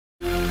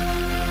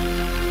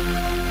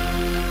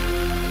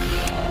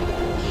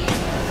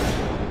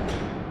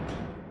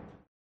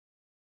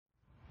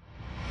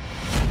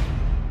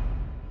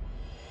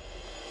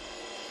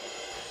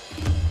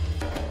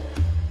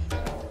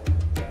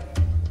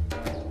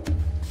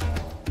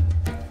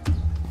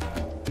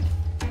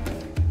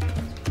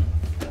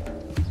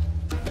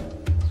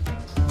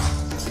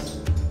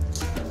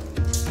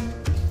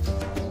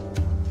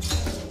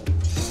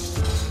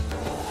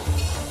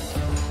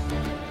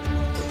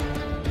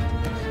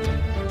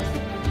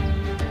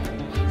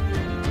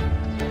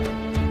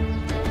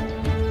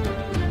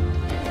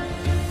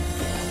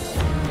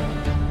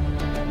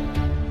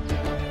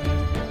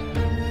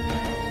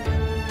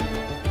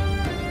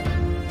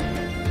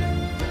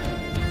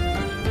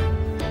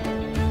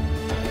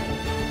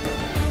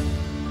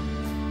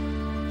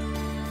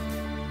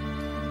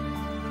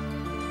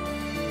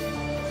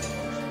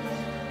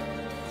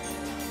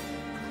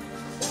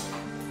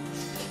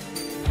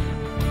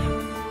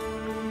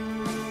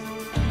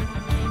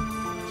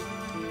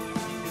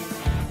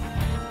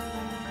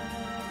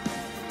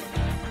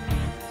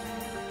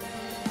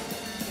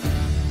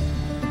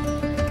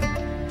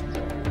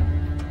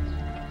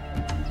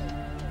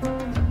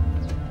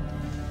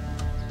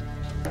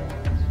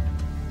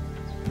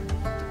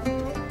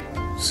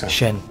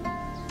შენ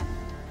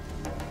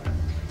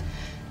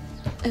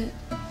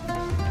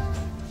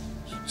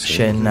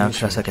შენ აქ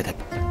რასაკეთებ?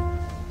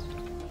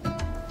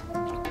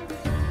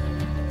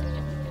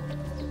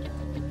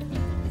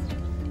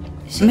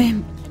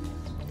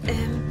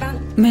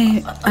 მე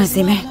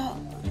აზიმე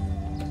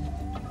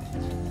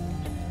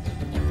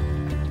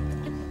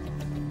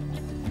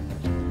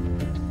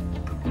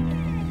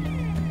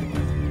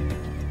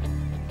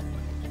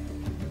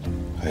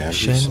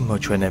შენ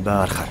მოჩვენება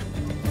არ ხარ.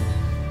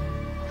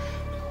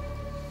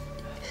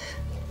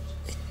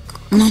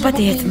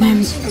 მობადიეთ მე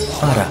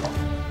არა.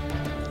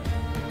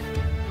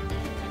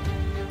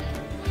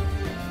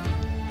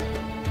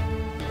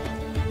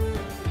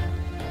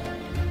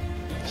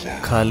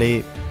 ხალი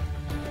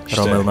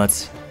რომელმაც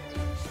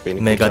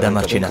მე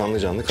გადამარჩინა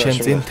შენ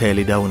წინ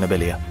მთელი და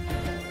უნებელია.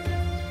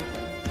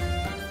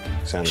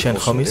 შენ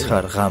ხომ ის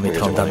ხარ ღამით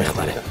რომ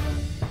დამეხმარე?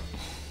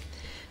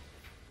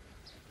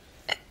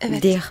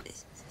 დიახ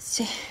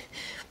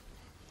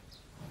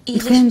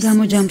თქვენ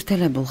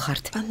გამოჯამრთელებულ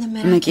ხართ.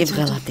 მე კი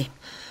ვღელადი.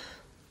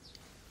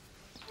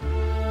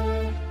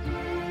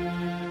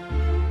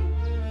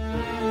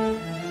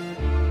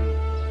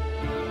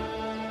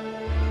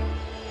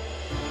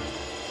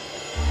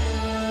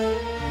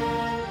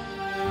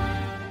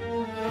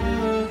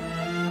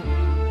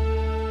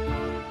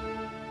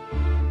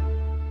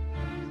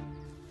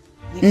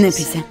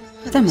 ნეფისე,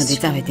 წამოდი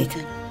წავედით.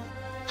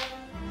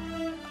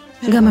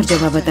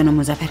 გამარჯობა ბატონო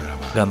მუზაფერ.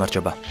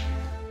 გამარჯობა.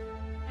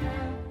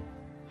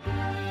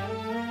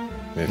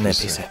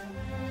 ნეფისე.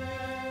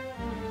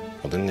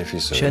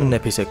 შენ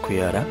ნეფისე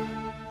გქვია რა?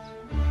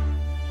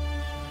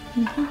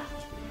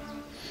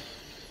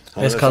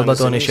 ეს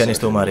ქალბატონი შენი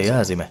სტუმარია,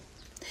 აზიმე?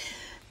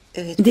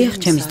 დიახ,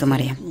 ჩემი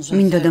სტუმარია.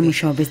 მინდოდა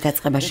მუშაობის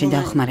დაწყებაში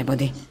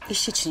დავხმარებოდი.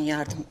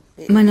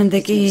 მანამდე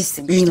კი ის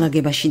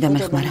მილაგებაში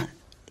დამეხმარა.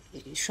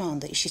 Şu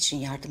anda iş için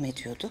yardım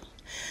ediyordu.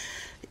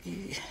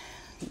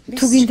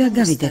 თუ გინდა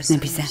გავიდეთ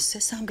ნეფისე.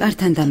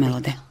 კართან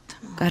დამელოდე.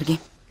 კარგი.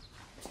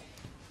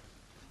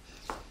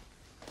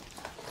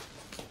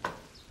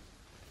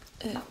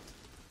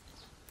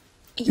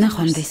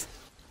 ნახვამდის.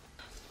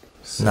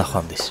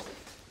 ნახვამდის.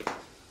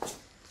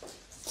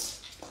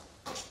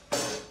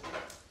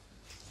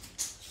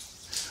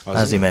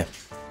 აზიმე.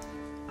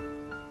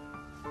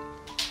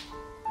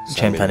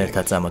 ჩემთან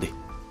ერთად წამოდი.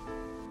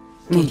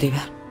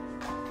 მოდივარ.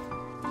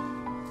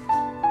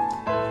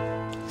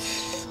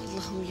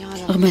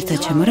 ღმერთად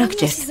ჩემო რა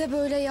გჭირს?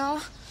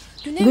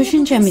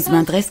 გუშინ ჩემი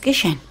ძმა დღეს კი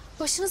შენ.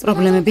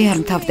 პრობლემები არ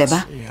მთავრდება?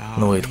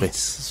 ნუ იტყვი.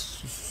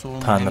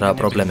 თან რა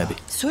პრობლემები?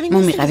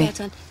 მომიყევი.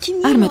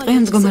 არ მეტყვი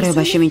ამ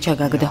მდგომარეობაში ვინ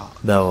ჩაგაგდო?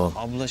 დაო.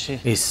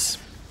 ის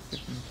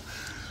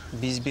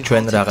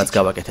ჩვენ რაღაც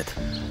გავაკეთეთ.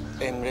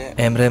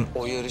 ემრემ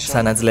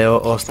სანაძლეო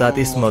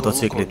ოსტატის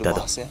მოტოციკლით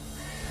დადო.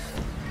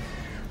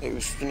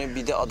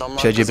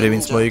 შეჯიბრი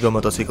ვინც მოიგო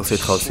მოტოციკლს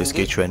ითხოვს ის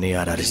კი ჩვენი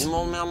არ არის.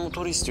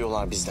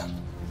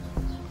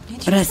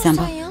 რას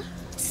ამბობ?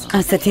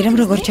 ასეთი რომ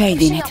როგორ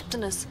ჩაიდინეთ?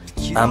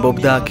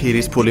 ამბობდა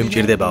ქირის ფული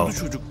მჭირდებაო.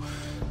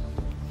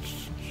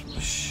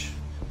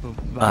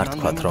 არ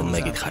თქვათ რომ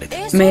მეკითხარით.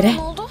 მერე?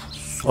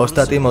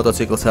 ოსტატი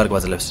მოტოციკლს არ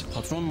გვაძლევს.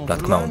 რა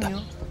თქმა უნდა.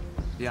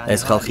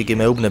 ეს ხალხი კი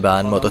მეუბნება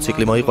ან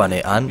მოტოციკლი მოიყვანე,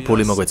 ან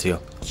ფული მოგვეციო.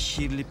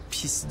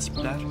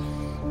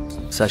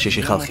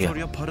 საშიში ხალხია.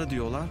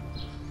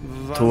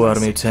 თუ არ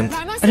მივცემთ?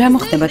 რა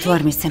მოხდება თუ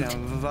არ მისცემთ?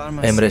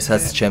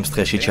 ემრესაც ჩემს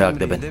დღეში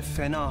ჩააგდებენ.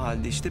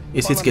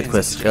 ისიც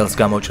კითხვეს ხელს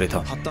გამოჭრითო.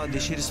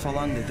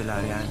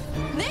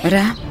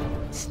 რა?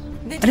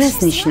 რას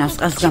ნიშნავს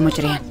ხელს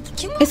გამოჭრიან?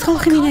 ეს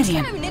ხალხი ვინ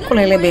არიან?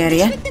 ყლელები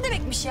არიან?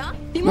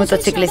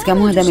 მოტოციკლის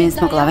გამო ადამიანს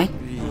მოკლავენ?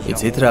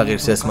 იცით რა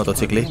ღირს ეს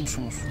მოტოციკლი?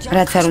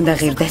 რაც არ უნდა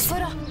ღირდეს.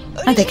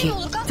 ადექი,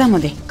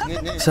 წამოდი.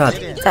 სად?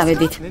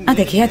 წავედით.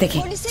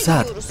 ადექი.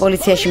 სად?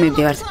 პოლიციაში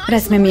მივდივართ.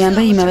 რას მე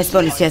მიამბა იმავეს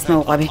პოლიციას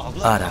მოვუყვები.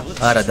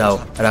 არა დაო,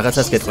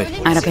 რაღაცას გეტყვი.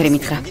 არაფერი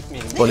მითხრა.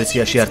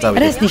 პოლიციაში არ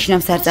წავიდე. რას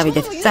ნიშნავს არ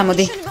წავიდეთ?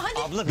 წამოდი.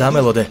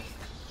 დამელოდე.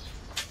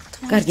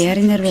 კარგი, არ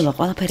ინერვილო,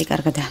 ყველაფერი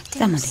კარგადაა.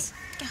 წამოდი.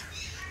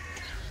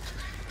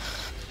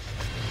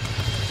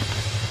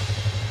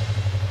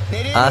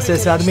 ასე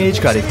სად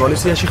მიიჩქარით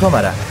პოლიციაში ხომ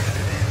არა?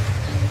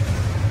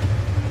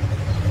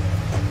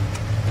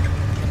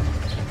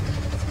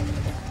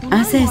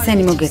 ასე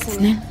ესენი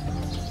მოგექცნენ?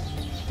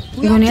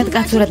 გონიათ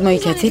კაცურად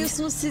მოიქეცით?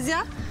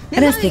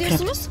 რას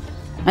ფიქრობთ?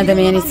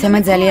 ადამიანის ცემა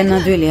ძალიან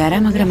ნადვილი არა,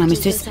 მაგრამ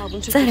ამისთვის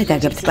წარედ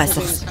აგებთ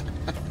პასუხს.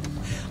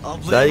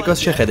 დაიკოს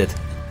შეხედეთ.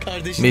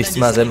 მის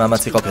ძმაზე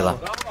მამაცი ყოფილა.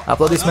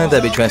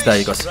 აპლოდისმენტები ჩვენს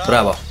დაიკოს.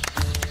 ბრავო.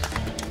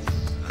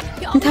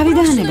 თავი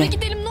დაანებე.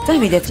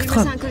 წავიდეთ,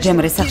 გთხოვ,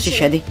 ჯემრე სახლში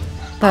შედი.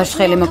 ბავშვ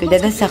ხელი მოკიდე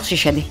და სახლში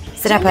შედი.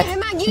 სწრაფად.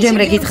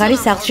 ჯემრე გითხარი,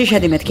 სახლში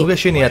შედი მეთქი. თუ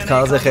გეშინიათ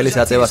ქალზე ხელის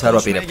აწევას არ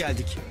ვაპირებთ.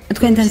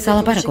 თქვენთან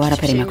სალაპარაკო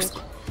არაფერი მაქვს.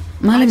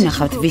 მალე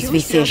ვნახავთ ვის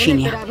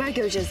ეშინია.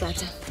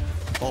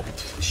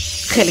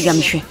 ხელი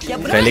გამიშვი.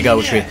 ხელი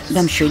გაუშვი.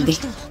 დამშვიდი.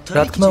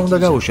 რა თქმა უნდა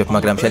გაუშვებ,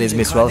 მაგრამ შენი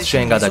ძმის ვალს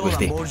შენ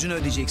გადაგვიხდი.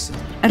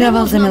 რა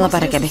ვალზე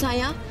მელაპარაკები?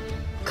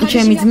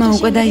 ჩემი ძმა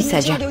უკვე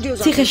დაისაჯა.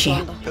 ციხეშია.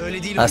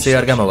 ასე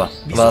არ გამოვა.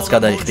 ვალს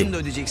გადაიხდი.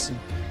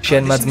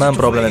 შენმა ძმამ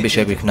პრობლემები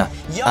შეგვიქმნა.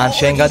 ან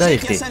შენ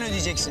გადაიხდი,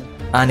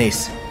 ან ის.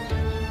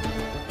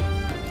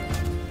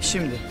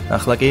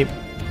 ახლა კი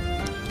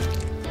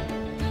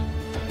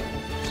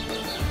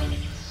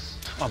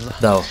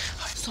დაო.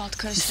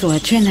 სულ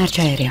ჩვენ არ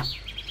ჩაერია.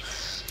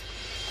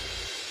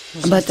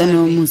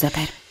 ბატონო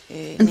მუზაფერ,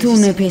 თუ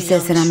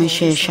ნეფისეს რამე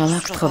შეეშალა,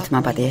 გთხოვთ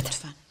მაპატიეთ.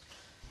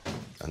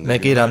 მე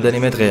კი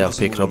რამდენიმე დღეა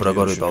ვფიქრობ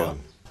როგორ ვიპოვა.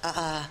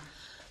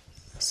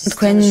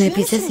 თქვენ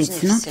ნეფისეს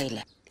იცნობთ?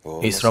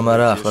 ის რომ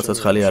არა, ახლა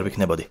ცოცხალი არ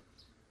ვიქნებოდი.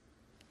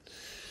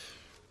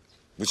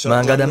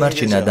 მან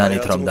გადამარჩინა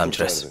დანით რომ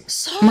დამჭრეს.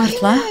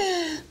 მართლა?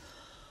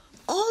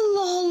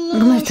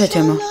 გმერთო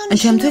ჩემო,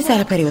 ჩემთვის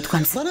არაფერი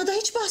უთქვამს.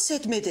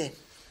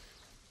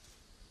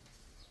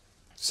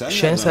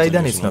 შენ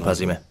საიდან იცნობ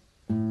აზიმე?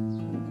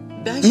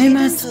 მე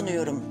მას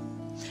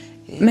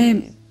მე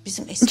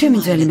ჩემი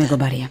ძველი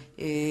მეგობარია.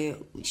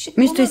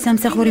 მისთვის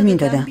სამსახური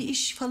მინდოდა.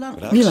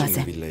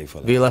 ვილაზე.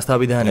 ვილას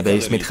თავიდანებე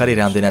ის მითხარი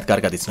რამდენად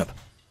კარგად იცნობ.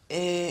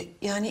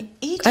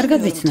 კარგად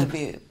ვიცნობ.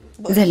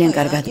 ძალიან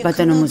კარგად,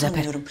 ბატონო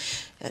მუზაფერ.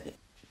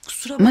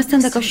 მასთან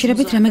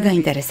დაკავშირებით რამე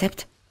გაინტერესებთ?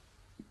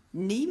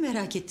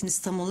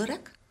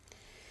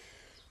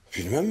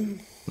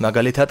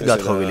 მაგალითად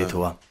გათხოვილი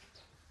თუა.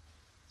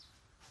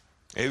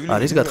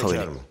 არის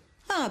გათხოვილი?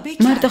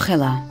 მარტო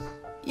ხელა.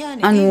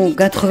 ანუ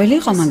გათხოვილი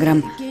იყო, მაგრამ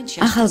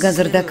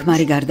ახალგაზრდა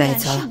ქმარი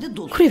გარდაეცვალა.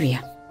 ქვრივია.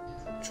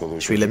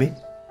 შვილები?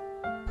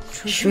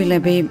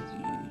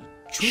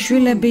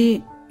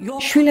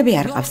 შვილები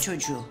არ ყავს.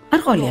 არ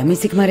ყოლია,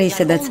 მისი ქმარი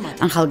ისედაც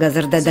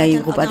ახალგაზრდა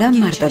დაიღუპა და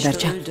მარტო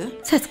დარჩა.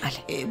 საწყალი.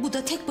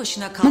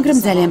 მაგრამ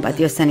ძალიან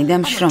პატიოსანი და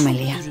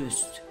მშრომელია.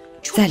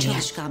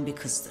 ძალიან.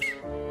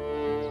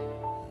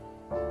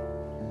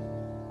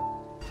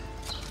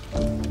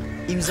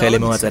 ხელი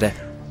მოაწერე.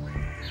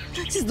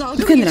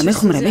 თქვენ რა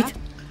მეხუმრებით?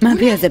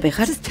 მაფიოზები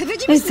ხართ?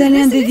 ეს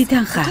ძალიან დიდი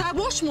თანხა.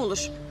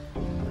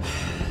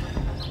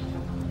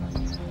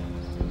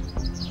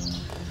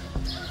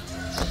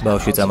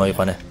 ბავშვი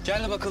წამოიყვანე.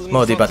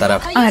 მოდი პატარა.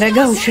 არა,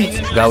 გაუშვი.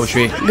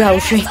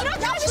 გაუშვი.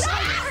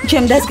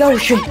 ჩემდაც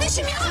გაუშვი.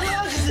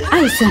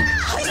 აისო.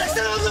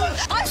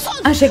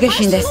 არ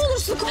შეგეშინდეს.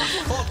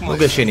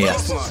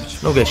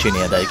 ნუ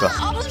გეშინია დაიკო.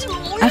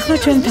 ახლა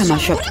ჩვენ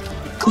თამაშობთ.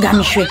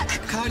 გამიშვი.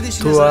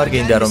 თუ არ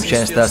გინდა რომ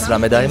შენს დას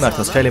რამე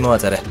დაიმართოს, ხელი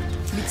მოაწერე.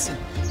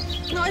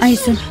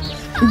 აისო.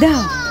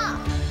 დაო.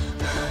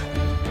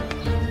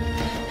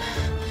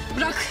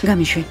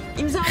 გამიშვი.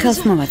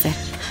 ხელს მოვაწერ.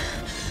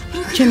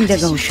 ჩემი და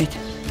გაუშვით.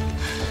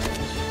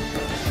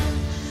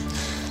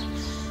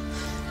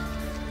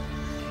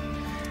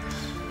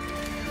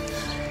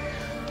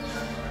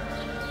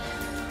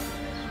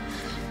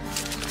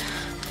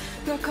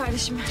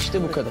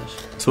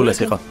 სულ ეს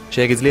იყო.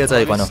 შეგიძლია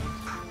წაიყვანო.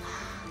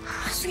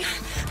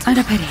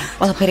 არაფერია,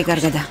 ყველაფერი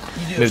კარგადა.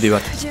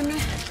 მივდივართ.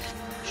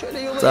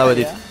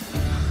 წავედით.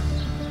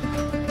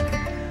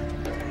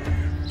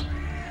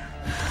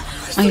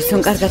 აისო,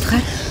 კარგად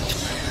ხარ?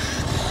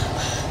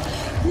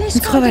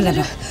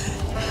 ცხოველება.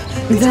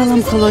 ძალა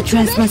მხოლოდ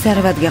ჩვენს მას არ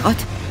ვადგეყოთ.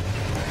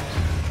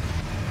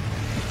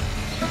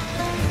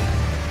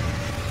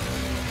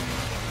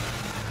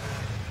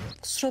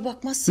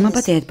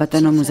 მაპატიეთ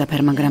ბატონო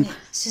მუზაფერ, მაგრამ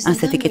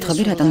ასეთი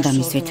კითხვები რატომ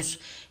დამისვით?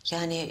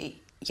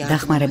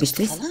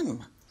 დახმარებისთვის?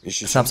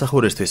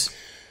 სამსახურისთვის.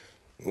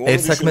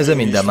 ერთ საქმეზე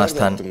მინდა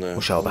მასთან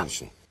მუშაობა.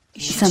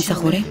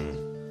 სამსახური?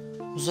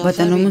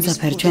 ბატონო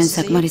მუზაფერ, ჩვენ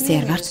საკმარისი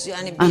არ ვართ?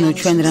 ანუ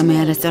ჩვენ რამე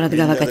არასწორად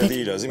გავაკეთეთ?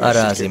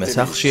 არა აზიმე,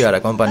 სახლში არა,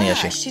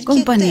 კომპანიაში.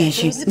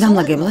 კომპანიაში,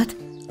 გამლაგებლად?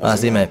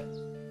 აზიმე,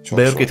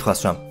 ბევრ კითხვას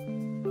ვამ.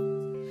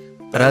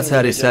 რაც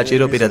არის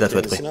საჭირო პირადად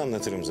ვეთყვი.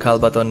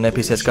 ქალბატონ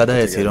ნეფისეს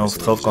გადაეცი რომ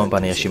ვთხოვ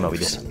კომპანიაში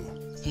მოვიდეს.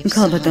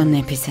 ქალბატონ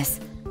ნეფისეს.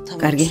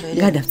 კარგი,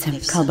 გადავცემ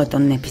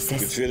ქალბატონ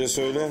ნეფისეს.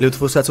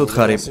 ლუთფუსაც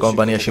უთხარი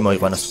კომპანიაში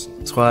მოიყვანოს.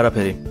 სხვა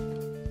არაფერი.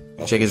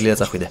 შეგიძლია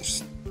წახვიდე.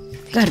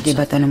 კარგი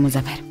ბატონო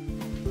მუზაფერ.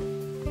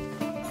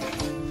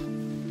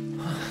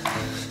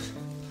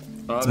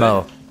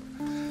 ძმაო,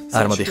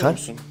 არ მოდიხარ?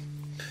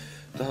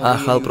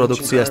 ახალ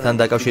პროდუქციასთან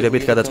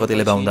დაკავშირებით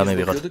გადაწყვეტილება უნდა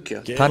მივიღოთ.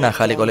 თან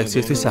ახალი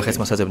კოლექციისთვის სახეს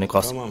მოსაძებნი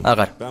ყავს.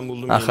 აღარ.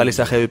 ახალი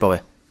სახე ვიპოვე.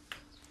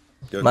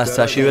 მას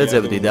საში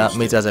ვეძებდი და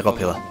მიწაზე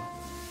ყოფილა.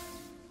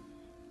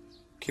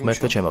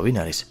 მერტო ჩემო, ვინ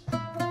არის?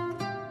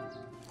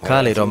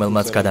 ქალი,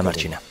 რომელმაც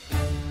გადამარჩინა.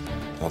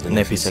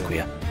 ნეფისე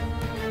ქვია.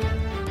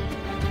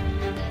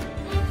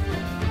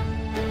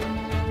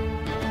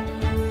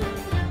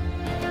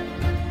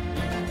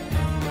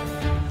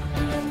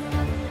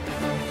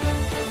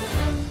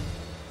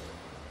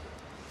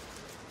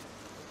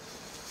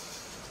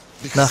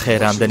 ნახე,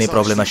 რამდენი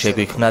პრობლემა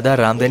შეგვიქმნა და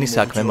რამდენი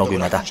საქმე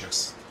მოგვიმატა.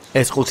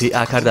 ეს ხუთი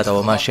აქ არ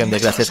დატოვო, მას შემდეგ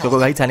რაც ეს გოგო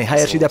გაიცანი,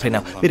 ჰაერში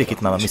დაფრინავ. პირიქით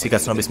მამა, მისი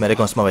გაცნობის მერე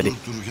გონს მოვედი.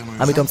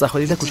 ამიტომ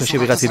წახვედი და ქუჩაში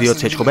ვიღაც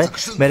იდიოტს შეჩხუბე,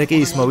 მერე კი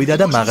ის მოვიდა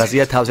და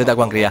მაღაზია თავზე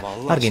დაგვანგრია.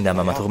 არ გინდა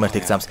მამა თუ ღმერთი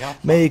გწამს.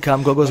 მე იქ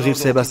ამ გოგოს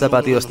ღირსებას და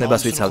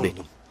პატიოსნებას ვიცავდი.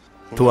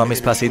 თუ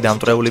ამის ფასი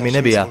დამტვრეული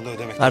მინებია,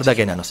 არ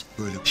დაგენანოს.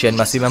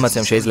 შენმა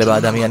სიმამაცემ შეიძლება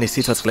ადამიანის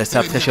სიცოცხლეს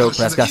საფრთხე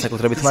შეუქმნას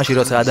განსაკუთრებით მაშინ,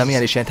 როცა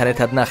ადამიანი შენთან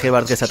ერთად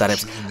ნახევარ-დღეს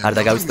ატარებს. არ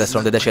დაგავიწყდეს,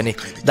 რომ დედა შენი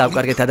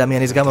დავკარგეთ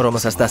ადამიანის გამო,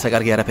 რომელსაც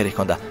დასაკარგი არაფერი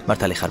ჰქონდა.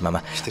 მართალი ხარ, მამა.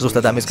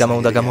 ზუსტად ამის გამო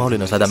უნდა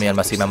გამოავლინოს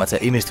ადამიანმა სიმამაცე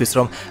იმისთვის,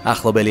 რომ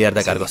ახლობელი არ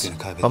დაკარგოს.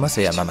 ხომ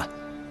ასეა, მამა?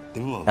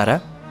 არა?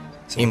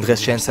 იმ დღეს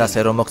შენს ასე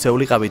რომ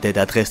მოქცეულიყავი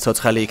დედა, დღეს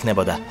ცოცხალი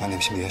იქნებოდა.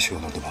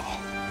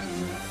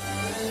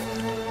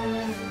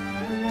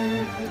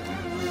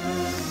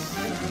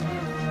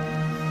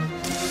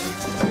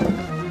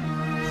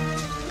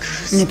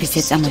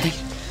 ნეფისე წამოდე.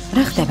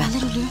 რა ხდება?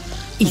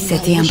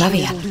 ისეთი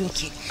ამბავია.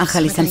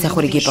 ახალი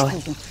სამსახური გიპოვე.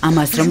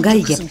 ამას რომ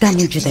გაიგებ,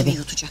 დამიუჯდები.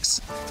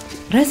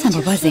 რას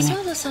ამბობ აზიმე?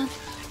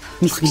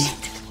 მისმინე.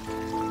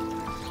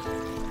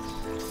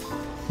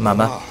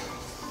 მამა,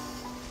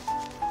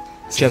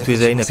 ჩემთვის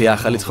ზეინეფი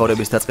ახალი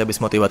ცხოვრების დაწყების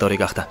მოტივატორი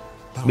გახდა.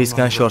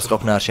 მისგან შორს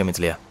ყოფნა არ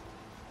შემიძლია.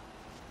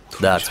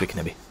 და არც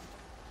ვიქნები.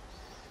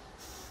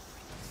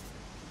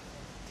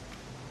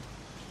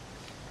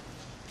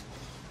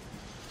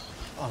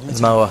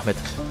 ძმაო აჰმედ,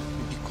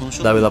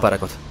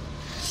 დავილაპარაკოთ.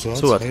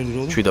 სულად,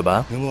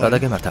 მშვიდობაა? რა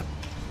დაგემართა?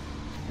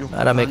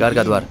 არა, მე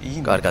კარგად ვარ,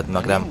 კარგად,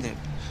 მაგრამ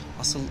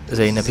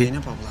ზეინეფი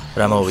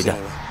რა მოვიდა?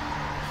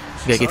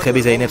 გეკითხები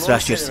ზეინეფს რა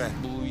სჭირს?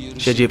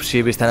 შეჯიბრში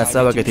ვისთანაც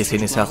წავაგეთ,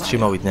 ისინი სახლში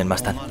მოვიდნენ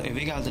მასთან.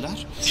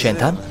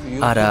 შენთან?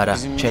 არა,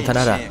 შენთან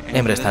არა,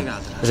 ემრესთან.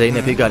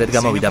 ზეინეფი გარეთ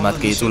გამოვიდა, მათ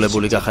კი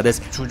იძულებული გახადეს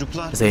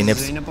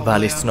ზეინეფს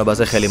ვალის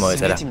ცნობაზე ხელი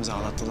მოეწერა.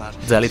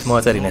 ძალით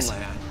მოაწერინეს.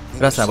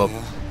 რას ამბობ?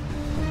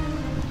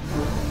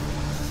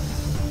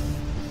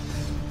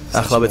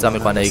 ახლავე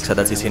წამიყვანე იქ,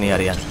 სადაც ისინი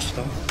არიან.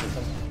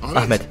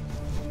 აჰმედ.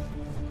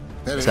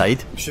 საიდ,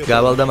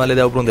 გავალ და მალე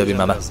დაუბრუნდები,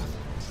 მამა.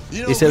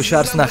 ისევ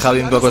შარს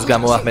ნახავი მგოგოს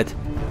გამო, აჰმედ.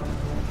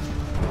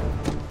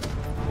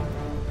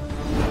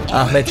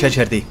 აჰმედ,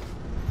 შეჩერდი.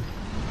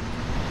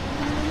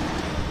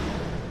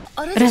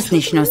 რას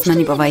ნიშნავს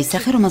მანიპოვა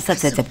ისახე, რომელსაც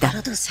ეძებდა?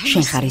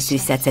 შენ ხარ ის,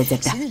 ვისაც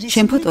ეძებდა.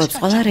 შენ ფოტოებს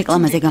ყველა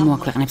რეკლამაზე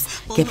გამოაქვეყნებს.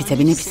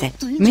 გეფიცები ნეფისე.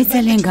 მე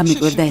ძალიან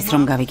გამიკვირდა ეს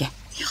რომ გავიგე.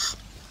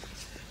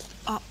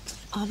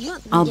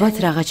 ალბათ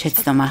რაღაც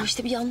შეცდომა.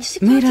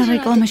 მე რა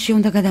რეკლამაში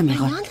უნდა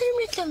გადამიღო?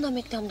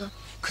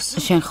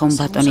 შენ ხომ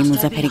ბატონი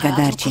მუზაფერი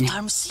გადაარჩინე.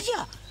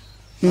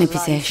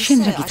 ნეფისე, შენ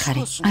რა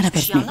გითხარი?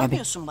 არაფერს მიყვები.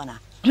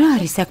 რა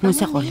არის აქ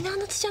მოსაყოლი?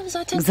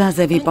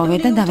 გზაზე ვიპოვე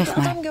და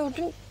დავეხმარე.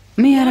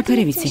 მე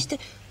არაფერი ვიცი.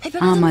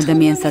 ამ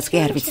ადამიანსაც კი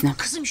არ ვიცნობ.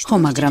 ხო,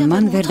 მაგრამ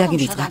მან ვერ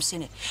დაგივიწყა.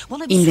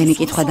 იმდენი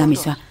კითხვა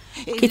დამისვა.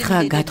 კითხა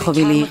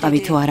გათხოვილი იყავი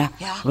თუ არა.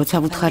 როცა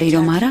ვუთხარი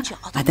რომ არა,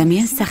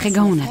 ადამიანს სახე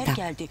გაუნათდა.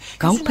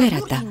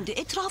 გაუფერადა.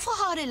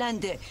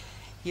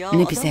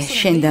 ნეფისე,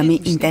 შენ და მე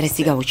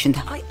ინტერესი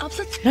გაუჩნდა.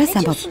 რას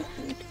ამბობ?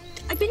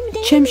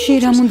 ჩემში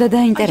რამ უნდა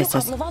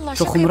დაინტერესოს?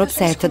 თუ ხუმრობ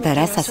საერთოდ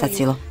არა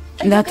სასაცილო.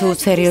 და თუ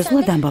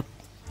სერიოზულად ამბობ?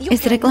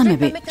 ეს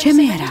რეკლამები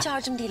ჩემი არა.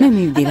 მე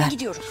მივდივარ.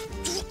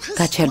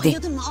 გაჩერდი.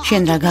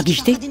 შენ რა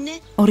გაგიჟდი?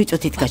 2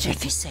 წუთით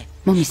გაჩერდი.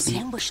 მომისმინე.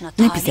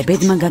 ნეფისე,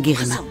 ბედმა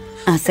გაგიღიმა.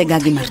 ასე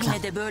გაგიმართლა.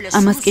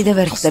 ამას კიდევ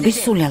ვერ ხვდები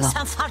სულელო.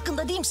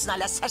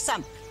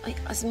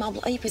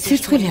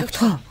 სირცხვილი აქვს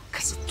ხო?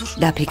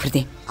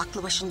 დაფიქრდი.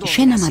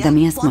 შენ ამ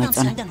ადამიანს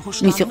მოეწონე.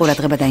 მისი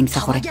ყურადღება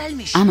დაიმსახურე.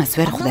 ამას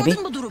ვერ ხვდები?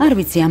 არ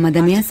ვიცი ამ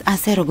ადამიანს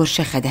ასე როგორ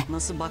შეხედე.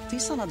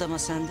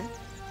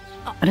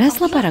 რას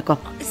ლაპარაკობ?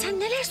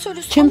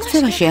 ჩემ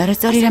ქცევაში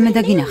არასწორი რამე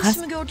დაგინახავს?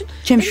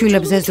 ჩემ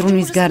შვილებზე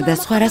ზრუნვის გარდა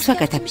სხვა რას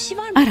ვაკეთებ?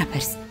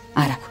 არაფერს.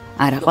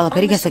 არა,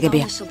 ყველაფერი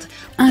გასაგებია.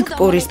 აქ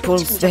პურის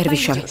ფულს ვერ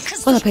ვიშოვი.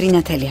 ყველაფერი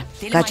ნათელია.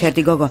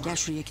 გაჩერდი გოგო.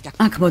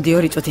 აქ მოდი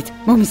 2 წუთით.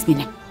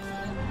 მომისმინე.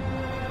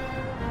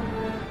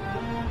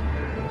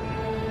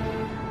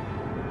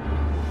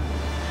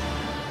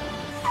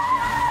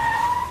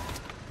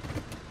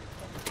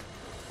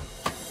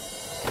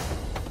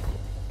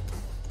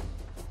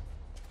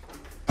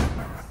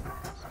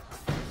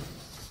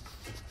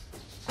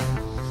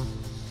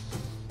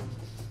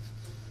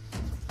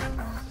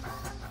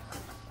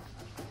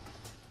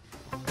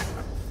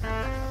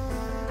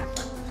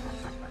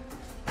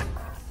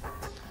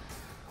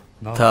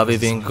 თავი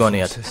ვინ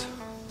გონიათ?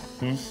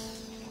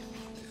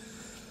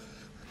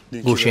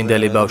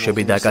 გუშინდელი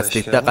ბავშვები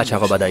დაკაცდით და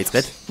ყაჩაღობა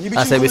დაიწყეთ?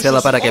 ასე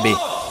ვისელაპარაკები.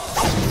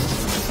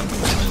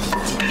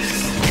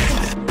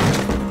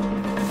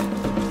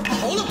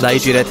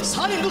 დაიჭირეთ.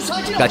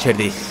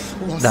 გაჩერდი.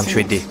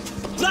 დამშვიდი.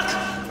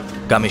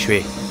 გამიშვი.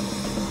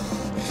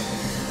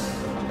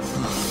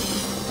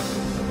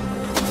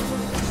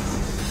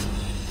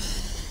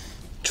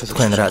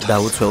 თქვენ რა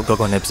დაუცველ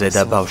გოგონებზე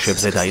და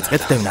ბავშვებზე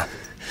დაიწყეთ დევნა?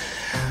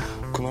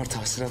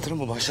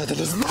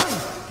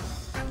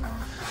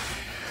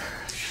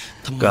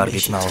 კარგი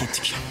ძმაო,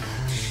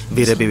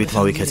 ვირებივით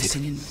მოვიქეცით.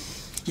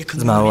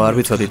 ძმაო, არ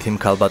ვიცოდით იმ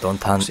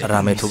ქალბატონთან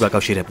რამე თუ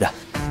გაკავშირებდა.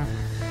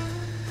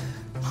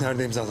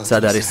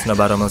 სად არის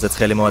ცნობა, რომელზეც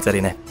ხელი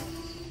მოაწერინე?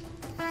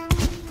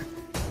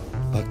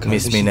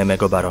 მისმინე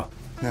მეგობარო,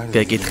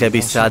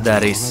 გეკითხები სად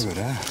არის?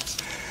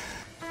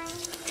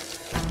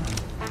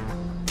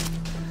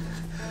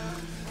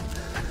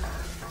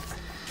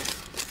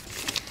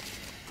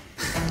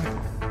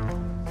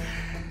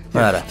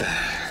 არა.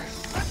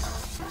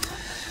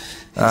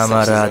 ამ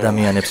არა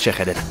ადამიანებს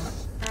შეხედეთ.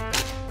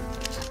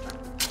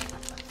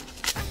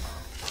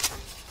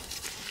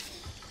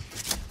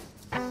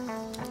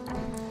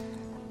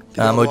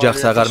 ამ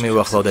ოჯახს აღარ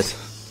მიუახლოვდეთ.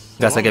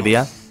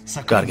 გასაგებია?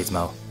 კარგი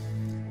ძმაო.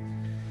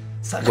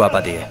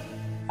 გვაპატიე.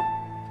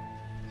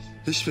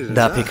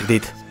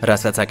 დაფიქრდით,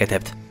 რასაც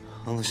აკეთებთ.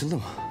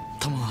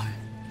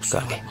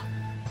 კარგი.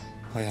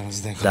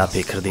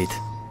 დაფიქრდით.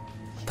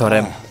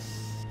 თორემ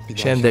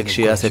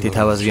შემდეგში ასეთი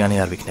თავაზიანი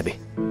არ ვიქნები.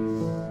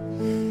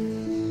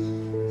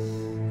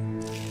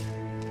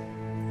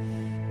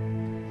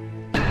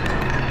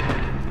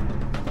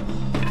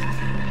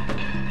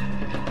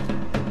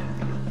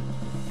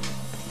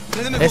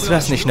 ეს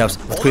რას ნიშნავს?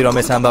 თქვი რომ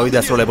ეს ამბავი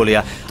დასრულებულია.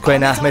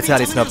 თქვენ აჰმედს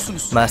არ იცნობთ.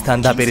 მასთან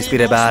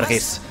დაპირისპირება არ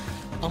ღირს.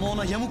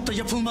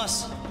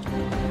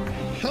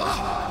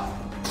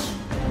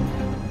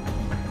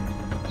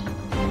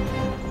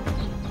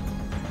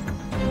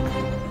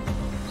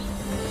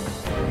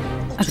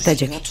 აქ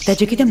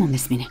დაჯექი და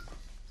მომესმინე.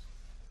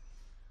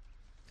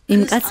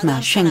 იმ კაცმა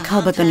შენ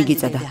ქალბატონი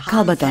გიწოდა.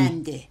 ქალბატონი.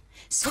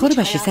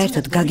 ცხოვრებაში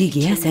საერთოდ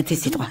გაგიგია ასეთი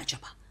სიტყვა.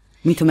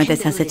 მით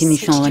უმეტეს ასეთი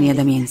მნიშვნელოვანი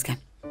ადამიანისგან.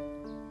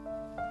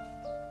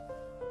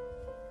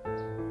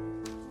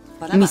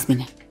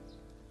 მისმინე.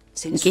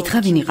 კითხა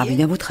ვინ იყავი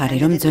და ვუთხარი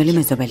რომ ძველი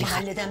მეზობელი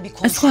ხარ.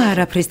 სხვა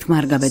არაფრის თქმა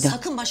არ გაბედო.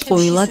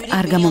 ყვილად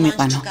არ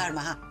გამომიყვანო.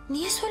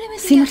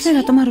 სიმართლე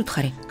რატომ არ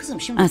უთხარი?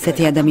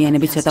 ასეთი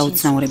ადამიანები ცოტა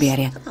უცნაურები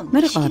არიან. მე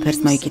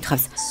ყველაფერს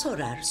მოიკითხავს.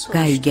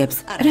 გაიგებს,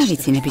 რა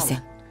ვიცინებ ისე.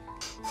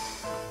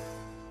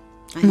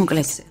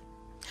 მოკლედ.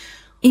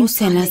 იმ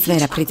სცენას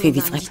ვერაფრით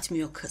ვივიწყებ.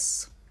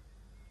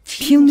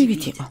 ფილმი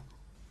ვით იყო.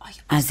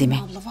 აზიმე,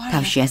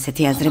 თავში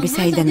ასეთი აზრები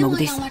საიდან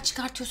მოგდის?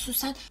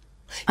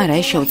 არა,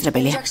 ეს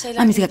შეუძლებელია.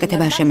 ამის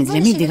გაკეთება არ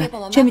შემიძლია. მიდივარ,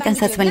 ჩემი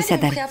ტანსაცმელი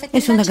სად არის?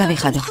 ეს უნდა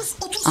გავიხადო.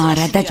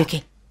 არა, დაჯექი.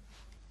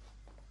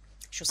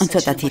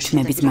 ცოტა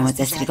თითმებიც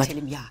მოვაწესრიგოთ.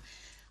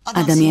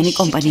 ადამიანი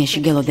კომპანიაში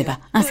გელოდება.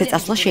 ასე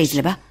წასვლა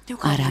შეიძლება?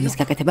 არა, ამის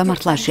გაკეთება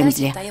მართლა არ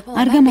შემიძლია.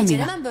 არ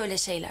გამომივა.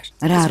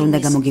 რა არ უნდა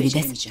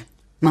გამოგივიდეს?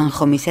 მან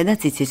ხომ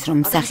ისედაც იცის, რომ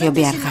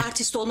მსახიობი არ ხარ.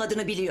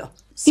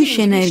 ის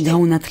შენაერ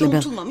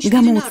გაუნათლებელ,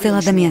 გამოუცდელ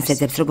ადამიანს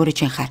ეძებს, როგორიც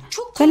შენ ხარ.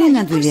 ძალიან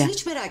ადვილია.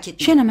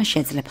 შენ ამას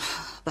შეძლებ.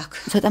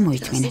 ცოტა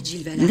მოითმინე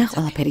და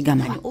ყველაფერი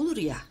გამოვა.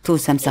 თუ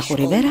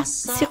სამსახური ვერა,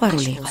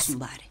 სიყვარული იყოს.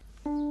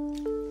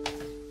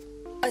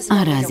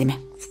 არა, აზიმე.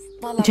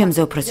 ჩემზე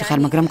უფროსი ხარ,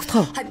 მაგრამ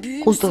გთხოვ,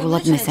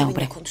 კულტურულად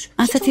მესაუბრე.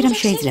 ასეთი რამ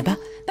შეიძლება?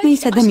 მე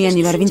ის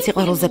ადამიანი ვარ, ვინც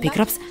სიყვარულზე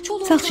ფიქრობს,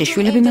 სახლში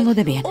შვილები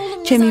მელოდებიან.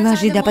 ჩემი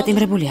ვაჟი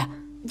დაპატიმრებულია.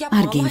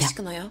 არ გინდა.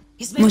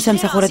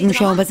 მოსამსახურად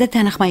მუშაობაზე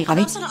თანახმა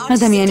იყავი.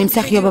 ადამიანი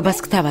მსახიობობას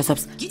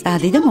გთავაზობს.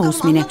 წადი და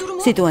მოусმინე.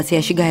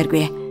 სიტუაციაში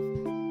გაერკვიე.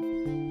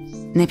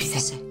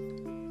 ნეფისე.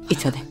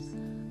 იცოდე.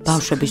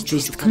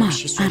 ბავშვებისთვის თქმა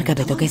არ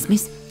გაბედო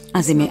გესმის?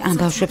 აზიმე, ამ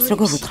ბავშვებს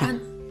როგორ ვუთხრა?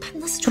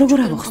 როგორ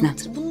ავუხსნა?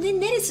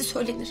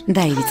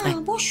 დაივიწყე.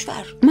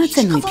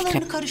 მათზე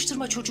მოიფიქრებ.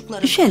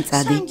 შენ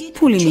წადი,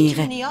 ფული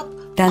მიიღე.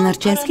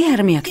 დანარჩენს კი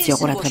არ მიაქციო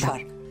ყურადღება.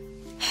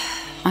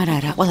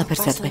 არა,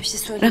 ყველაფერს ატყვი.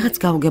 რაღაც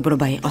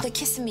გაუგებრობა იყო.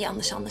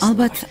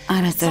 ალბათ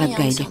არასწორად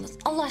გაიგე.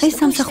 ეს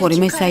სამსახური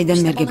მე საიდან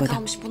მერგებოდა.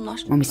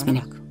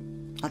 მომისმინე.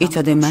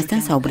 იცოდე, მასთან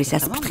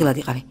საუბრისას ფრთხილად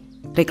იყავი.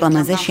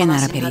 რეკლამაზე შენ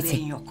არაფერი იცი.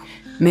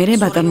 მერე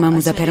ბატონმა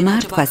მუზაფერმა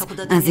არ თქვას,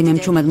 აზიმემ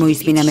ჩუმად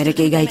მოისმინა, მერე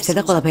კი გაიქცა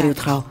და ყველაფერი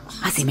უთხრაო.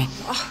 აზიმე.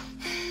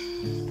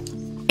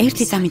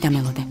 ერთი წამი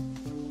დამელოდე.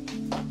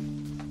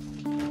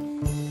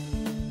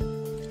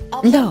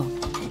 დო,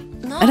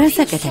 რას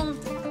აკეთებ?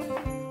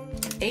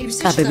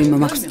 კაბები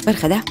მომაქვს, ვერ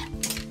ხედა?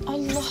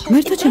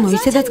 მერთო ჩემო,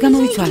 ისედაც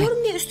გამოვიცვალე.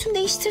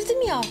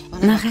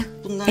 ნახე,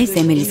 ეს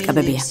ემილის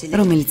კაბებია,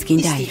 რომელიც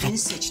გინდა აიღე.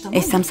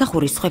 ეს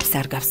სამსახური სხვებს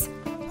არ გავს.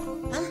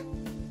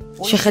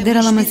 შეხედე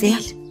რა ლამაზია?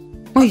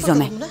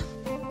 მოიზომე.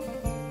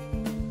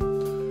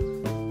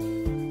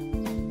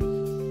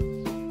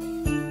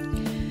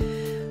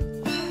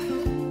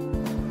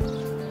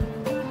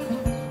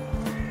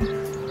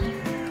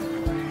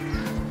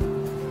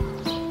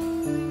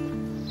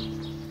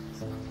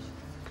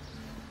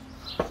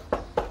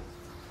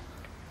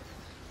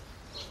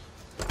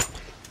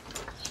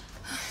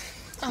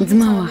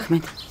 ძმაო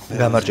აჰმედ.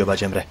 გამარჯობა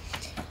ჯემრე.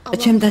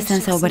 ჩემთან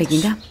საუბარი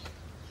გინდა?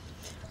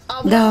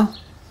 დაო.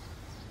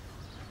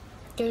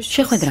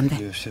 შეხვედრამდე.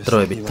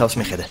 დროებით, თავს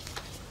მიხედე.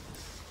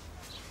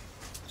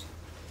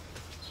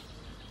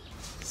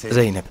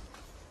 ზეინებ.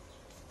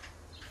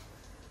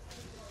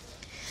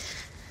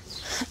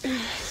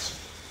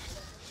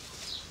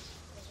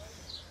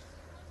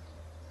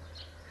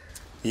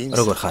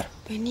 როგორ ხარ?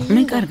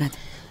 მე კარგად.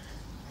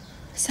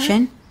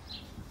 შენ?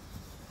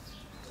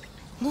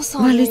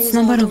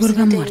 ვალიცნობა როგორ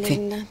გამოართვი?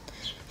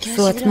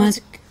 სუათმა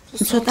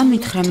ცოტა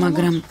მითხრა,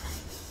 მაგრამ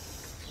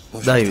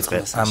დაივიწყე,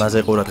 ამაზე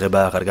ყურადღება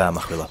აღარ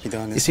გაამახვილა.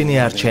 ისინი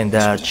არ ჩენ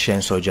და არ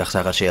ჩენს ოჯახს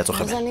აღარ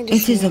შეაწუხებენ.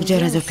 იცი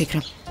ზოგჯერ აზე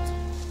ვფიქრობ.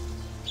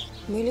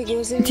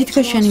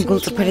 თითქოს შენი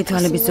გულწრფელი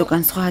თვალების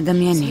უკან სხვა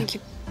ადამიანია.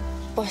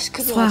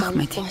 სხვა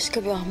აჰმედი.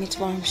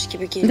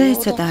 და ეს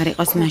ცოტა არ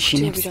იყოს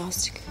მაშინებს.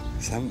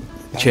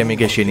 ჩემი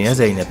გეშინია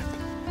ზეინებ.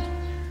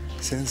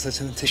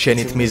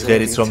 შენი თმის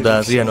ღერიც რომ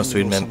დააზიანოს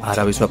ვინმემ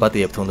არავის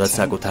ვაპატიებ თუნდაც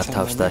საკუთარ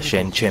თავს და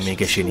შენ ჩემი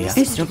გეშინია.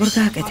 ეს როგორ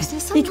გააკეთე?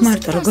 იქ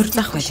მარტო როგორ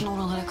წახვედი?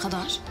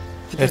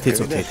 ერთი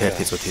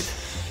წუთით.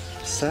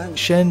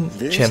 შენ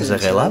ჩემზე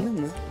ღელავ?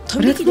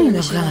 რა თქმა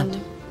უნდა ვღელავ.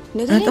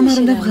 რატომ არ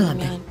უნდა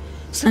ვღელავდე?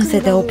 ასე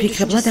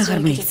დაუფიქრებლად აღარ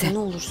მეიქცე.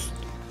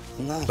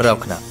 რა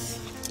ვქნა?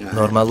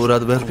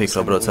 ნორმალურად ვერ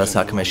ვფიქრობ, როცა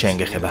საქმე შენ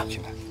გეხება.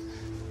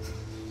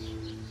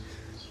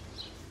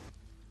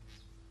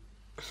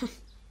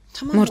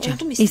 მორჩა,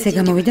 ისე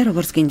გამოვიდა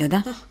როგორც გინდოდა?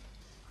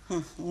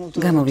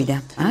 გამოვიდა.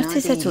 არც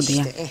ესე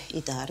ცუდია.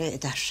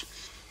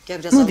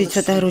 მოდი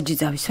ცოტა რუჯი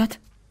წავისვათ.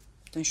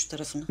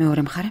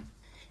 მეორე მხარე?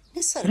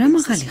 რა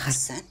მაღალი ხარ?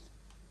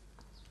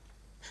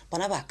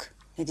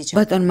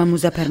 ბატონმა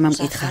მუზაფერმა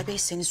მკითხა,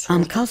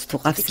 ამ ქალს თუ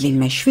ყავს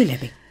ვინმე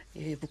შვილები?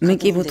 მე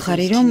კი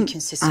ვუთხარი რომ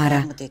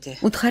არა.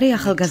 უთხარი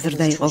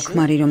ახალგაზრდა იყო,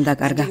 ქმარი რომ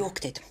დაკარგა.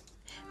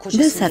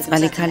 და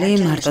საწყალი ქალი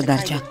მარტო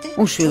დარჩა.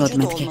 უშვილოდ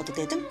მეთქი.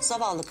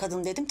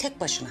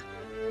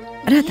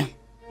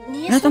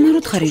 რატომ არ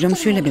უთხარი რომ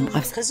შვილები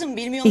მყავს?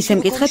 ისე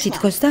მკითხა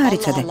თითქოს და არ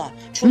იცოდე.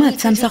 მათ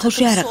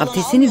სამსახურში არ აყავთ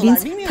ისინი, ვინც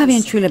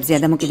თავიანთ შვილებზეა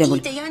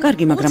დამოკიდებული.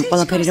 კარგი, მაგრამ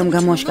ყველაფერი რომ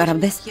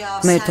გამოაშკარავდეს,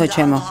 მერთო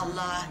ჩემო.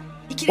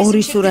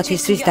 ორი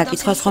სურათისთვის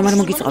დაკითხვას ხომ არ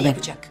მოგიწყობენ?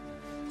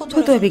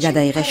 ფოტოები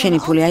გადაიღე, შენი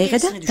ფული აიღე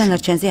და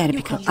დანარჩენზე არ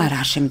ფიქრო. არა,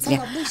 არ შემიძლია.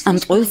 ამ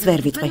ტყუილს ვერ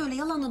ვიტყვი.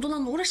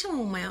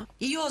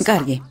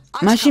 კარგი,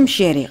 მაშინ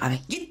მშიერი იყავი.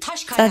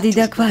 წადი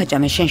და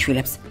ქვააჭამე შენ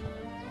შვილებს.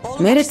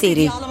 მერე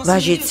ტირი,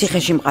 ვაჟი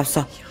ციხეში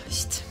მყავსო.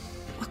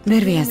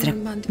 ვერ ვიაზრებ,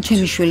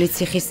 ჩემი შვილი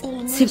ციხის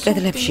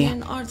სიკვდილებშია.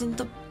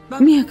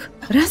 მე აქ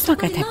რას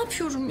ვაკეთებ?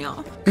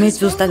 მე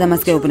ზუსტად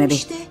ამას გეუბნები.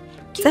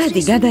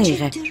 წადი,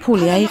 გადაიღე,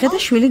 ფული აიღე და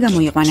შვილი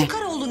გამოიყვანე.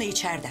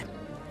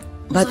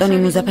 ბატონი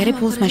მუზაფერი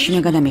ფულს მაშინე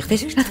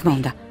გადამიხდის, რა თქმა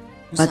უნდა.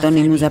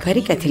 ბატონი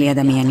მუზაფერი კეთილი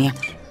ადამიანია.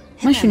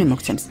 მაშინე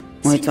მოგცემს.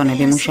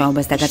 მოეწონები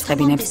მუშაობას და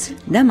გაწყებინებს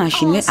და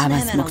მაშინვე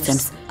ავანს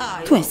მოგცემს.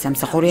 თუ ეს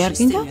სამსახური არ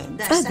გინდა,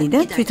 წადი და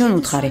თვითონ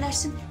უთხარი.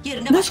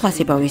 და სხვას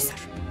იპოვის.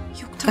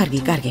 კარგი,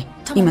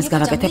 იმას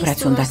გავაკეთებ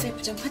რაც უნდა.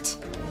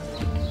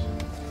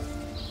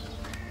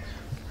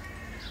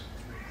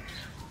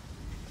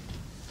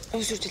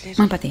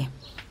 მამპატია.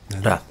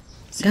 რა?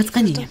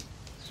 გაწყენინე.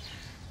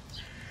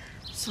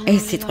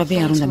 ეს სიტყვები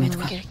არ უნდა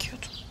მეთქვა.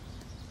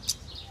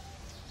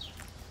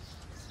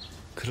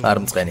 არ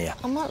მწყენია.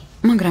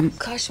 მაგრამ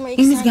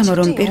იმის გამო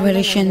რომ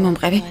პირველი შენ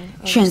მომყევი,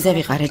 შენზე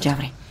ვიყარე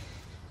ჯავრი.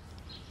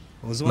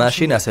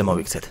 მაშინ ასე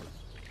მოვიქცეთ.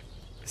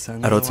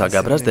 როცა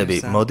გაბრაზდები,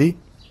 მოდი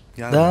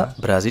და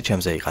ბრაზი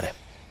ჩემზე იყარე.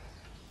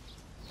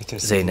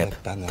 ზეინებ,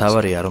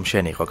 თავარია რომ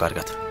შენ იყო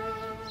კარგად.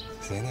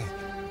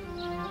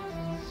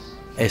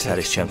 ეს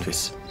არის ჩემთვის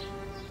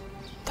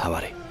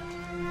თავარი.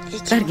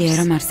 კარგია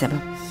რომ არსებო.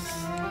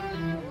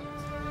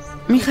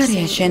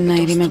 მიხარია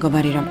შენნაირი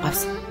მეგობარი რომ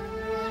ყავს.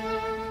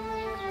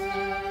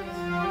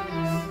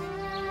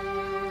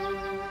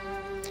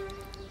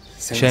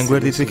 შენ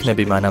გვერდით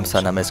ვიქნები მანამ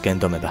სანამ ეს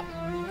გენდომება.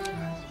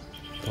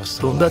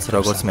 თუნდაც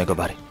როგორც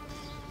მეგობარი.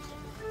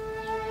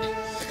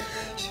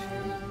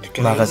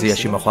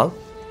 მაღაზიაში მოხვალ?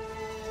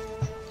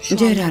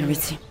 ჯერ არ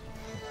ვიცი.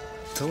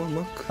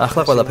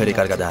 ახლა ყველაფერი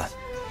კარგადაა.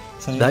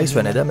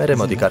 დაისვენე და მერე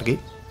მოდი, კარგი?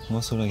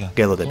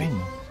 გელოდები.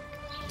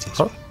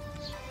 ხო?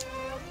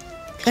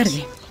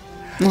 კარგი.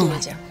 მოვა.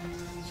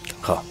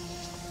 ხო.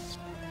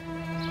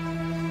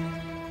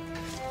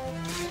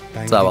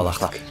 წავალ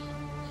ახლა.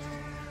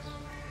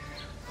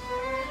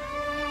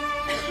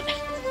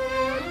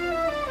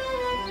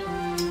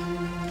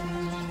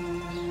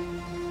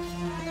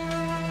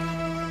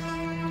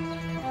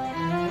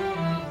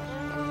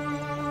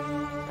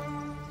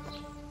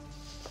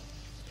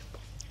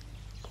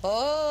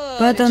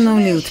 ბატონო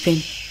ლიუთფი,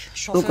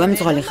 უკვე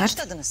მძღოლი ხართ?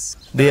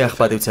 დიახ,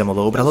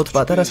 პატივცემულო, უბრალოდ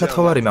პატარა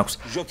სათხოვარი მაქვს.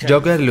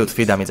 ჯოკერ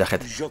ლიუთფი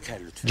დამიძახეთ.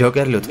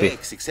 ჯოკერ ლიუთფი.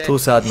 თუ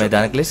საადმე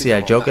დაანკლისია,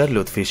 ჯოკერ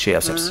ლიუთფის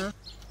შეავსებს.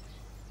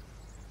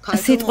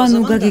 სიტყვა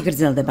ნუგა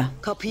გიგრძელდება.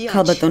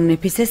 ქალბატონ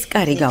ნეფისეს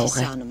კარი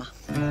გაუღე.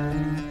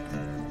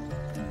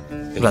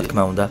 რა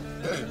თქმა უნდა.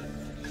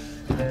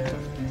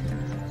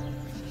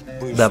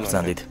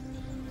 დაბრძანდით.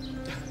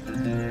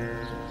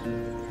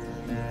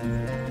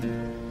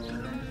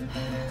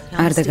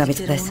 არ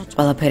დაგავიწყდეს,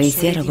 ყველაფერი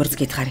ისეა, როგორც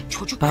გითხარი.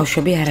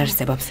 ბავშვები არ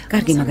არსებობს.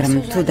 კარგი, მაგრამ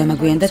თუ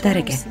დამაგვიანდა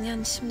დარეკე.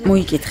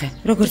 მოიკითხე,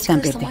 როგორც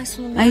დამპირდი.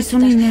 აი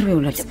სუნი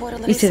ნერვიულებს.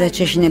 ისედაც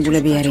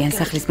შეშინებულები არიან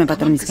სახლის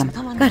მეპატრონის გამო.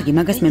 კარგი,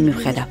 მაგას მე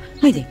მივხედავ.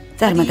 მიდი,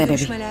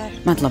 წარმატებები.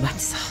 მადლობა.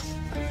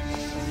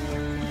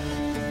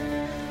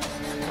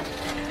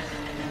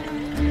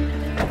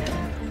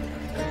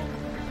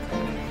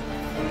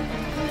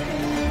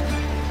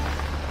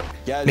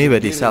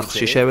 მივედი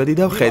სახლში, შევედი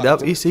და ვხედავ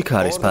ის იქ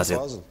არის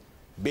ფაზილ.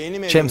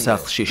 ჩემ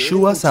სახლში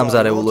შუა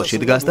სამზარეულოში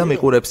დგას და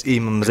მიყურებს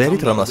იმ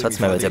მზერით, რომელსაც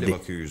მე ვეძებდი.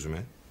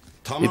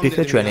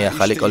 ვიფიქრე ჩვენი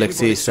ახალი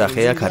კოლექციის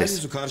სახე აქ არის.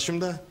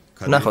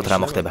 ნახოთ რა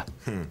მოხდება.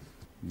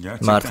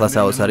 მართლა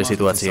საოცარი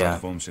სიტუაციაა.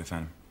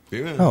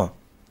 ო.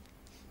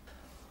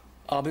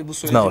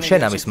 ძმაო,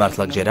 შენ ამის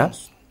მართლა გჯერა?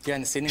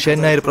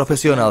 შენნაირ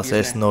პროფესიონალს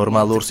ეს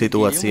ნორმალურ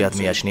სიტუაციად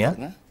მიაჩნია?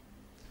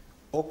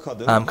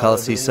 ამ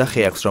ქალს ის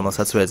სახე აქვს,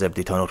 რომელსაც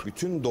ვეძებდით, ონურ.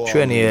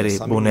 ჩვენიერი,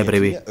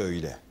 ბუნებრივი.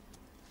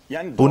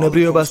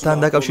 ბუნებრიობასთან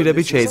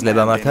დაკავშირებით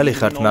შეიძლება მართალი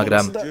ხართ,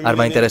 მაგრამ არ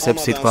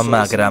მაინტერესებს სიტყვა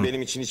მაგრამ.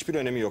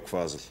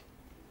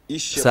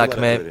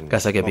 საქმე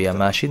გასაგებია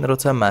მაშინ,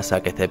 როცა მას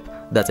აკეთებ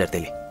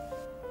დაწერტილი.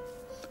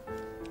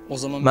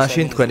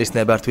 მაშინ თქვენის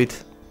ნებართვით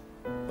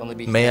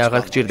მე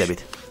აღარ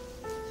გჭირდებით.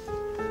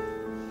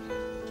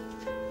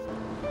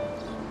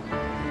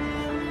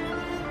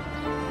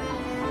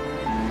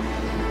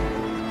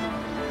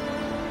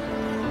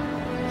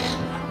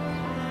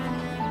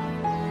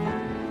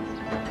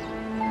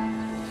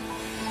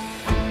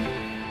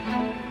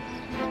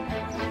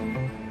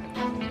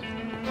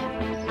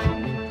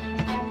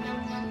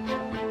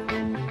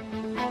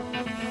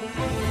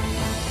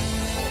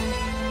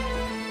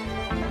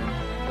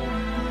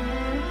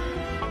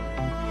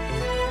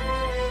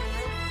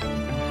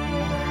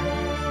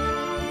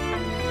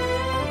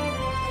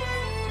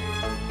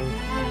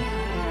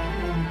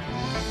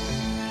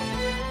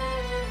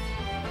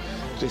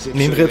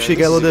 ნიმღებში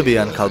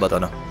გელოდებიან,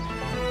 ქალბატონო.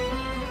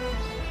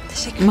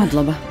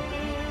 მადლობა.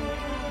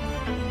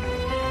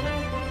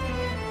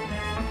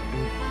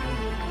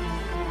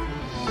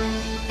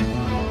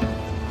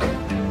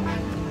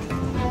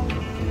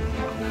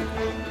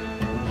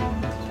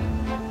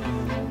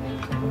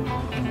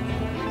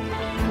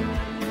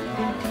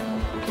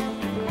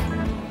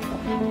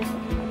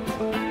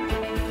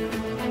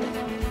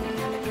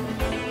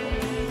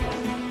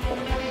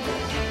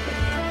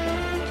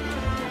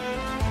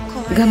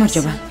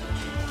 გამარჯობა.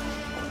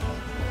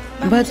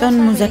 ბატონ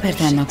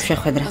მუზაფერთან მაქვს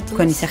შეხვედრა.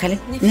 თქვენი სახელი?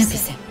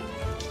 ნეფისე.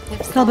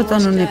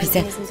 ქალბატონო ნეფისე,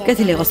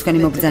 კეთილი იყოს თქვენი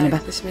მობრძანება.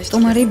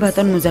 სტუმარი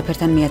ბატონ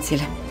მუზაფერთან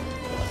მიაცილე.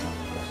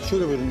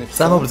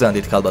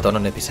 სამობრძანდით, ქალბატონო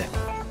ნეფისე.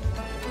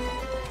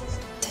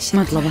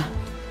 მადლობა.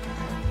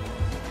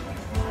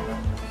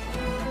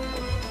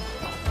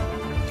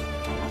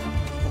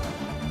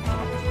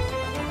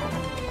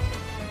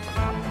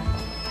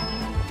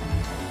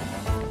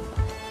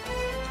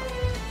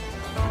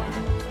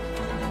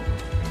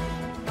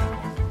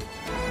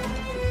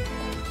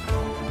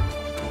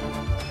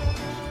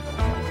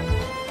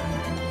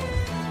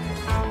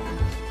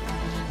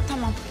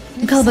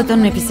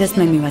 ქალბატონ ნეფისეს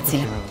მე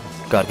მივაცილე.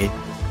 კარგი.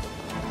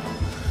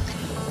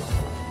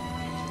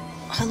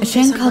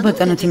 შენ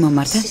ქალბატონოთი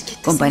მომართა?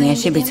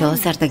 კომპანიაში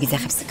ბიცოლას არ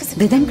დაგიძახებს.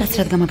 დედამ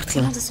კაცრად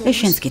გამაფრთხილა. ეს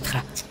შენს კითხვა.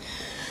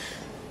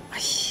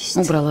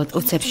 უბრალოდ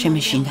უცებ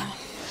შემეშინდა.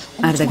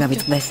 არ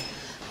დაგავიწყდეს.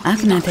 აქ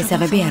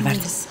ნათესავები არ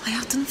ვართ.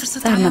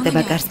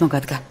 წარმატება კარს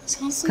მოგადგა.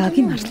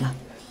 გაგიმართლა.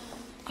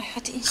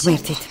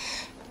 ღმერთით.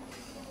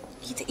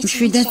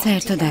 მშვიდად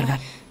საერთოდ არ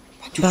ვარ.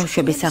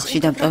 ბავშვები სახლში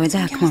დავტოვე და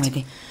აქ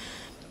მოვედი.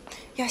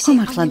 ხომ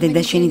ახლა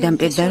დედა შენი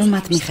დამპირდა, რომ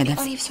მათ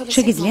მიხედავს.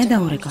 შეგიძლია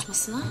დაურეკო.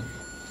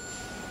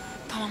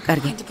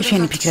 კარგი,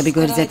 შენი ფიქრები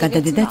გვერდზე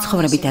გადადე და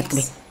ცხოვრებით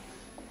ატკბი.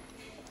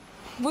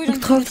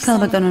 გთხოვთ,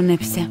 ქალბატონო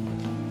ნეფისე.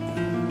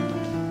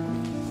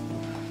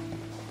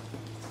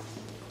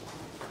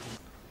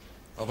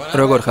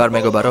 როგორ ხარ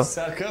მეგობარო?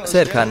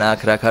 სერქანა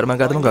აქ რა ქარმა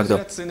გადმოგაგდო?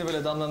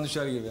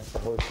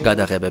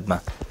 გადაღებებმა.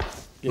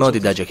 მოდი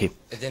დაჯექი.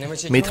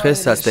 მითხეს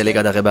სასტელი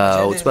გადაღება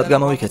უცბად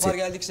გამოვიქეცი.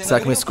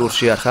 საქმის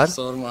კურსში არ ხარ?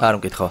 არ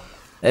მკითხო.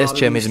 ეს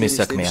ჩემი ძმის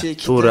საქმეა.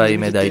 თუ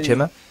რაიმე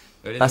დაიჩემა,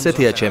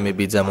 ასეთია ჩემი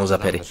ბიძა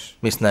მუზაფერი.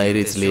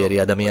 მისნაირი ძლიერი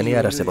ადამიანი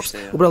არ არსებობს.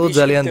 უბრალოდ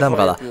ძალიან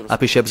დამღალა.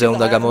 აფიშებზე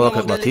უნდა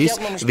გამოვაქვეყნოთ ის,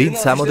 ვინც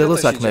სამოდელო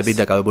საქმეებით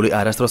დაკავებული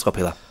არასდროს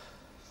ყოფილა.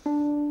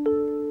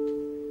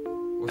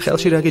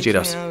 ხელში რა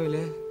გიჭირავს?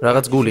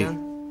 რაღაც გული.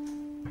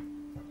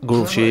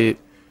 გულში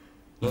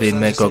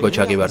ვინმე გოგო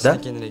ჩაგივარდა?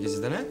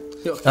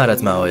 არა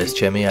ძმაო, ეს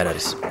ჩემი არ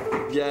არის.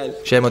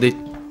 შემოდი.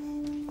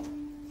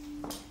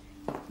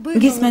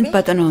 გისმენთ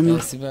ბატონო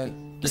ონურ.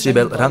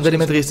 სიბელ,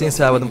 რამდენიმე დღის წინ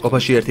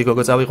საავადმყოფოში ერთი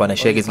გოგო წავიყვანა,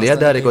 შეგიძლია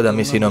დაარეკო და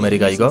მისი ნომერი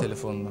გაიგო?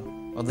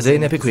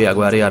 ზეინეფი ქვია,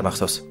 გვარი არ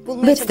მახსოვს.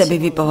 ვეცდები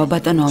ვიპოვა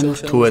ბატონო ონურ.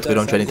 თუ ეტყვი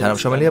რომ ჩვენი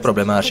თანამშრომელია,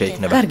 პრობლემა არ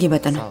შეიქმნება. კარგი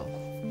ბატონო.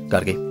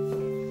 კარგი.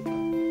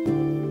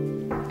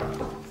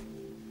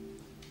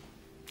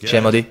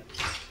 შემოდი.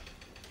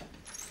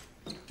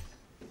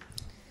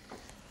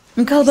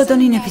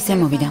 ქალბატონი ნეფისე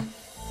მოვიდა.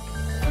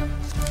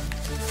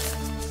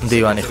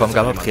 დივანი ხომ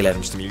გამოფხილე?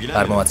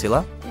 არ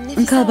მომაცილა?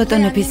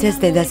 ქალბატონ ნეფისეს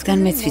დედასგან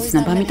მეც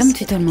ვიცნობ, ამიტომ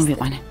თვითონ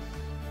მოვიყვანე.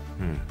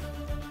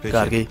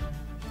 კარგი.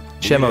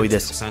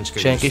 შემოვიდეს.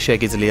 შენ კი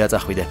შეგიძლია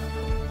წახვიდე.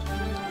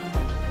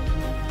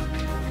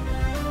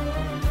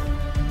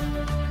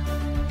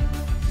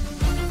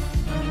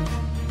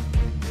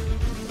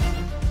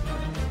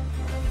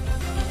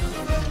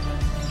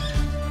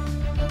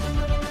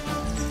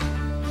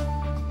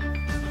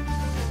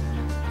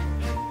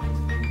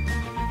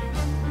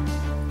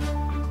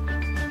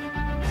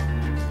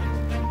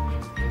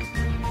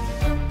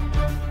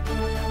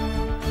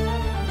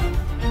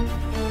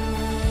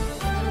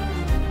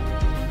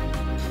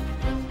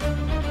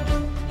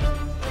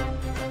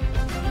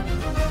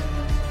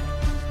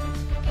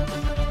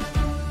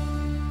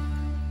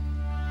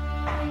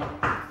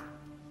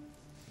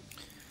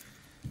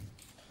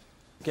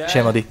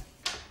 შემოდი.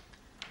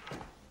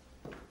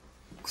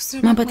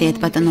 მაპატიეთ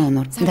ბატონო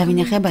ონორ,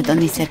 დავინახე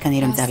ბატონის სერქანი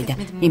რომ წავიდა.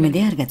 იმედი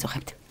არ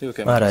გაწუხებთ.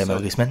 არა,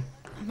 ემერგისმენ.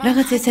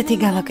 რაღაც ესეთი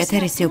გავაკეთე,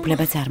 რისი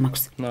უფლებაც არ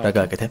მაქვს. რა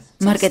გააკეთე?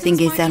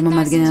 მარკეტინგის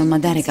წარმომადგენელმა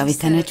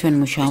დარეკავისთანაც ჩვენ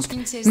მუშაობთ.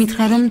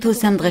 მითხრა რომ თუ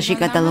 3 დღეში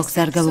კატალოგს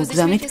არ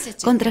გავუგზავნით,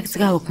 კონტრაქტს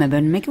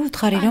გაუქმებენ. მე კი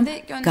ვუთხარი რომ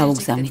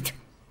გავუგზავნით.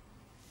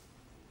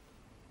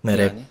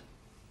 მერე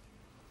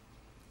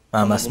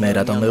ამას მე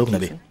რატომ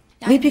მეუბნები?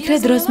 ვიფიქრე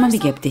დროს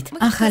მომიგებდით.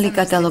 ახალი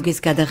კატალოგის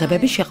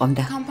გადაღებები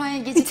შეყონდა.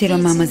 ვიცი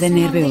რომ ამაზე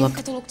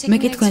ნერვიულობთ. მე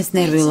კი თქვენს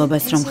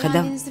ნერვიულობას რომ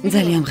ხედავ,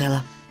 ძალიან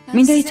ღელა.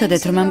 მინდა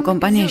იცოდეთ რომ ამ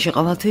კომპანიაში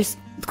ყოველთვის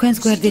თქვენს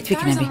გვერდით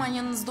ვიქნები.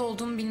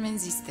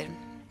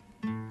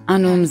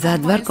 ანუ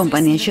მზად ვარ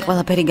კომპანიაში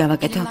ყველაფერი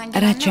გავაკეთო,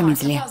 რაც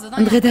შემიძლია.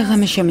 დღე და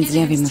ღამე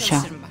შემიძლია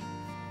ვიმუშაო.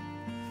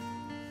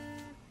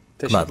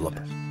 გმადლობ.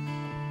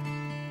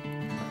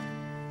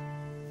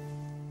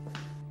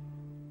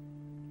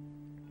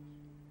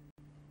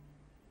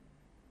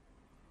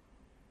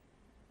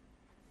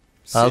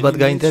 ალბათ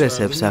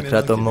გაინტერესებს აქ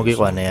რატომ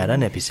მოგიყვანე არა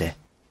ნეფისე?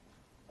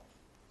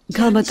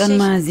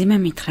 ქალბატონმა აზიმე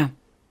მითხრა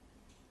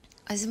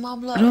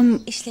რომ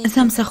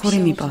სამსახური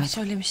მიპოვეთ.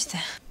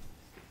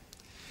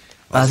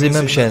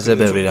 აზიმემ შენზე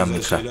ბევრი რამ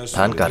მითხრა.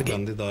 თან კარგი.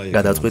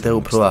 გადაწყვიტე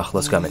უფრო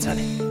ახლოს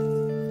გამეცანი.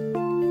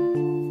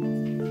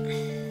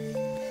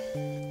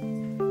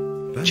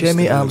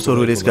 ჩემი ამ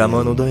სურვილის გამო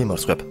ნუ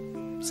დაიმორსხებ.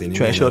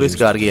 ჩვენ შორის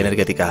კარგი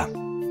ენერგეტიკაა.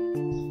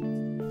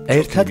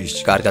 ერთად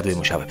კარგად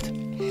ვიმუშავებთ.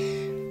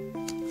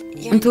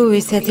 თუ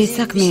ისეთი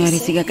საქმე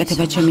არის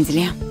იგაკეთება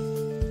შემიძლია.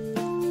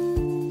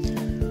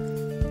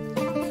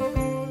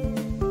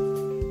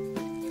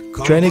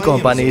 ჩვენი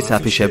კომპანიის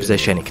აფიშებზე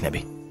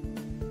შენიქნები.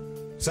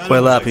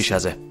 ყველა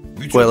აფიშაზე,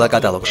 ყველა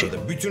კატალოგში,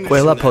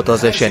 ყველა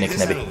ფოტოზე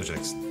შენიქნები.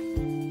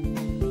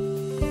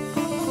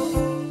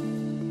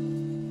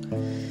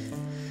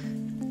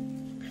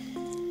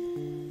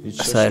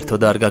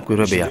 საერთოდ არ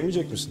გაგვირებია.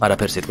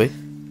 არაფერს იტყვი?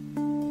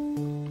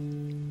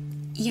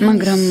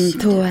 მაგრამ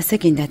თუ ასე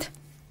გინდათ,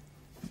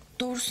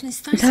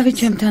 თავი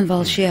ჩემთან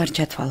ვალში არ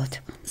ჩათვალოთ.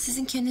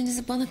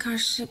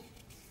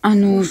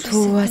 ანუ თუ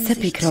ასე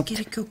ფიქრობთ,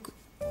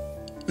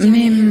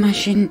 მე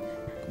მაშინ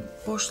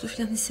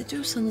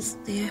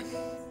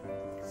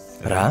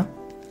რა?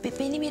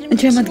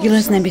 ჩემ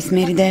ადგილას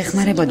ნებისმიერი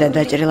დაეხმარებოდა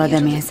დაჭრილ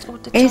ადამიანს.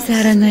 ეს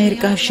არანაირ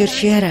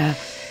კავშირში არაა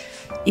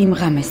იმ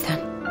ღამესთან.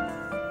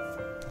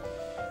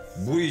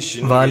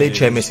 ვალი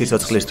ჩემი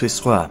სიცოცხლისთვის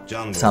სხვა,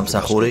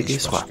 სამსახური კი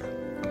სხვა.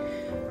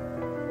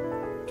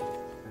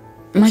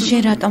 მაშინ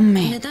რატომ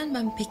მე?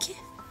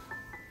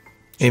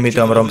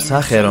 იმიტომ რომ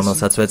სახე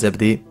რომელსაც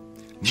ვეძებდი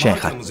შენ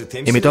ხარ.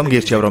 იმიტომ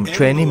გირჩევ რომ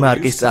ჩვენი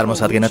მარკის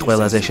წარმოსადგენად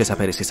ყველაზე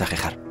შესაფერისი სახე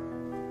ხარ.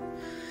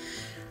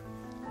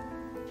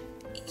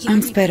 ამ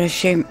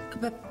სფეროში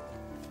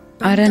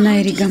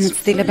არანაირი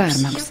გამოცდილება არ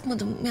მაქვს.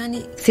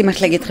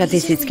 სიმართლე გითხრათ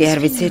ისიც კი არ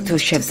ვიცი თუ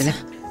შევძლებ.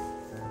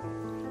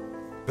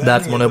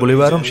 დარწმუნებული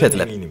ვარ რომ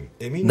შეძლებ.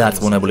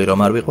 დარწმუნებული რომ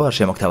არ ვიყო არ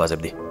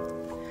შემოგთავაზებდი.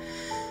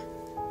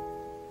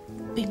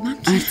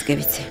 არც კი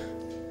ვიცი.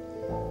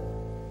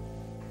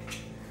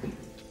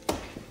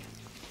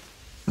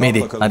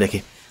 მიდი, ადექი.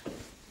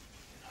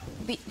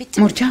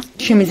 მურჩა,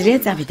 შემიძლია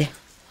წავიდე.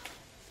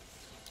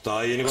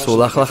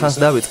 სულ ახლახანს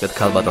დავიწყეთ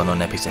ქალბატონო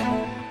ნეფისე.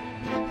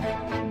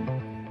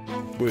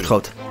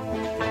 გთხოვთ.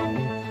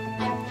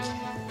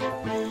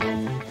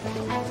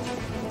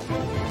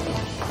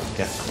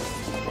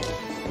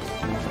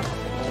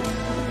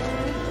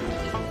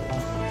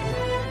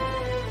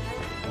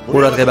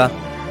 ყურადღება.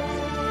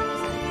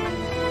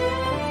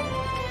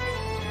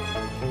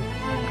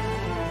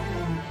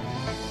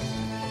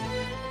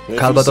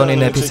 ქალბატონი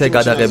ნეფისე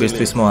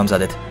გადაღებისთვის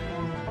მოამზადეთ.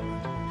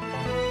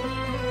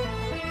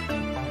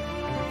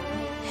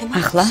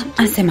 ახლა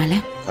ასე მალე.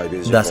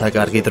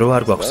 დასაკარგი დრო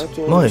არ გვაქვს.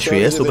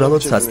 მოეშვიეს,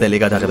 უბრალოდ საცდელი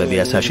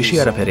გადაღებებია, საშიში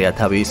არაფერია,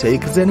 თავი ისე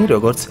იგრძენი,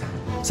 როგორც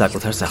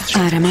საკუთარ სახლში.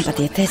 არა,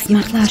 მაპატიეთ, ეს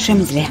მართლა არ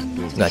შემიძლია.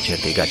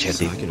 გაჩერდი,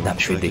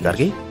 დამშვიდი,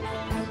 კარგი?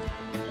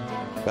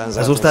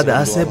 ზუსტად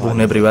ასე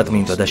ბუნებრივად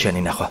მინდოდა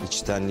შენი ნახვა.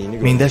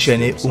 მინდა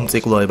შენი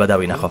უმციკლოება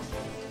დავინახო.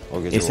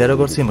 ისე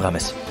როგორც იმ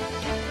ღამეს.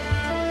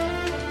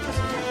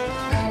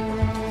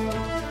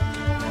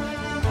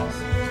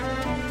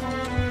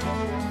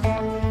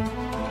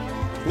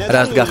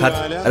 რას გახართ?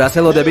 რას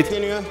ელოდებით?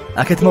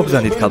 აქეთ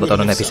მოგზანდით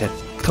ქალბატონო ნეფისე.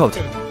 გთხოვთ.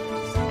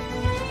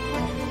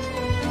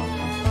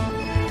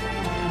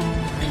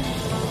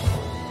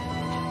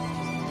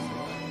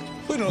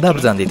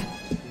 დაბრძანდით.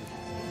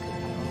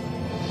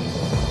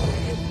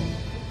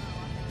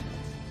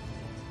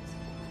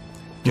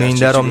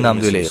 მინდა რომ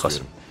ნამდვილი იყოს.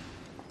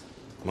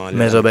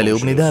 მეზობელი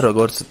უბნიდა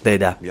როგორც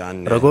დედა,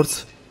 როგორც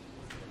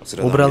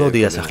უბრალოდ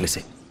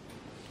იასახლისი.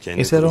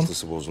 ისე რომ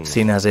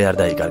სინაზე არ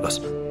დაიკარგოს.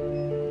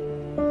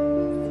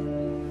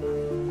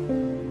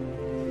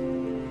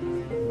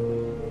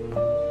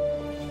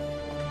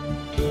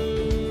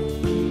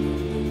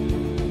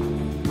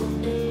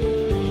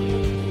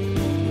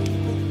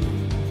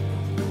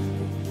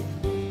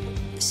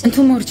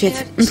 თუ მორჩეთ,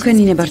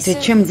 თქვენი ნებართვით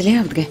შემიძლია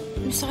ავდგე?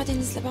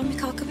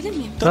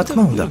 რა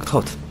თქმა უნდა,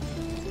 გთხოვთ.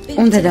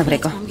 უნდა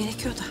დავრეკო.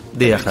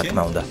 დიახ, რა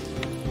თქმა უნდა.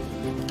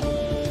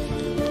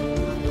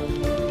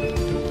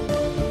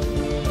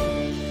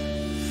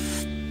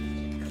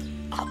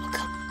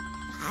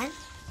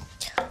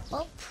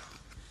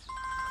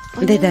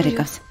 დედა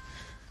რეკავს.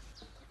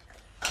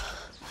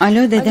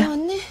 ალო, დედა.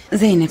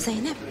 ზეინებ.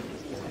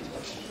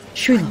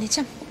 შვილო,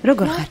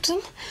 როგორ ხარ?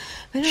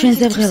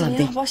 შენზე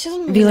ვღელავდი.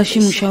 ვილაში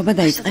მუშაობა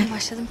დაიწყე?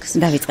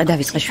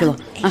 დავიწყე, შვილო.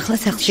 ახლა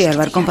სახლში არ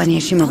ვარ,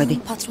 კომპანიაში მოვედი.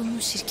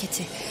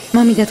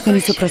 მამიდა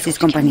თქვენის უფროსის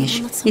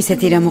კომპანიაში.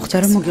 ისეთი რა მოხდა,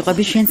 რომ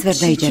მოგიყვები, შენც ვერ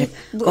დაიჯერებ.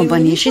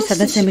 კომპანიაში,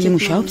 სადაც ემილი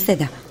მუშაობს,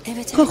 დედა.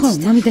 ხო,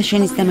 მამიდა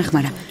შენიც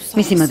დამეხმარა.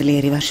 მისი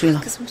მადლიერი ვარ, შვილო.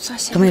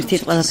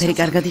 ღმერთით ყველაფერი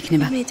კარგად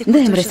იქნება. და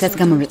ემრესაც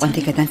გამოვიყვანთ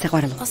იქიდან,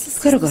 საყვარელო.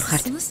 თქვენ როგორ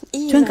ხართ?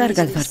 ჩვენ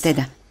კარგად ვართ,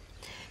 დედა.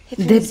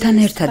 დებთან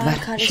ერთად ვარ.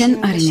 შენ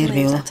არ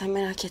ინერვიულო.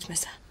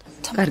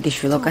 კარგი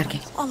შვილო, კარგი.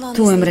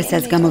 თუ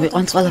ემრესაც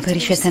გამოვიყვანთ,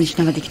 ყველაფერი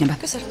შესანიშნავად იქნება.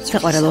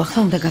 საყვარელო, ახლა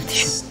უნდა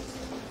გავთიშო.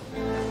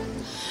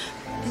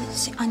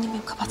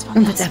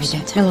 უნდა წავიდე,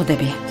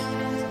 ველოდებია.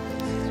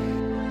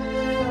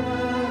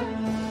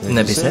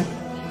 ნებისე?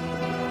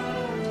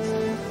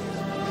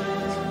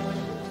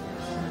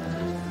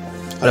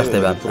 რა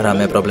ხდება?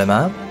 რამე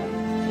პრობლემაა?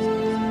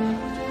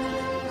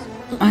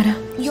 არა.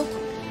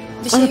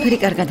 ყველაფერი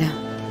კარგადაა.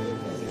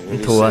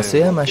 თუ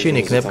ასეა, მაშინ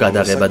იქნებ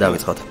გადაღება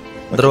დავიწყოთ.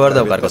 დრო არ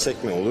დავკარგოთ.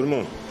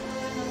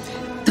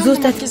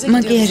 ზუსტად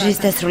მაკიაჟის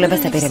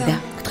დასრულებას აპირებდა.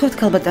 გთხოვთ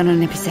ქალბატონო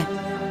ნეფისე.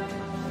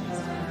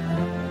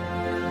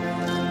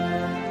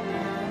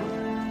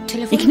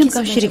 იქნებ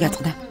კავშირი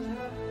გაწყდა.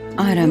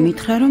 არა,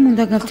 მითხრა რომ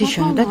უნდა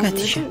გავთიშო და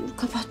გათიშა.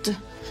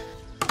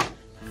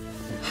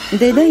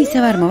 დედა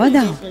ისევ არ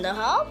მოვადაო?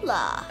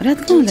 რა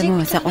თქმა უნდა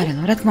მოვა,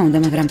 საყვარელო, რა თქმა უნდა,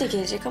 მაგრამ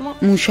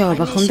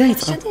მუშაობა ხომ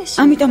დაიწყო?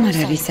 ამიტომ არ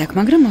არის აქ,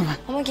 მაგრამ მოვა.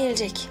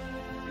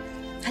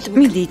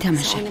 მიდი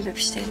ითამაშე.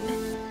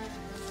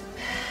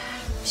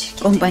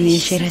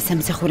 კომპანიაში რა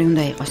სამსახური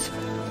უნდა იყოს?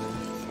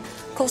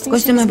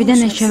 კოსტუმებიდან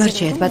ეს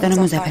შევარჩიეთ, ბატონო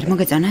მოზაფერ,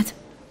 მოგეწონათ?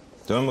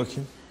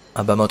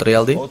 აბა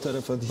მოტრიალდი?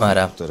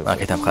 არა,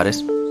 აქეთ ამხარეს.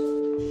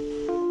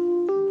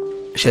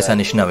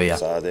 შესანიშნავია.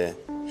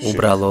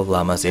 უბრალო,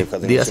 ლამაზი,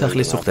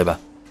 დიასახლის სუხდება.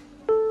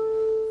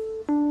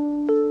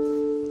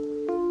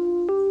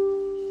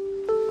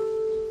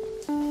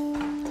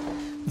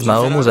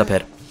 ძმაო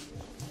მოზაფერ.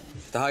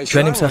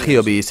 ჩვენი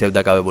მსახიობი ისევ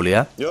დაკავებულია?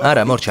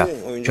 არა, მორჩა.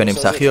 ჩვენი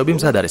მსახიობი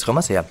მზად არის, ხომ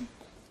ასეა?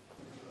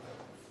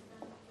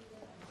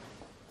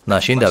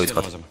 მაშინ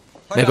დავიწყოთ.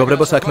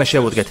 მეგობრებო, საქმე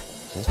შევუდგეთ.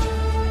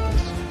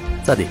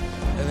 წადი.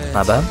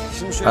 აბა,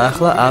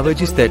 ახლა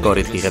ავეჯის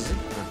დეკორით გიღებთ.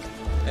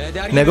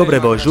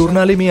 მეგობრებო,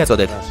 ჟურნალი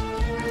მიაწოდეთ.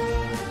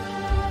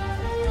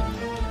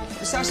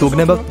 თუ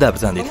გნებავთ,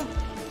 დაბრძანდით.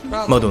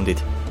 მოდუნდით.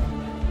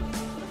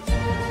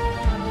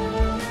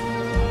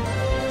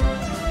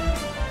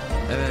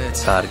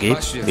 კარგი,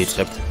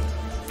 ვიწყებთ.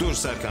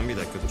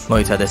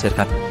 მოიცადე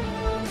სერკან.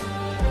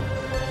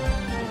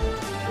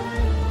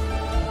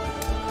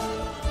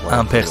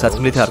 ამ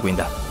ფეხსაცმლით არ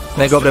გვინდა.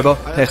 მეგობრებო,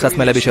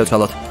 ფეხსაცმელები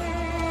შევცვალოთ.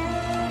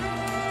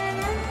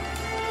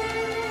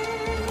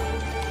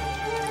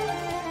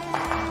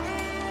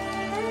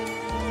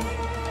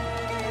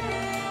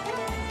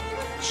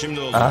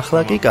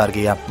 ახლა კი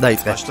კარგია,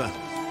 დაიწყე.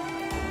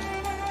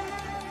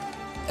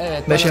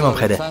 მე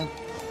შემომხედე.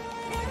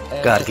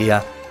 კარგია.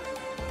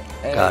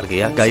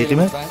 კარგია,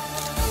 გაიყიმე?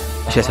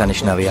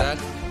 შესანიშნავია.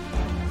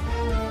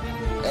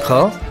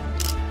 ხო?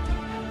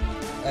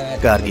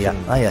 კარგია,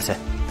 აი ასე.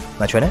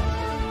 მაჩვენე?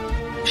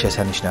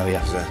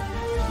 შესანიშნავია.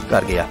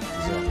 კარგია.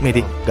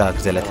 მიდი,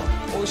 გააგრძელეთ.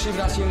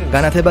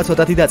 განათება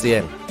ცოტათი დაწიე.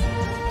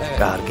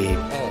 კარგი.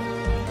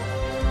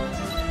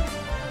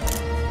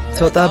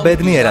 ცოტა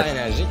ბედნიერად.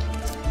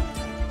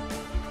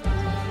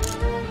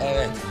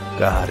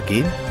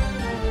 კარგი.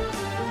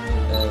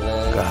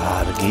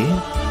 კარგი.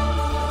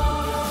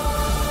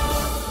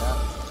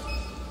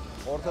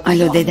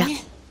 ალო, დედა.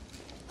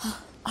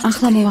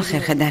 ახლა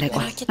მოვახერხე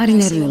დარეკვა. არ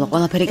ინერვიულო,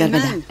 ყველაფერი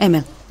კარგადაა.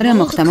 ემელ, რა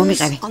მოხდა,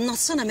 მომიყევი?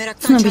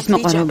 ცნობის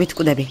მოყვარეობით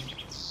კვდები.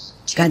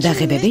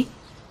 გადაღებები?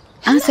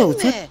 ასე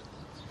უცებ?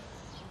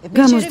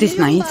 გამოსდის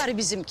მაინც?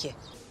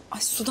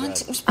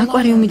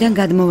 აკვარიუმიდან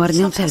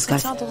გადმოვარდნილ მთელს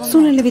გარს.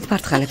 სუნელებით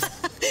ფართხალებს.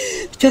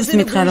 ჩვენს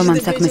მითხრა რომ ამ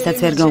საქმესაც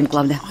ვერ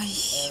გაუმკლავდა.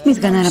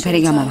 მისგან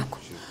არაფერი გამავა.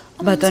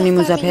 ბატონი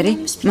მოზაფერი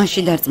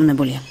მასში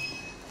დარწმუნებულია.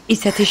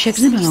 ისეთი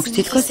შეგრძნება მაქვს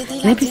თითქოს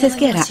ნეფისეს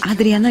კი არა,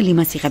 ადრიანა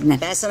ლიმას იღებდნენ.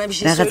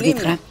 რაღაც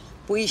გითხრა?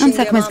 ამ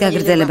საქმეს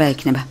გაგრძელება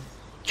ექნება.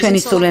 ჩვენი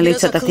სულელი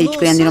ცოტათი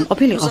იჭკვიანი რომ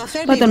ყოფილიყო,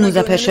 ბატონ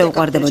მოზაფერ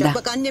შეუყვარდებოდა.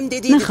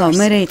 ნახავ,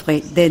 მე რეიტყვი,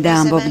 დედა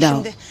ამბობდაო.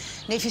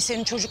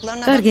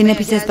 კარგი,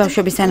 ნეფისეს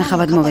ბავშვების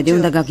ანახავად მოვედი,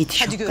 უნდა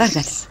გაგითიშო.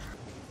 კარგად.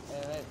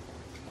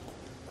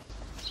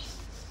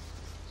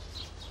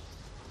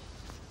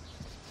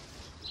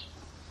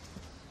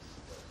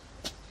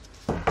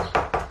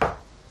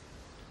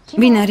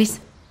 ვინ არის?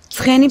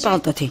 ცხენი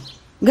პალტოთი.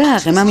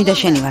 გააღე, მამიდა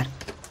შენი ვარ.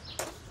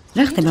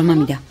 რა ხდება,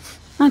 მამიდა?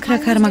 აქ რა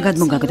ქარმა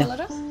გადმოგაგდა.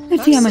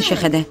 ერთი ამას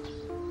შეხედე.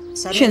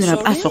 შენ რა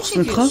პასუხს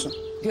მთხო?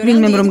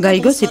 ვინმემ რომ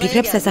გაიგოს,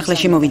 იფიქრებს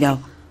სასახლეში მოვიდაო.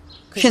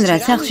 შენ რა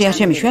სახლში არ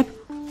შემიშვებ?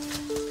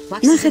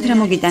 ნახეთ რა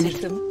მოგიტანეთ.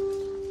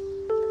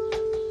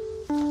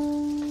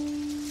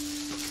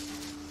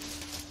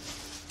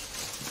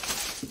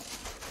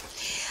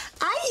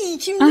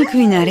 აქ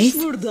ვინ არის?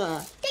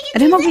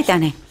 რა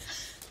მოგიტანე?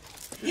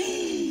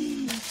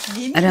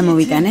 რა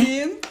მოვიტანე?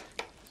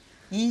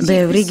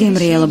 ბევრი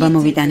გემრიელობა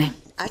მოვიტანე.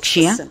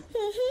 Გშია?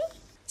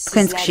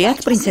 თქვენს გშიათ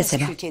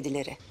პრინცესება?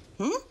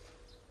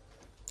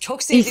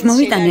 ის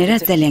მოვიტანე,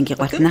 რაც ძალიან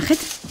გიყვართ,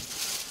 ნახეთ?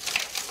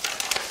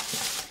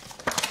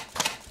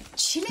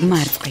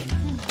 მარწყვი.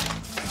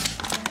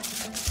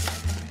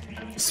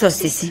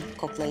 სოსისი.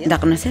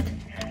 დაყნოსეთ?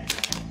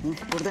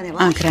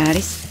 აქ რა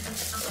არის?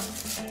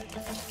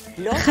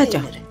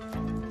 ხაჭა.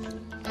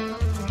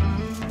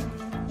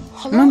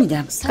 მამიდა,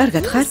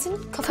 კარგად ხარ?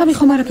 თავი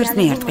ხომ არაფერს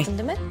მიარტყი.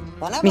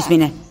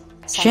 მისმინე,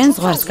 შენ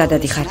ზღვარს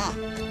გადადიხარ.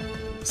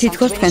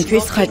 თითქოს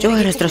თქვენთვის ხაჭო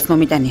არასდროს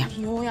მომიტანია.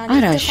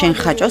 არა, შენ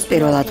ხაჭოს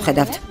პირველად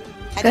ხედავთ.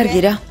 კარგი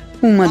რა,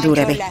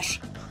 უმადურები.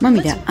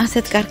 მამიდა,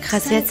 ასეთ კარგ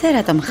ხასიათზე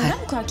რატომ ხარ?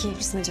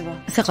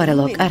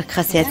 საყვარელო, კარგ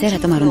ხასიათზე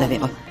რატომ არ უნდა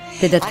ვიყო?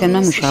 დედა თქვენმა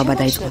მუშაობა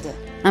დაიწყო.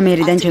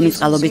 ამერიდან ჩემი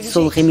წყალობით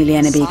სულ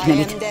ღიმილიანები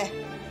იქნებით.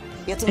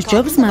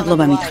 ჯობს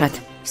მადლობა მითხრათ.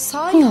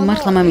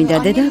 მართლა მამიდა,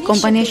 დედა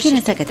კომპანიაში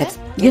რაც აკეთებს?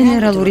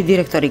 გენერალური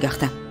დირექტორი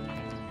გახდა.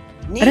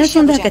 რაც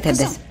უნდა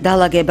აკეთებდეს?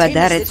 დალაგება,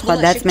 დარეცხვა,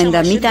 დაწმენდა,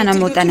 მიტანა,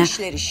 მოტანა.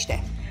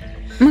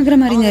 მაგრამ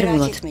არ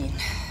ინერვიულოთ.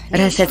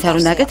 რასაც არ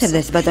უნდა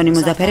აკეთებდეს, ბატონი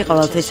მუზაფერი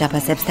ყოველთვის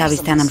აფასებს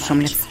თავის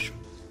თანამშრომლებს.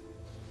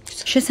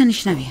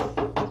 შესანიშნავია.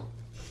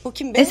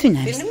 ეს ვინ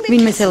არის?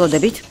 ვინმე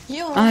ელოდებით?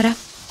 არა.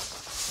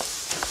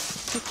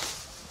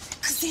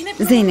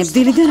 ზეინებ,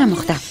 დილიდან რა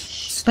მოხდა?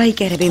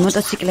 ბაიკერები,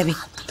 მოტოციკლები.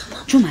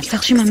 ჯუმა,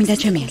 სახში მამიდა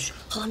ჩემია.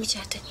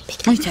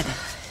 მოიცადე.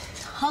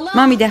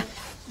 მამიდა.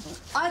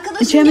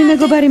 ჩემი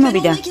მეგობარი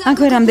მოვიდა.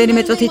 აქვე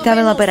რამდენიმე წუთით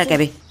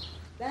დაველაპარაკები.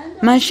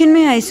 მაშინ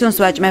მე აისუნს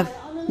ვაჭმევ.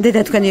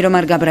 დედა თქვენი რომ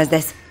არ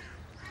გაბრაზდეს.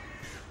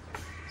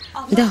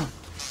 და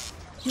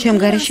ჩემ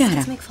გარეშე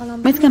არა.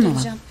 მეც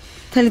გამოვა.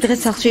 თელი დღე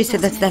სახლში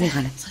ისედაც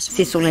დავიღალე.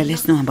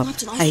 სისულელეს ნუ ამბობ.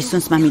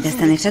 აისუნს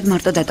მამიდასთან ერთად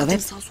მარტო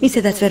დატოვებ.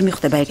 ისედაც ვერ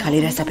მიხვდება ეკალი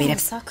რას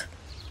აპირებს.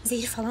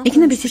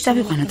 იქნებ ისიც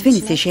ავიყვანოთ, ვინ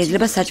იცი,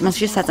 შეიძლება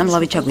საჭმელში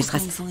საწამლავი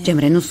ჩაგვისხას.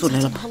 ჯემრე, ნუ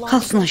სულელობ.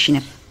 ხალხს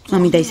ნაშინებ.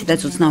 მამიდა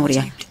ისედაც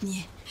უცნაურია.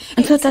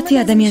 ცოტათი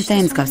ადამიანს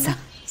დაემსგავსა.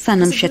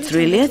 სანამ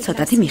შეცვლილია,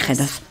 ცოტათი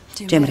მიხედავს.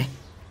 ჯემრე.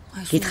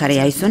 გითხარი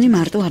აისონი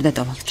მარტო არ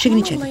დატოვა.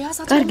 შიგნით შედი.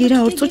 კარგი რა,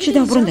 2 წუთში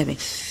დავბრუნდები.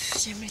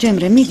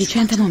 ჯემრე, მიდი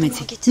ჩანთა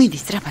მომეცი. მიდი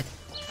სწრაფად.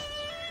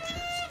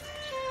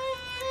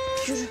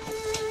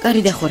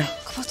 კარი დახურა.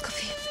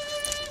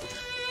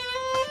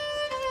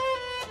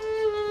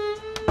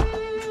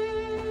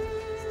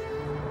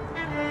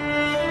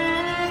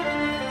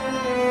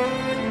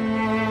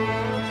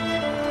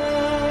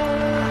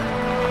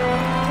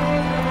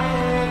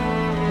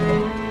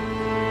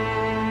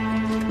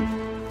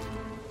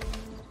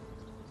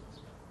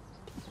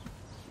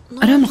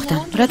 რა მოხდა?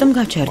 რატომ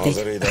გავჩერდით?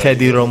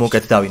 ხედი რომ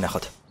უკეთ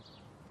დავინახოთ.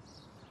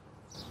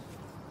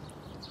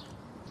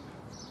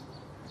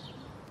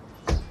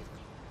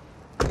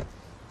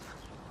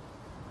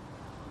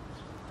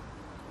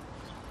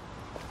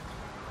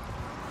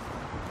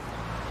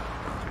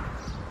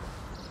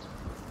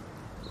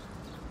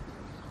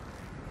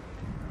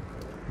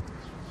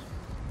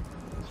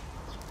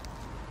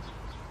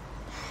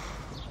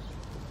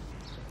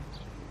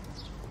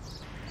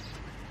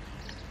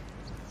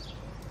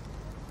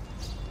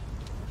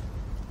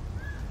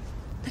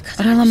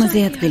 რა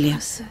ლამაზი ადგილია.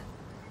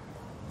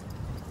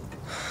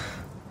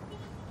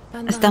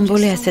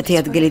 სტამბოლი ასეთი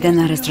ადგილიდან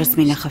არასდროს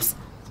მინახავს.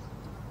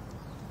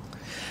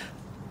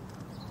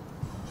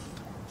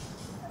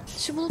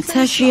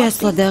 ცაში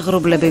ასლა და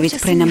ღრუბლები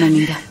ვითფრენა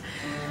მომინდა.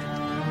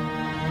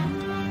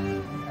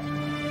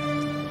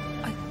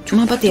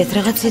 მაპატიეთ,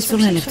 რაღაც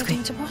ისულელებ თქვი.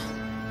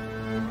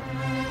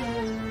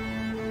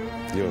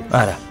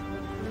 არა.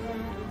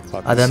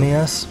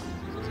 ადამიანს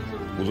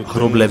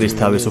ღრუბლების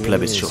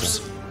თავისუფლების შურს.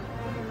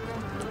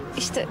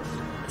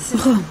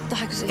 ხო,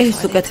 ეს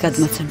უკეთ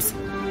გადმოცემს.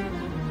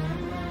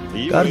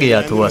 კარგია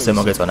თუ ასე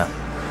მოგეწონა.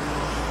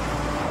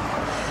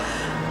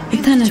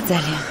 თანაც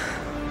ძალიან.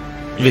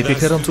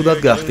 ვიფიქრე რომ თუდად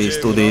გახდი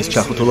სტუდიის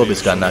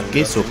ჩახუთულობისგან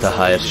კი სუფთა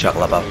ჰაერს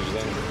შაღლაბავ.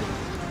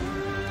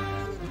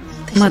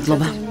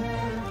 მადლობა.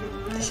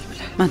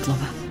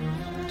 მადლობა.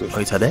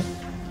 მოიცადე?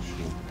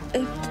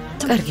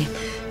 კარგი.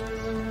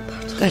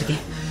 კარგი,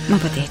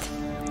 მაპატიეთ.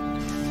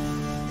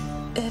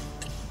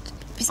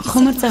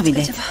 ხომ არ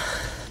წავიდეთ?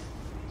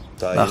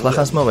 ახლა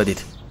ხანს მოვედით.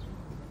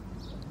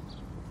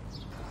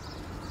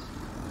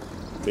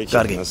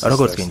 კარგი,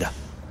 როგორც გინდა.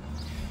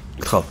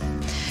 გთხოვ.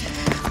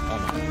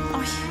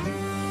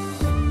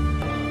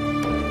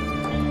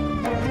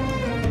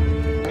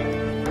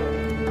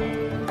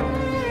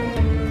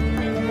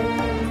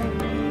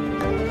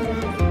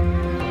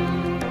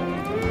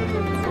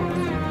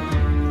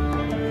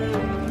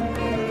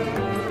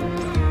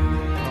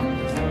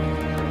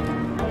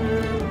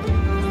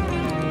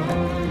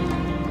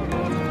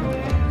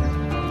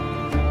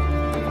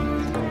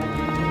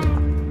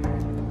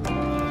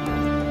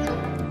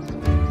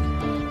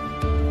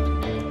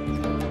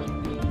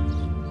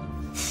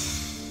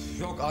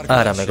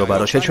 არა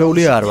მეგობარო,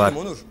 შეჩვეული არ ვარ.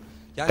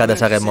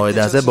 გადასაღებ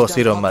მოედანზე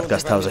ბოსი რომ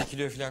მადგას თავზე.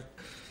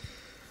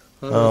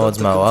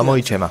 ძმაო,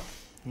 ამოიჩემა.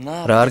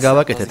 რა არ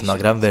გავაკეთეთ,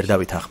 მაგრამ ვერ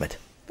დავითანხმეთ.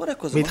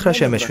 მითხრა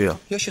შემეშვიო.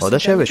 ოდა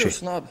შევეშვი.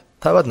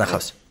 თავად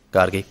ნახავს.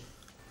 კარგი.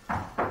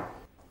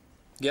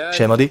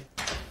 შემოდი.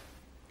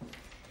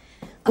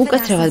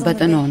 უკაცრავად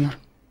ბატონო ონურ.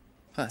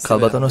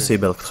 ქალბატონო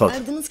სიბელ გთხოვთ.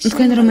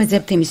 თქვენ რომ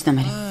ეძებთ იმის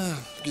ნომერი.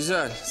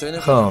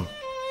 ხო.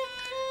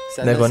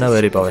 მეგონა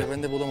ვერ იპოვე.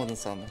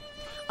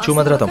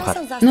 ჩუმად რატომ ხარ?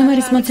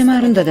 ნომერის მოცემა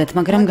არ უნდათ,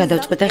 მაგრამ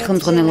გადავწყვიტე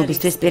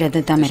ხელმძღვანელობისთვის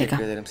პირადად ამერიკა.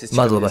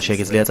 მადლობა,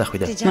 შეგიძლია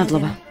წახვიდე.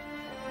 მადლობა.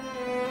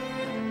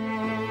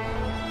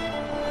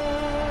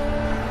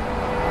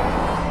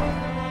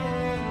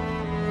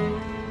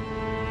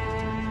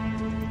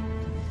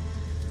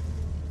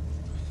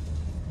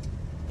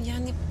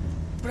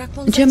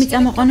 ჩემი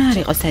წამოყვანა არ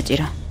იყო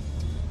საჭირო.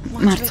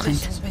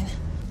 მარცხენთ.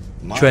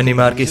 ჩვენი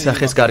მარკის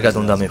სახეს კარგად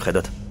უნდა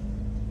მივხედოთ.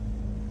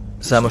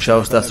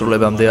 სამუშაოს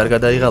დასრულებამდე არ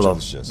გადაიღალო,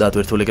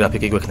 დატვირთული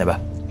გრაფიკი გვექნება.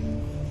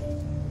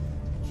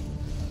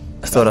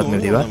 სწორად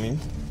მივდივარ?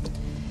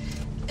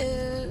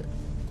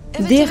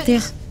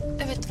 დიახ.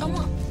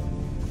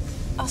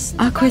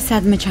 აქვე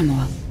სადმე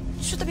ჩამოვალ.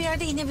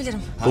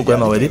 უკვე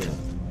მოვედით?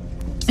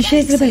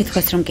 შეიძლება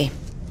ითქვას რომ კი.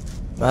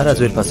 არა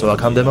ძვირფასო,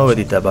 აქამდე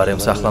მოვედით და ბარემ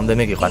სახლამდე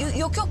მიგიყვან.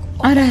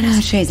 არა,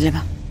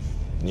 შეიძლება.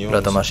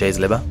 რატომ არ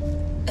შეიძლება?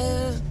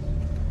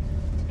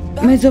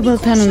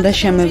 მეზობელთან უნდა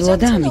შემევლო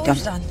და ამიტომ.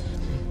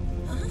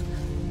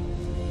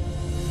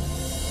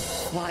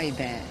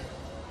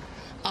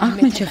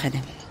 ახმედ შეხედე.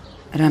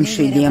 რამ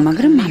შვიდია,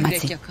 მაგრამ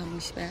მამაცი.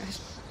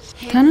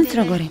 თანაც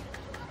როგორი?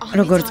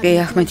 როგორც კი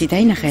ახმეთი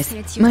დაინახეს,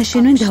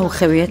 მაშინ ვინ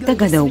დაუხევიათ და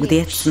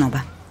გადაუგდიათ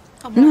ცნობა.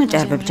 ნუ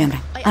აჭარბებ ჯემრე,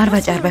 არ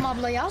ვაჭარბებ.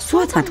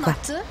 სულაც მათქვა.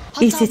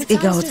 ისიც კი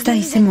გაოცდა,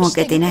 ისე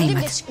მოაკეტინა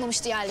იმათ.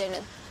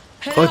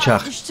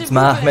 ყოჩახ,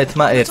 ძმა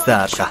აჰმედმა ერთს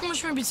დაარტყა.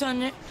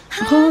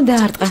 ხო,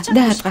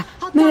 დაარტყა.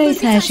 მე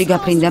ის აეში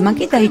გაფრინდა, მან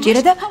კი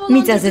დაიჭირა და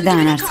მიწაზე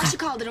დაანარცხა.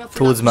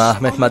 თუ ძმა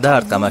აჰმედმა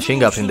დაარტყა, მაშინ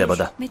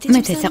გაფრინდებოდა.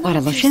 მეც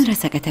საყვარელო, შენ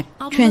რას აკეთებ?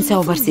 ჩვენ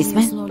საუბარს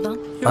ისმენ?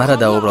 არა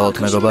და უბრალოდ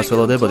მეგობარს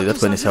ველოდებოდი და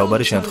თქვენი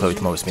საუბარი შემთხვევით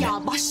მოვისმინე.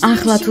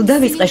 ახლა თუ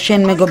დავიწყე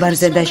შენ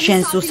მეგობარზე და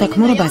შენს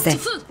უსაქმურობაზე,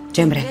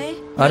 ჯემრე.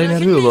 არ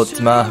ინერვიულოთ,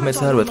 ძმა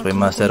აჰმედს არ ვეტყვი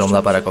მასე რომ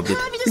ლაპარაკობდით.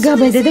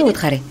 გაბედე და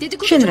უთხარი.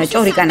 შენ რა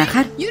ჭორიკანა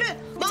ხარ?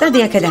 წადი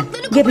აქედან,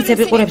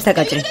 გებიცები ყურებს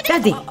დაგაჭრი.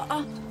 წადი.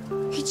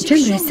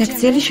 ჯემრე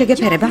სექციელი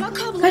შეგეფერება?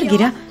 კარგი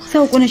რა,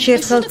 საუკუნეში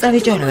ერთხელ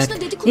წავიჭორავებთ.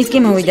 ის კი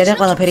მოვიდა და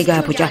ყველაფერი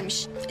გააფუჭა.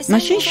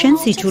 მაშინ შენ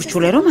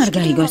სიჩურჩულე რომ არ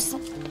გაიგოს.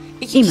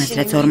 იმას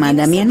რაც ორმა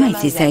ადამიანმა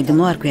იცის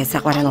საიდუმლო არ ქვია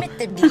საყვარელო.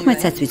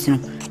 ახმედსაც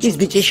ვიცნობ. ის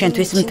ბიჭი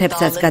შენთვის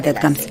მთებსაც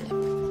გადადგამს.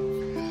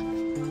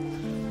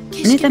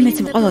 ნეტა მეც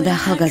მყოლოდა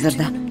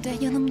ახალგაზრდა.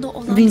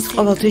 ვინც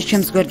ყოველთვის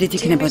ჩემს გვერდით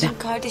იქნებოდა.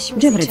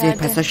 ჯემრე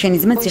ძვირფასო, შენი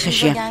ძმა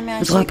ციხეშია.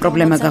 ზღვა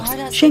პრობლემა გაქვს.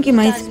 შენ კი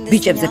მაინც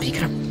ბიჭებზე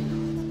ფიქრობ.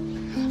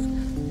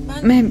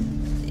 მე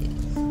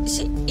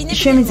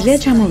შემიძლია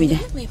ჩამოვიდე.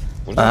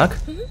 აქ?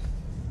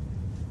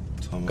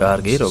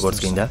 კარგი, როგორც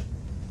გინდა.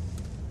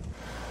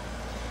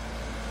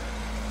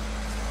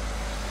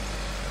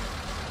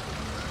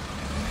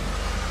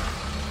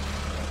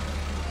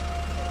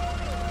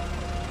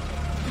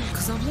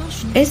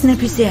 ეს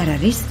ნეფისი არ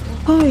არის?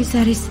 ო, ის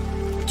არის.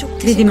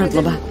 დიდი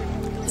მადლობა.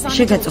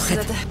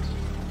 შეგაწუხეთ.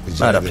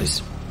 არაფრის.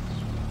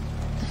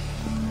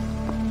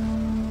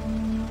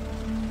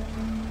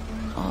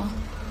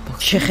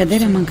 შეხედე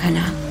რა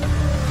მანქანაა.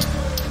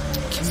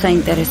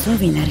 საინტერესოა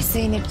ვინ არის?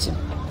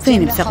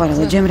 ზეინებ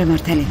საყვარელო, ჯემრე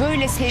მართალი.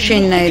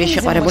 შენნაირი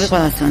შეყვარებული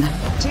ყველას უნდა.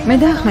 მე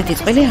და ახმეთი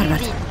წყვილი არ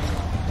ვართ.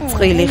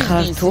 წყვილი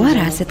ხარ თუ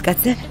არა, ასეთ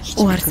კაცზე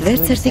უარს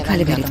ვერც ერთი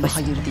ქალი ვერ იტყვის.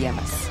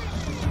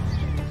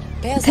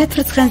 თეთრ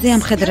ცხენზე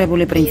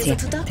ამხედრებული პრინცია.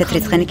 თეთრი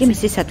ცხენი კი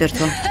მისი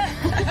სატვირთო.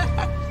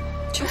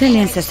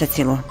 ძალიან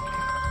სასაცილო.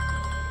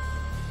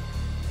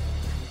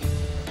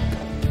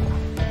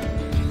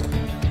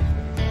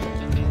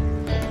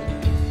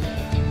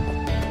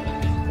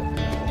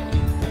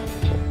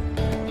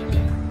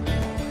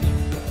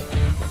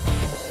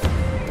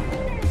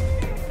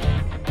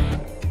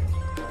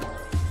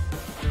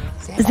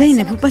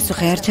 ზეინებ,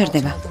 უპასუხე, არ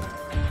ჩერდება.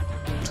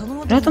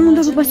 რატომ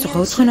უნდა ვუპასუხო?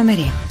 4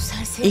 ნომერია.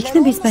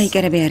 იქნებ ის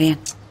ბაიკერები არიან.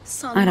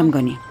 არა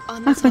მგონია.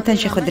 ახმედთან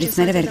შეხვედრის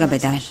მერე ვერ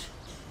გაბედავენ.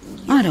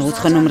 არა,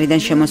 4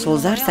 ნომრიდან შემოსულ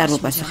ზარს არ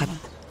ვუპასუხებ.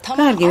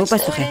 კარგი,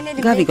 უპასუხე.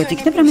 გავიგოთ,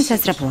 იქნებ რამე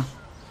სასწრაფოა.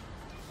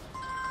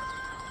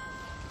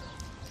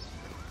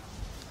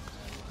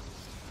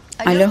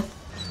 ალო?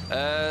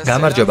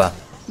 გამარჯობა.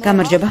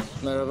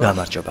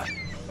 გამარჯობა.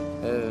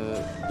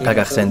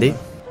 გაგახსენდი?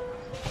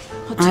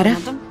 არა?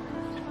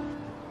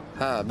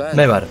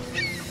 მე ვარ.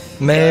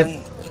 მე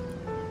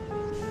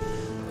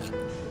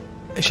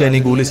შენი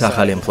გულის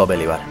ახალი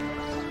მფლობელი ვარ.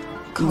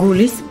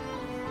 გულის?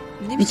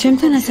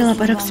 ჩემთან ასე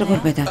ლაპარაკს როგორ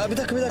ბედა?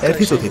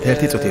 ერთი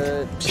წუთით.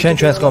 შენ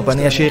ჩვენს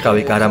კომპანიაში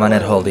იყავი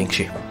კარამანერ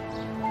ჰოლდინგში.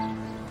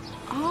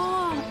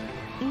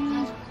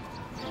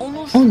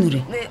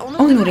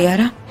 ონური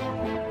არა?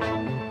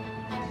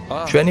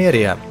 ჩვენი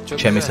ერია,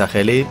 ჩემი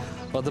სახელი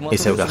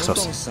ისევ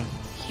გახსოვს.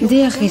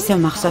 დიახ, ისევ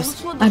მახსოვს.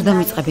 არ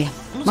დამიწყებია.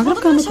 მაგრამ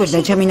განუკვირდა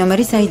ჩემი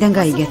ნომერი საიდან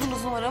გაიგეთ.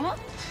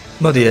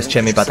 მოდი ეს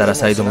ჩემი პატარა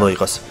საიდუმლო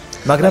იყოს.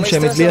 მაგრამ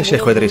შემიძლია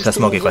შეხვედრისას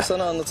მოგიყვე.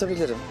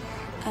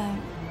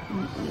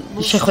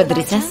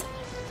 შეხვედრისას?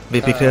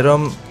 ვიფიქრე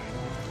რომ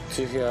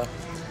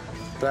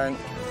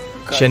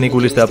შენი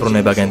გულის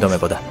დაბრუნება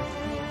გენდომებოდა.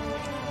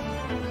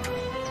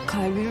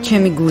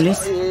 ჩემი გულის?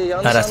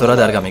 არასწორად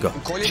არ გამიგო.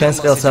 შენს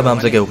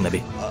ყელსაბამზე გეუბნები.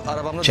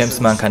 ჩემს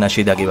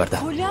მანქანაში დაგივარდა.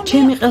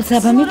 ჩემი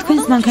ყელსაბამი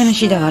თქვენს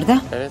მანქანაში დავარდა?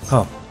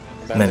 ხო,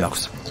 მე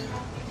მაქვს.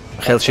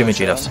 ხელში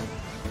მიჭირავს.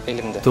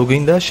 თუ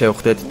გინდა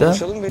შევხვდეთ და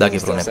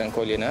დაგიბრუნებ.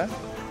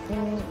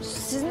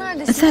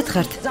 სად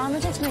ხართ?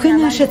 თქვენ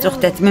არ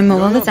შეწუხდეთ, მე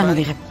მოვალ და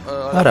წამოვიღებ.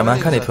 არა,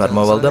 მანქანით ვარ,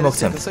 მოვალ და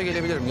მოგცემთ.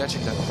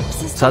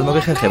 სად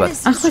მოგეხერხებათ?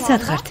 ახლა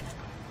სად ხართ?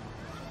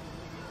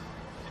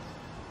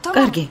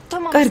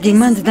 კარგი,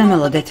 მანდ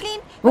დამელოდეთ.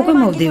 უკვე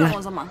მოვდივარ.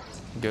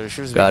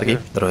 კარგი,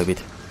 დროებით.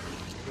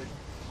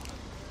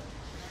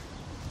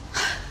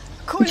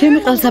 ჩემი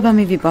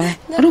ყელსაბამი ვიპოვე.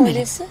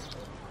 რომელი?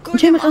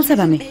 ჩემი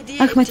ყელსაბამი.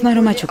 ახმეთმა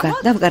რომ აჩუქა,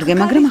 დავკარგე,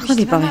 მაგრამ ახლა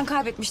ვიპოვე.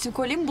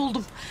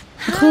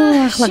 ხო,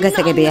 ახლა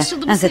გასაგებია.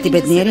 ასეთი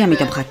ბედნიერი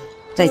ამიტომ ხარ.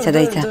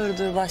 დაიცა.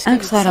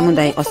 აქ სხვა რამ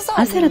უნდა იყოს.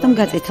 ასე რატომ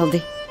გაწითლდი?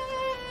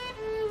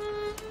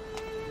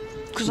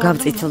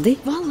 გავწითლდი?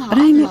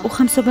 რაიმე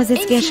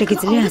უხამსობაზეც კი არ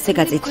შეგიძლია ასე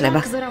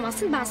გაწითლება.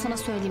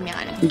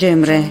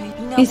 ჯემრე,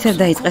 ისევ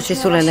დაიწყე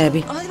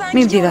სისულელეები.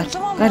 მივდივარ.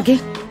 კარგი?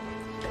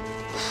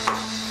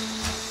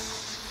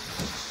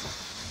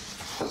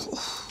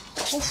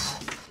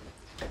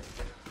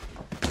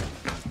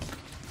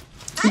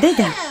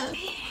 დედა.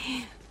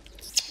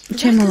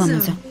 ჩემო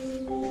ლამაზო.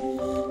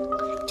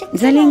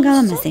 ძალიან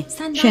გალამაზი.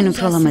 შენ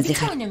უფრო ლამაზი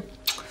ხარ.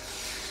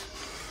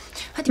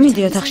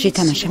 მიდი ოთახში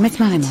თამაშე, მეც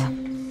მალემოვა.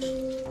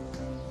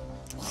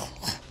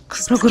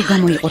 როგორ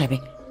გამოიყურები?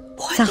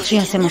 სახლში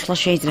ასე მოსვლა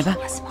შეიძლება?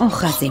 ოხ,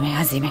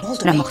 აზიმე.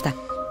 რა მოხდა?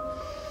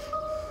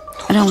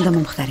 რა უნდა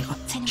მომხდარიყო?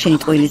 შენი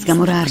ტყუილის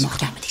გამო რა არ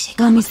მოხდა?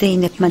 ლამის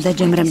ზეინებმა და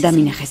ჯემრემ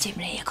დამინახეს.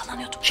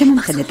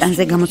 შემომხედე,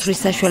 ტანზე გამოწვრის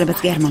საშუალებაც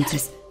კი არ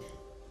მომწეს.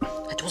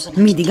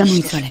 მიდი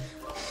გამოიცვალე.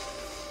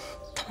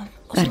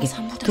 კარგი,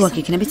 თუ აქ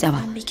იქნები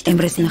წავა.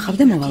 ემრეს ნახავ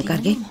და მოვალ,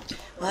 კარგი?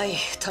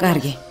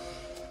 კარგი.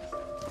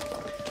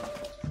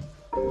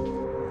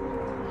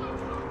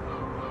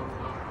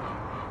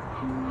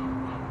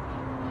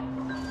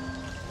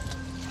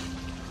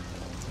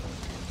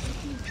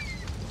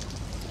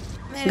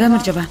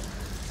 გამარჯობა.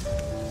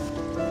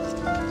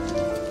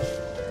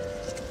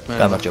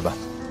 გამარჯობა.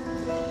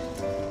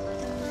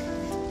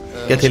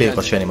 კეთილი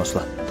იყოს შენი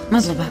მოსვლა.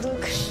 მადლობა.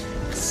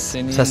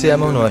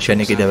 სასიამოვნოა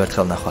შენი კიდევ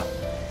ერთხელ ნახვა.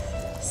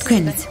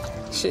 თქვენიც.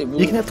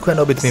 იქნებ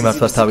თქვენობით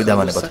მიმართვას თავი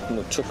დავანებოთ.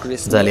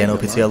 ძალიან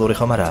ოფიციალური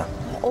ხომ არაა?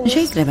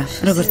 შეიძლება,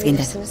 როგორც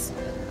გინდათ.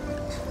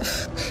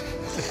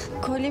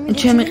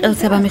 ჩემი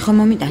ყელსაბამი ხომ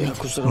მომიტანეთ?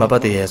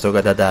 მაპატია,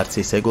 ზოგადად არც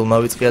ისე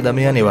გულმავიწყი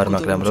ადამიანი ვარ,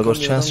 მაგრამ როგორც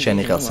ჩანს,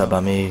 შენი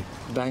ყელსაბამი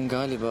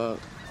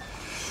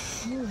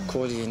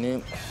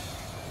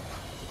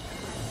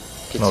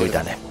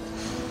მოვიტანე.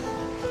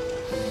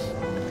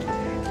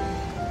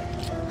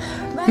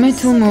 მე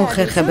თუ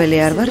მოუხერხებელი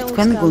არ ვარ,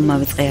 თქვენ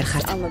გულმავიწყე არ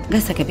ხართ.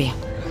 გასაგებია.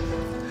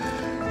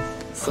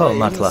 ხო,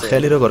 მართლა,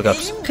 ხელი როგორ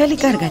გაქვს? ხელი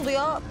კარგად.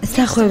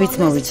 სახვევიც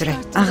მოვიძრე,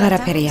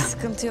 აღარაფერია.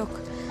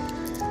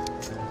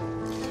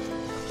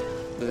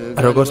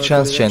 როგორც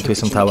ჩანს, შენთვის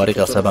მთავარი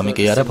ყელსაბამი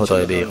კი არა,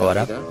 ფოტოები იყო,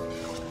 არა?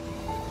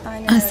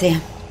 ასეა.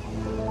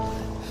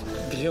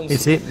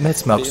 იცი, მეც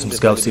მაქვს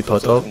მსგავსი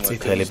ფოტო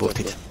წითელი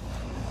ბურთით.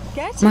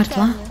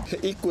 მართლა?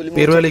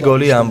 პირველი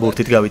გოლი ამ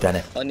ბურთით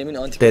გავიტანე.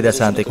 დედას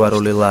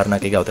ანტიკვარული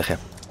ლარნაკი გავტეხე.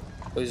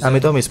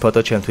 ამიტომ ის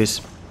ფოტო ჩემთვის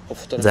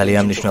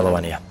ძალიან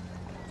მნიშვნელოვანია.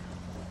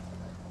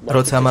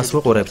 როცა მას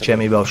ვუყურებ,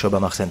 ჩემი ბავშვობა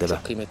მახსენდება.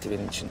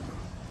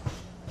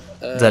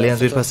 ძალიან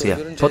ძვირფასია.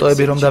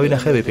 ფოტოები რომ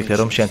დავინახე, ვიფიქრე,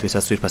 რომ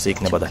შენთვისაც ძვირფასი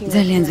იქნებოდა.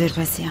 ძალიან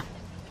ძვირფასია.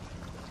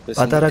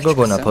 პატარა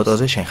გოგონა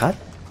ფოტოზე შენ ხარ?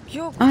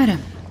 არა.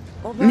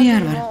 მე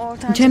არ ვარ.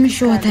 ჩემი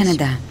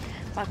შუათანადაა.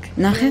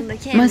 ნახე,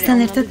 მასთან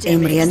ერთად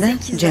ემრია და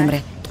ჯემრე.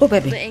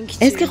 ტყუპები.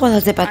 ეს კი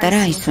ყველაზე პატარა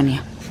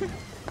აისუნია.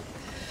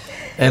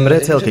 ემრე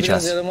ცელქი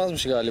ჩანს.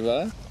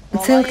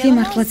 ცელქი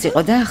მართლაც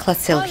იყო და ახლაც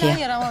ცელქია.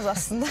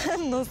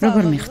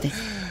 როგორ მიხვდი?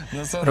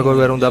 როგორ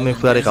ვერ უნდა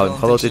მივხვდარიყავი,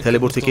 მხოლოდ წითელი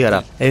ბურთი კი არა.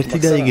 ერთი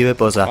და იგივე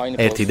პოზა,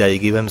 ერთი და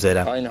იგივე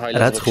მზერა.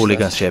 რაც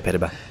ხულიგანს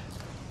შეეფერება.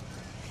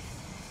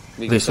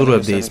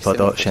 ვისურვებდი ის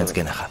ფოტო შენც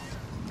გენახა.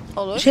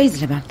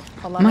 შეიძლება.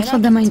 მართლა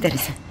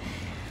დამაინტერესა.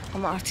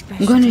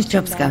 გონის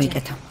ჯობს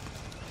გავიკეთო.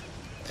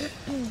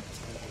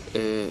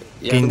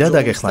 გინდა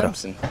დაგეხმარო?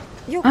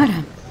 არა.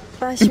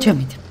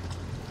 ჩემით.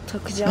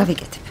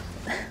 გავიკეთებ.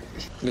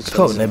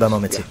 ხო, ნება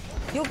მომეცი.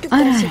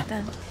 არა.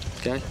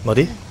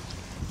 მოდი.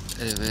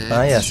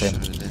 აი ასე.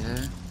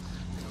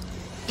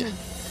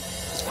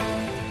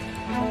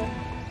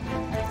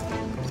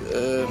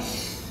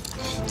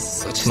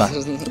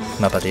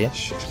 მაპატია.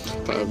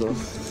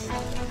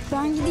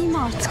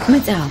 მე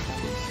წავა.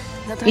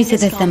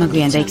 ისედაც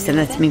დამაგვიანდა იქ,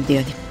 სადაც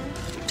მივდიოდი.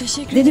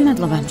 დიდი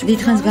მადლობა,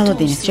 დიდხანს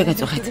გალოდინეთ,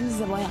 შეგაწუხეთ.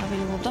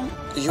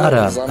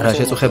 არა, რა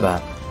შეწუხებაა?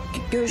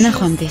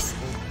 ნახვამდის.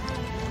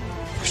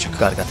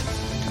 კარგად.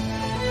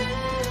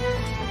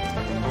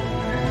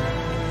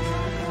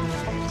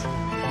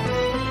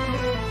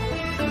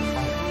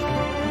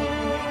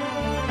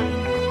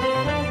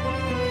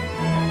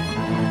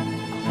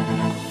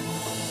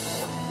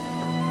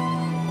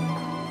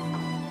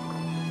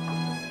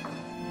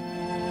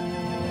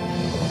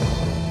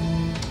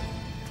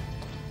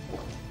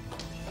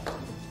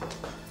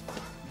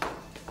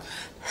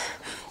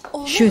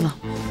 შვილო.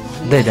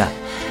 დედა.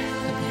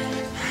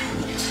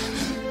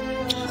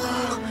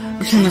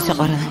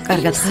 შემოსაყარალა,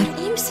 კარგად ხარ?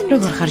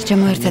 როგორ ხარ,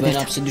 ჩემო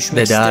ერთადერთო?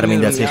 დედა არ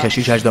მინდა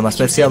ციხეში ჩაჯდომა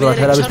სპეციალურად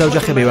არავის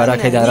დავჯახები ვარ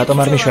აქედან, რატომ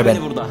არ მიშვებენ?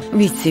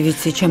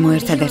 ვიცი, ჩემო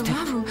ერთადერთო.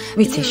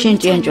 ვიცი, შენ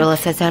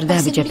ჭიანჭველასაც არ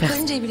დააბიჯე ფეხს.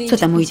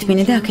 ცოტა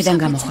მოითმინე და აქედან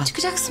გამოხვალ.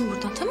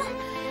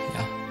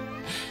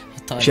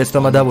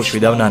 შეცდომა დავუშვი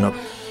და ვნანობ.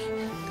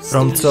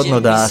 რომ ცოდნო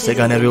და ასე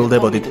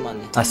განერვიულდებოდით,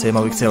 ასე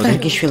მოვიქცეოდი.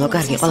 კარგი შვილო,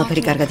 კარგი,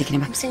 ყველაფერი კარგად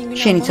იქნება.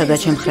 შენი ცოდვა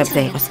ჩემ ხრებზე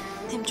იყოს.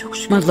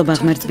 მადლობა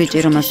ღმერთს ბიჭი,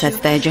 რომელსაც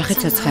დაეჯახე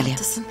ცოცხალია.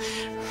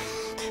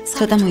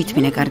 ცოტა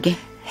მოითმინე, კარგი?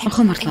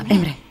 ხო მართლა,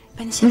 ემრე.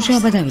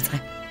 მუშაობა დავიწყე.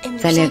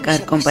 ძალიან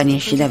კარგ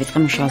კომპანიაში დავიწყე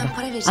მუშაობა.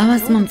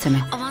 ავანს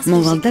მომცემე.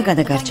 მოვალ და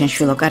გადაგარჩენ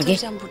შვილო, კარგი?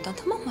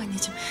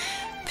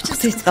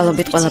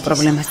 ღვთისწყალობით ყველა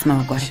პრობლემას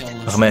მოვაგვარებთ.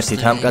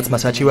 ღმერთით ამ კაცმა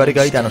საჩივარი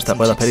გაიტანოს და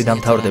ყველაფერი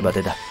დამთავრდება,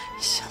 დედა.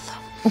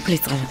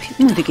 უფლისწყალები,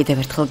 მოდი კიდევ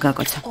ერთხელ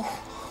გაკოცა.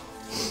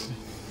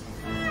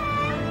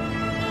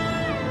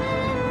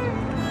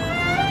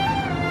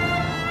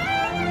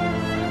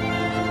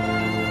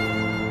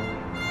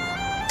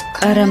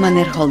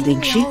 არამანერ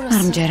ჰოლდინგში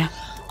არ მჯერა.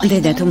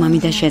 დედა თუ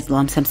მამიდა შეძლო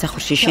ამ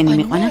სამსახურში შენი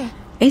მიყვანა,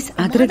 ეს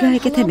ადრე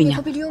გაეკეთებინა.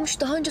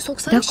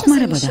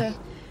 დაგხმარებოდა.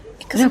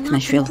 რა ვქნა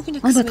შვილ,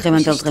 ალბათ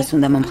ღევანდელ დღეს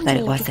უნდა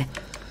მომხდარიყო ასე.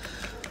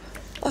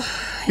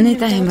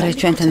 ნეტა ემრე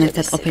ჩვენთან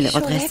ერთად ყოფილიყო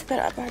დღეს.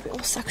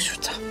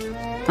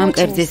 ამ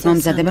კერძის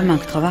მომზადება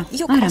მაგთხოვა?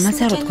 არა, მას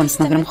არ ვთქვამს,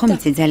 მაგრამ ხომ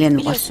იცი ძალიან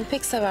უყვარს.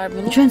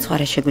 ჩვენ სხვა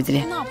რა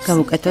შეგვიძლია?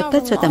 გავუკეთოთ და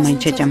ცოტა მაინც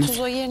შეჭამოთ.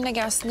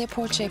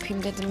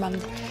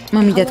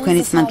 მამიდა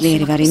თქვენი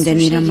წმანდლიერი ვარ,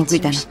 იმდენი რამ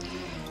მოგვიტანა.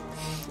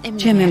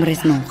 ჩემ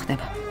ემრეს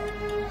მოუხდება.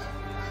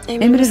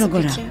 ემრე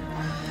როგორა?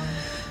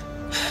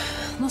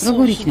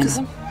 როგორ იქნება?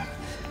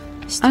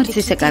 არც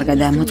ისე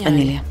კარგადაა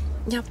მოწყენილია.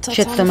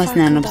 შეცდომას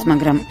ნანობს,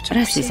 მაგრამ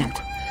რას იზამთ?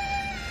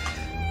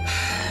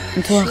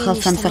 თუ ახალ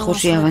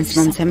სამსახურში ავანს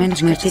მომცემენ,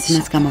 ღმერთით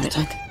მას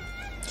გამოვიყავთ.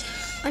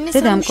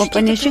 დედა ამ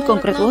კომპანიაში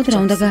კონკრეტულად რა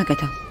უნდა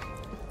გააკეთო?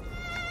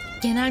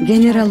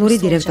 გენერალური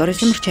დირექტორის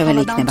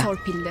მრჩეველი იქნება.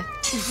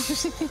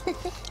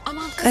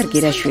 კარგი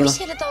რა შვილო.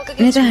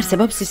 ნეტა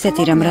არსებობს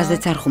ისეთი რამ,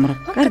 რაზეც არ ხუმრობ.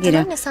 კარგი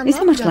რა,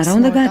 ისე მართლა რა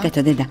უნდა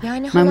გააკეთო დედა?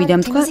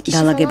 მამიდამ თქვა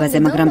დალაგებაზე,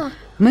 მაგრამ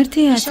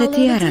ღმერთი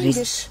ასეთი არ არის.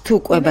 თუ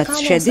კვებაც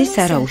შედის,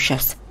 არა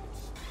უშავს.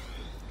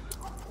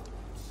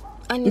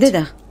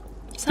 დედა,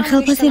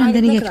 ხელფასი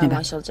რამდენი გექნება?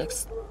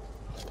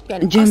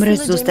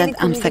 ჯემრეს ზუსტად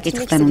ამ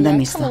საკითხთან უნდა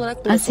მისვლა.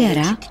 ასე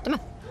არა?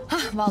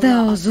 და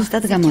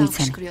ზუსტად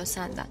გამოიცან.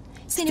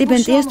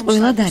 სტიპენდიას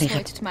ყველა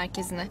დარიღებ.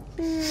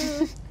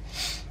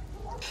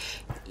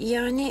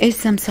 ეს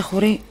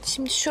სამსახური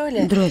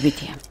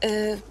დროებითია.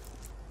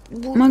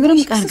 მაგრამ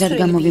კარგად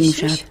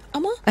გამოვიმუშავებ.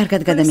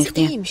 კარგად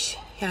გადამიხდია.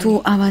 თუ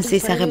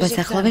ავანსის აღებას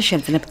ახლავე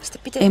შევძლებ,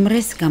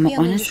 ემრეს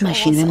გამოყვანას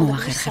მაშინვე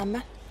მოვახერხებ.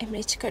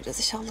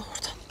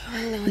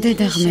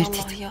 დედა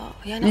ღმერთით.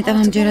 ნეტა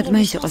ამჯერად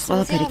მაინც იყოს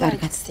ყველაფერი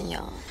კარგად.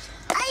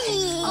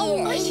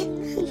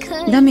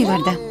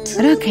 დამივარდა.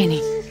 რა ქენი?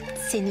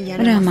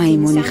 რა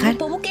მაიმუნი ხარ?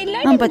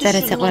 ამ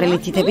პატარა საყვარელი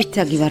თითებით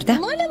დაგივარდა?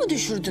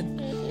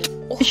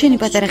 შენი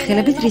პატარა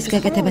ხელებით რის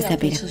გაკეთებას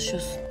აპირებ?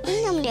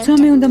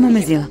 ცომი უნდა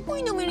მომეზილა.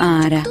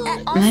 არა.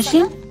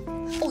 მაშინ?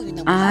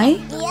 აი.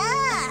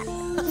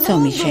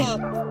 ცომი შენ.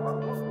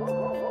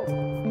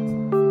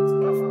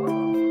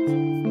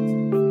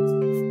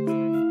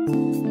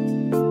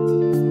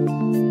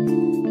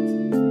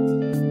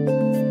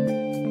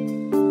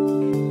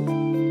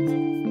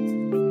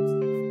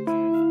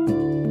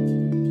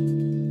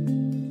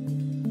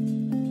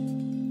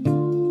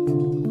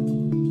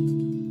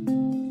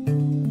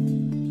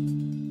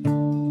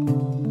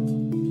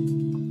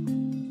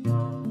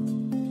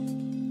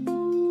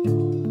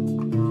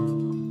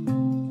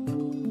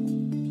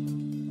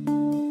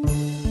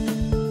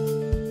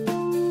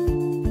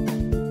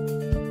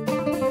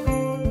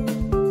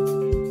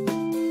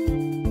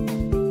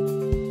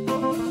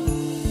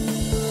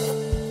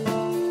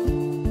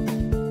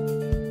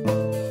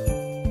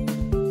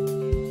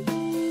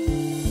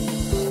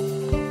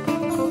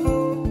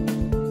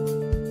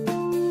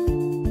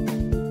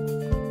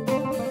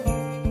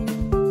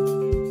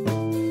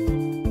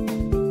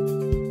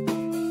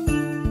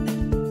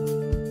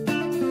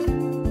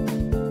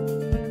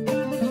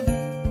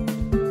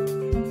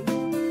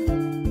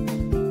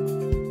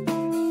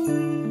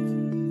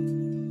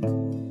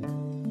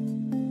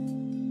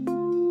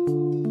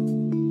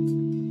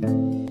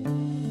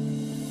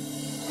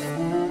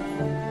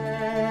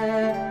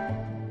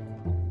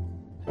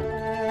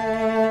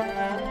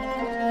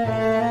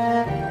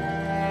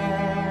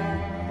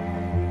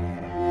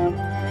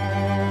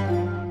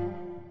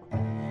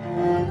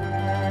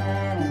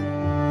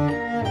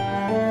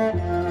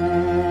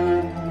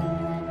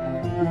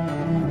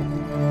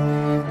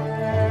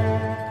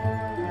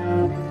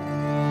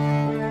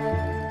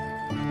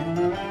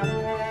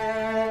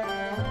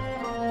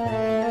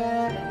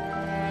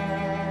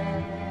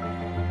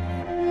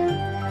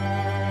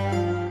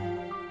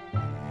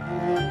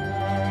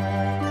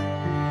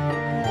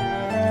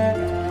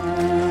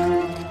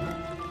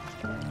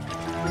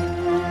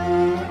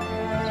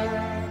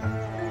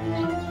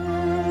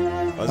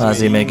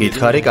 აზიმე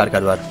გითხარი,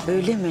 კარგად ვარ.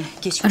 Öyle mi?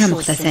 Geçmiş რა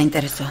მოხდა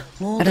საინტერესო?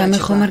 რამე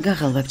ხომ არ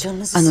გაღელვებთ?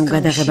 ანუ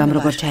გადაღებამ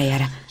როგორ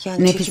ჩაიარა?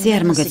 ნეფისი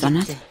არ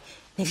მოგეწონათ?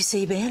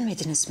 Nefise'yi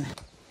beğenmediniz mi?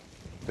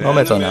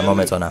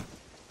 მომეწონა.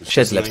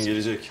 შეძლებს.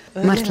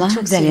 მართლა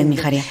ძალიან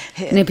მიხარია.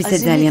 ნეფისე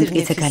ძალიან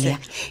მტკიცე ქალია.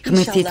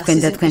 ღმერთი თქვენ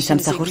და თქვენ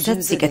სამსახურსაც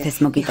სიკეთეს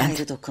მოგიტანთ.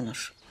 Ayrı dokunur.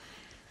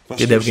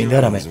 კიდევ გინდა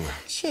რამე?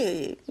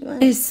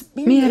 ეს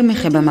მე არ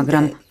მეხება,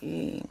 მაგრამ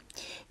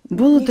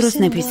ბოლო დროს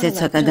ნეფისე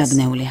ცოტა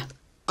დაბნეულია.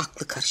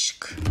 Aklı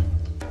karışık.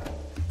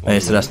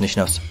 ეს რას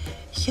ნიშნავს?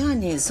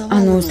 Yani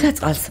ანუ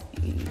საწყალს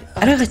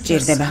რაღაც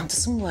ჭირდება.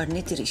 sıkıntısı mı var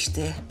nedir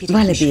işte?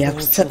 ვალები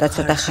აქვს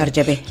ცოტა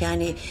ხარჯები.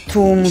 Yani თუ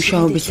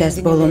მუშაობისას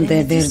ბოლომდე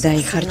ვერ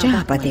დაიხარჯა,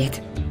 აპატიეთ.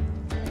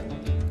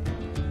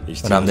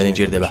 რამდენი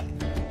ჭირდება?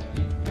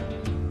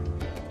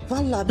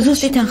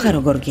 ზუსტი თანხა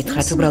როგორ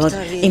გითხრათ, უბრალოდ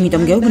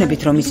იმიტომ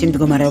გეუბნებით, რომ ისი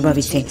მდგომარეობა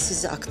ვიცი.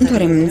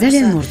 თორემ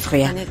ძალიან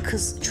მორცხვია.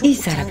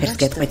 ის არაფერს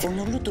გეტყვით.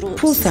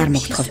 ფულს არ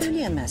მოგთხოვთ.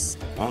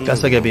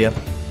 გასაგებია.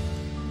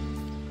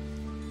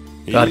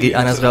 კარგი,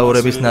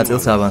 ანაზღაურების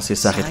ნაწილს ავანსის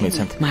სახით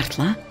მიცემთ.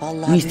 მართლა?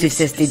 მისთვის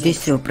ეს დიდი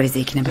სიურპრიზი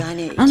იქნება.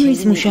 ანუ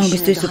ის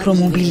მუშაობისთვის უფრო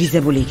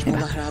მობილიზებული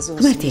იქნება.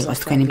 ღმერთი იყოს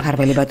თქვენი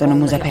მფარველი ბატონო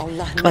მუზაფერ.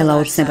 ყველა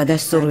ოცნება და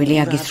სურვილი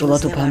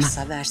აგისრულოთ უფალმა.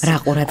 რა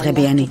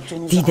ყურადღებიანი,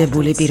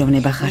 დიდებული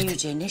პიროვნება ხართ.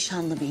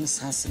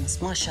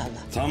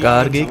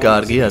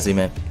 კარგი,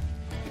 აზიმე.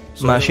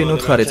 მაშინ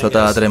უთხარი ცოტა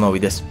ადრე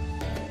მოვიდეს.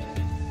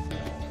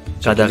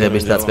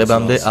 გადაღების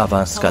დაწყებამდე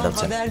ავანსს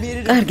გადავცემ.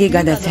 კარგი,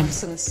 გადაცემ.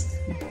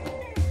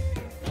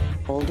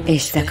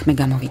 ეს საქმე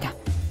გამოვიდა.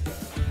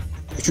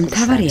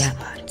 მთავარია,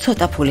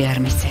 ცოტა ფული არ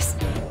მისცეს.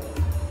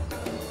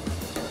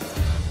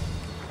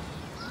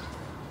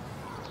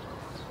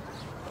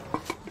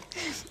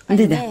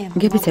 დედა,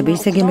 გეფიცები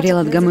ისე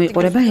გემრიელად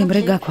გამოიყურება,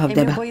 ემრე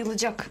გაქვავდება.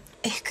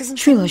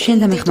 შვილო, შენ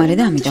დამეხმარე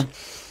და ამიტომ.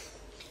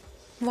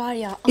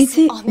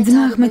 იცი,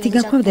 ძმა ახმეთი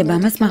გაქვავდება,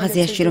 ამას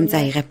მაღაზიაში რომ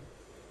წაიღებ.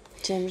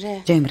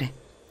 ჯემრე.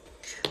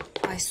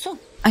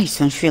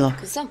 აისონ, შვილო,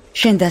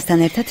 შენ დასთან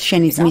ერთად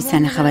შენი ძმის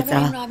სანახავად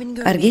წავალ.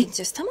 კარგი?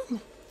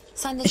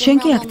 შენ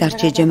კი აქ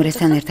დარჩე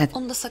ჯემრესთან ერთად.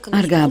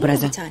 არ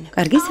გააბრაზო.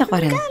 კარგი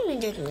საყვარელი.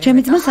 ჩემი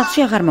ძმა სახლში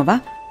აღარ მოვა?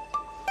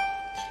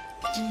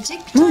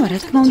 მოვა, რა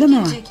თქმა უნდა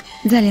მოვა.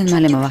 ძალიან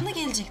მალე მოვა.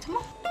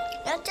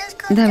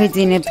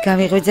 დავიძინებთ,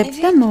 გავიღვიძებთ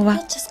და მოვა.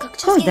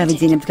 ხო,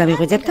 დავიძინებთ,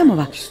 გავიღვიძებთ და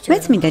მოვა.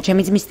 მეც მინდა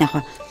ჩემი ძმის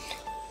ნახვა.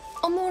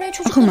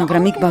 ხო,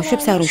 მაგრამ იქ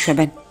ბავშვებს არ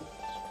უშვებენ.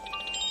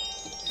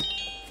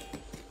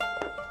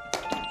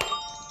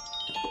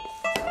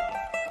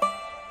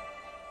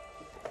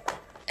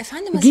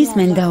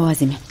 გისმენ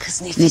დაოაზიმე.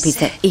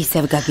 ნეფისე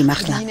ისევ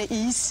გაგიმართლა.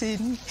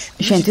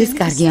 შენთვის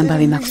კარგი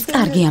ამბავი მაქვს,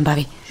 კარგი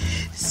ამბავი.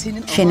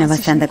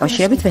 შენავასთან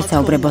დაკავშირებით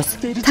ვესაუბრებოს.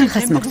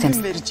 თანხას მოგცემს.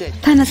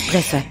 თანას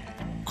დღესვე.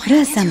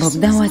 რას ამბობ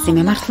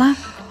დაოაზიმე მართლა?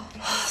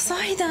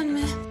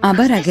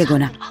 აბა რა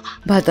გეგონა?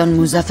 ბატონ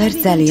მუზაფერ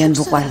ძალიან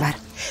ბუყვარ ვარ.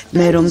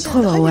 მე რომ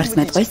თხოვა უარს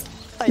მეტყვის,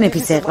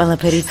 ნეფისე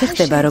ყველაფერი ისე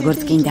ხდება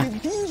როგორც გინდა.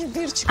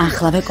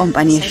 ახლავე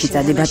კომპანიაში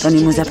წადი ბატონი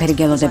მუზაფერი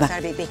გელოდება.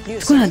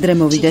 თქვენ ადრე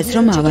მოვიდეს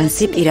რომ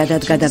ავანსი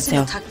პირადად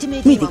გადავცეო.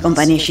 მიდი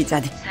კომპანიაში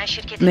წადი.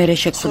 მერე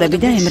შეგხვდები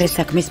და ემრეს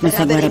საქმის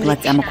მოსაგვარებლად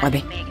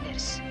წამოყვები.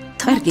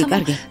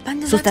 კარგი.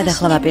 სუსტად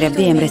ახლა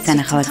ვაპირებდი ემრეს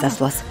სანახავად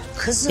წასვლას.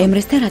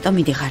 ემრესთან რატომ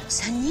მიდიხარ?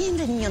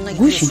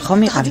 გუშინ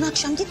ხომ იყავი?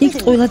 იქ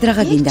ტყუილად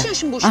რაღა გინდა.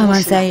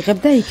 ავანს აიღებ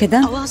და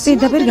იქედან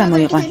პირდაპირ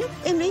გამოიყვან.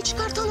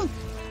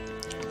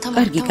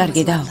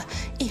 კარგი დაო.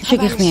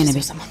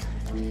 შეგეხმიანები.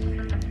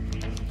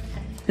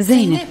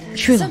 ზეინებ,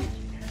 შვილო.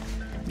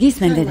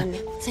 გისმენ დედა.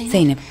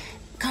 ზეინებ.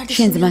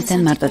 შენ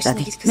ძმასთან მარტო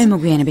წადი. მე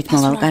მოგვიანებით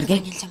მოვალ, კარგი?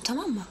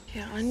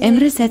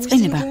 ემრეს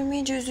ეწყინება.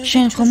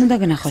 შენ ხომ უნდა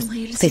გნახოს.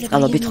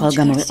 ფესყალობით ხვალ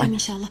გამოვიყვან.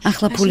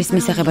 ახლა ფულის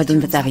მისაღებად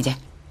უნდა წავიდე.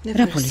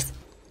 რა ფულის?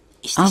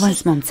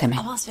 ავანს მომცემე.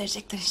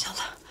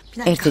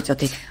 ერთი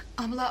წუთით.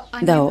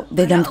 დაო,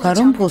 დედამ თქვა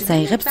რომ ფულს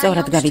აიღებს,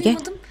 სწორად გავიგე?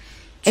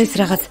 ეს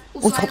რაღაც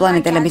უცხო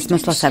პლანეტელების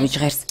მოსვლასავი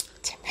ჟღერს.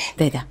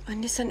 დედა,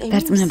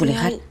 დარწმუნებული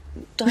ხარ?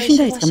 მაშინ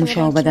დაიწყე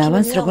მუშაობა და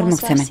ავანს როგორ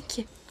მოგცემენ?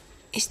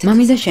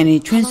 მამი და შენი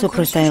ჩვენს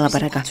უფროს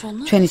დაელაპარაკა.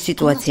 ჩვენი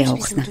სიტუაცია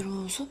უხსნა.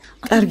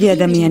 კარგი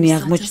ადამიანი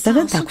აღმოჩნდა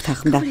და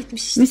დაგვთანხმდა.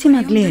 მისი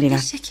მაგლიერი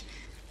ვარ.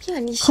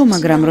 ხო,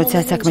 მაგრამ როცა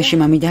საქმეში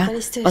მამი და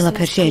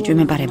ყველაფერში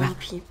ეჭვმეპარება.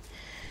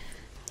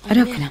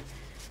 რა ვქნა?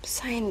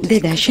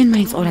 დედა, შენ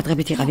მაინც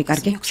ყურადღებით იყავი,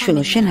 კარგი?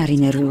 შვილო, შენ არ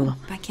ინერვიულო.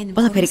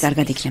 ყველაფერი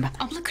კარგად იქნება.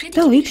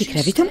 და ვიფიქრე,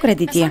 ვითომ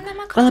კრედიტია.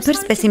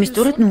 ყველაფერს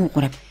პესიმისტურად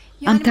ნუუყურებ.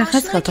 ამ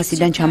თანხას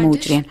ხელფასიდან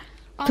ჩამოუჭრიან.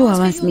 თუ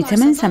ავანს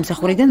მიცემენ,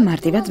 სამსახურიდან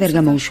მარტივად ვერ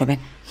გამოუშვებენ.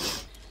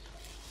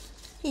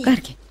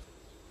 კარგი.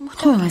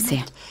 ხო,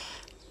 ასეა.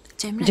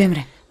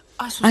 ჯემრე.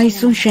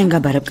 აისუნ შენ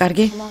გაბარებ,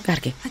 კარგი?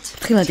 კარგი.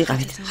 ფრთხილად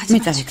იყავით. მე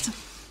წავიდ.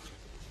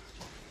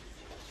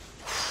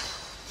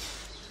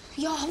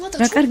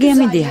 რა კარგი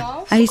ამიდია.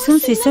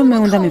 აისუნს ისევ მე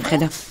უნდა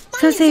მივხედა.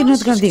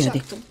 სასეირნოდ გავდიოდი.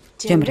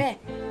 ჯემრე.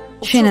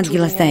 შენ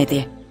ადგილას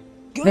დაეტიე.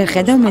 ვერ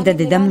ხედავ მე და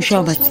დედა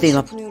მუშაობას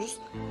ვცდილობ.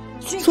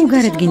 სულ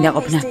გარეთ გინდა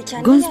ყოფნა.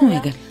 გონს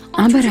მოეგე.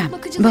 აბა რა,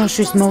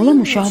 ბავშვის მოვლა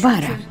მუშაობა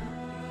არა.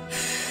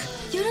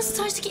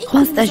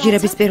 ხვალ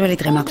სტაჟირების პირველი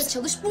დღე მაქვს.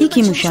 იქ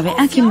იმუშავე,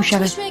 აქ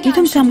იმუშავე,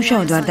 თვითონ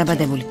სამუშაოდ ვარ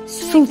დაბადებული.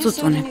 სულ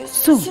წუწუნებ,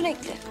 სულ.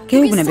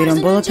 გეუბნები რომ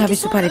ბოლო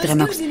თავისუფალი დღე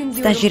მაქვს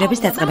სტაჟირების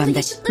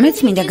დაწყებამდე. მეც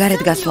მინდა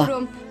გარეთ გასვლა.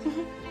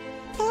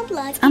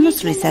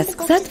 ამოსვლისას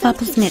გზად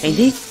ვაფლს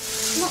მიყიდი?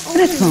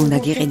 რა თქმა უნდა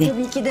გიყიდი.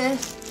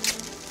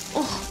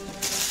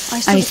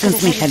 აი სულ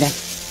მიხედა.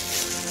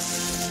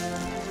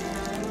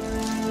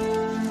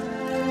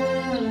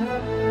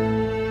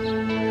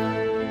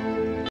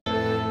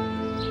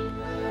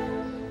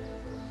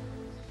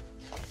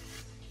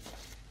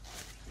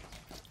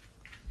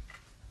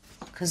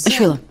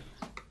 შვილო,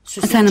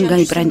 სანამ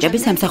გაიპრანჭები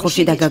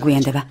სამსახურში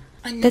დაგაგვიანდება.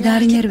 დედა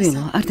არ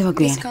ინერვიულო, არ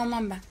დავაგვიანე.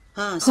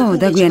 ხო,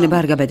 დაგვიანება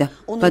არ გაბედა.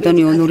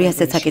 ბატონი ონური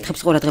ასეც საკითხებს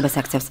ყურადღებას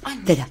აქცევს.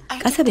 დედა,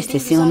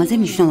 კაცებისთვის სილამაზე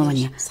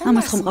მნიშვნელოვანია.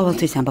 ამას ხომ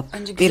ყოველთვის ამბობ.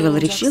 პირველ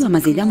რიგში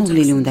ლამაზი და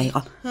მოვლილი უნდა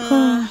იყო. ხო,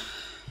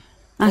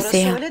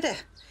 ასეა.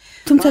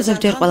 თუმცა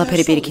ზოგჯერ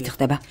ყველაფერი პირიქით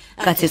ხდება.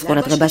 კაცის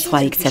ყურადღება სხვა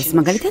იქცევს,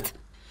 მაგალითად?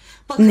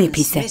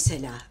 ნეფისე.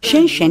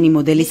 შენი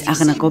მოდელის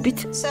აღნაგობით,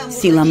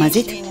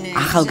 სილამაზით,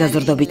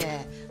 ახალგაზრდობით.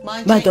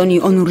 ბატონი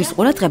ონურის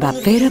ყურადღება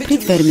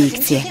ვერაფრით ვერ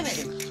მიიქციე.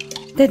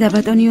 დედა,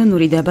 ბატონი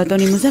ონური და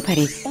ბატონი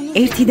მუზაფერი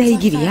ერთი და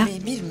იგივეა.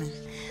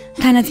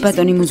 თანაც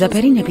ბატონი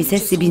მუზაფერი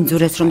ნეფისეს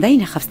სიბინძურეს რომ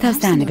დაინახავს თავს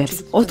დაანებებს.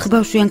 4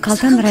 ბავშვიან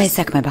ქალთან რა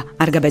ესაქმება?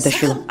 არ გაბედო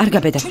შვილო, არ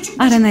გაბედო.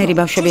 არანაირი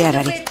ბავშვები არ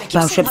არის.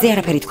 ბავშვებზე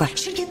არაფერი თქვა.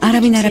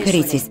 არავინ არაფერი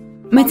იცის.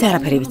 მეც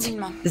არაფერი ვიცი.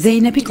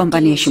 ზეინები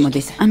კომპანიაში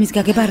მოდის. ამის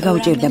გაგება არ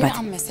გაუჭირდებათ.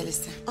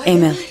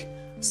 ემელ,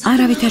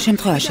 არავითარ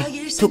შემთხვევაში,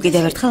 თუ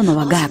კიდევ ერთხელ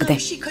მოვა გააგდე.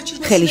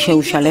 ხელი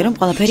შეუშალე რომ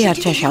ყველაფერი არ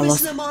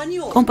ჩაშალოს.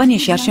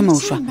 კომპანიაში არ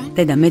შემოუშვა.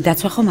 დედა, მე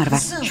დაცვა ხომ არ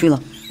ვარ, შვილო.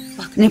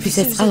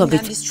 ნეფისეს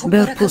წყალობით,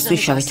 ბევრ ფულს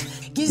ვიშოვით.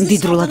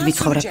 მდიდრულად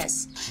ვიცხოვრებთ.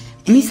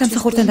 მის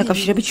სამსახურთან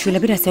დაკავშირებით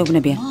შვილები რას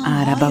ეუბნებიან?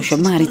 არა,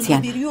 ბავშვებმა არ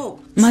იციან.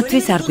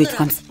 მათთვის არ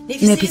გვითქვამს.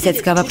 ნეფისეც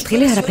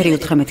გავაფრთხილე, არაფერი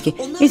უთხრა მეთქი.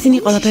 ისინი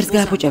ყველაფერს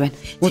გააფუჭებენ.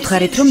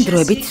 უთხარით რომ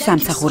დროებით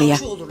სამსახურია.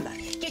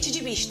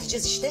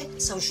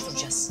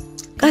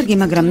 კარგი,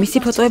 მაგრამ მისი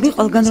ფოტოები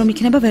ყველგან რომ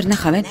იქნება ვერ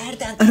ნახავენ.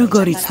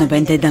 როგორ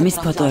იცნობენ დედამის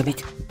ფოტოებით?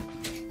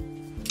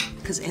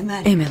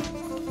 ემელ,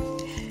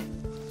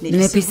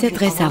 ნეფისე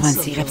დღეს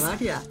ავანსი იღებს.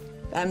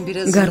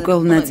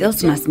 გარკვეულ ნაწილს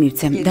მას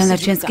მივცემ,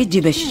 დანარჩენს კი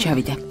ჯიბეში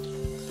ჩავიდე.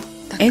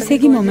 ესე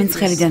იგი მომენტს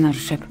ხელიდან არ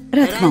უშვებ.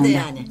 რა თქმა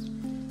უნდა.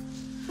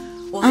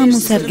 ამ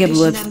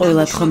უსარგებლოებს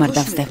ყოველად ხომ არ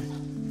დავსდებ.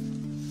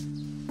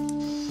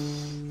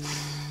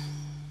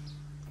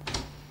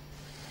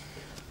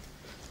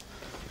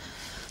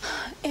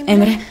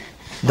 ემრე?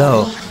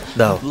 დაო.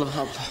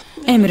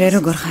 ემრე,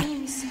 როგორ ხარ?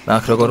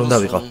 აქ როგორ უნდა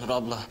ვიყო?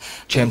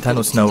 ჩემთან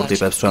უცნაურ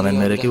ტიპებს ვამენ,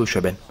 მერე კი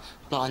უშვებენ.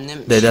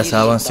 დედას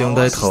ავანსი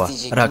უნდა ეთხოვა,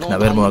 რაკნა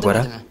ვერ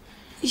მოაგვარა?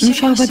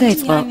 მუშაობა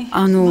დაიწყო,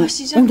 ანუ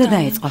უნდა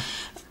დაიწყო.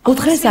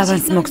 უთხრეს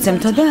ავანს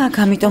მოგცემთო და აქ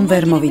ამიტომ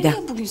ვერ მოვიდა.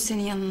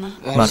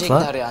 მართლა?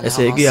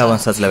 ესე იგი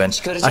ავანს აძლევენ.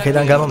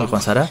 აქედან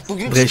გამომიყვანს არა?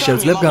 დღეს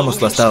შევძლებ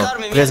გამოსვლას დაო.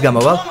 დღეს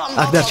გამოვალ?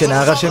 აქ დარჩენა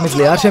აღარ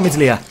შემიძლია, არ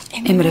შემიძლია.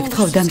 ემრე,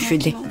 გთხოვ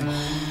დამშვიდი.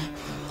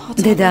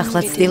 დედა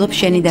ახლა ცდილობს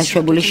შენი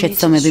დაშვებული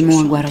შეცდომები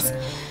მოაგვაროს.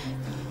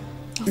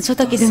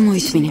 ცოტა კიდევ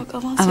მოითმინე.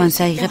 ავანს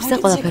აიღებს და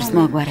ყველაფერს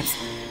მოაგვარებს.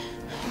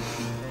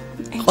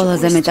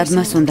 ყველაზე მეტად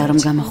მას უნდა რომ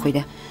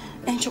გამოხვიდე.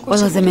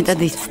 ყველაზე მეტად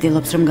ის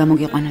ცდილობს რომ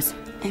გამოგიყვანოს.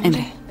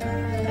 ემრე.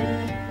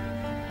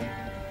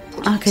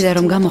 აქედან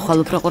რომ გამოხვალ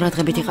უფრო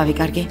ყურადღებით იყავი,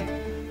 კარგი?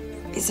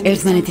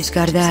 ერთმანეთის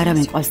გარდა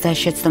არავინ ყავს და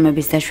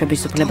შეცდომების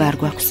დაშვების უფლება არ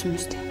გვაქვს.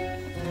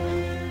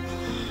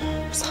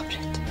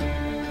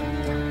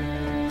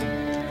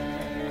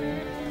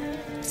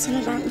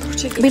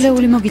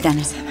 კბილეული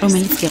მოგიტანე,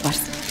 რომელიც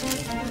გიყვარს.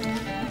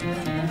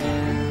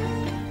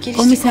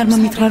 კომისარმა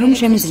მითხრა რომ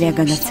შემიძლია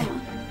გადაცე.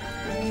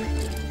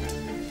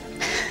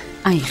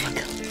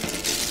 აიღე.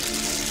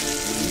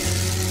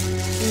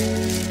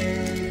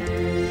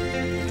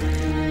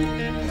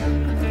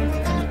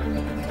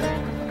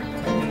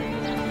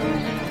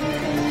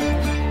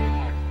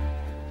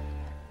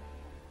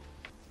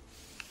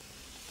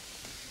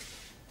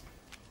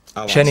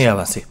 შენი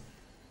ავანსი.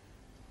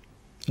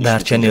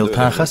 დარჩენილ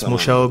თანხას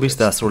მუშაობის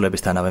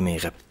დასრულებისთანავე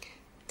მიიღებ.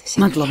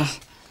 მადლობა.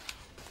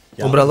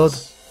 უბრალოდ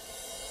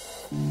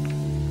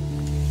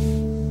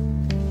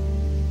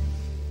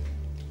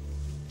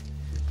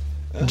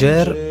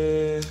ჯერ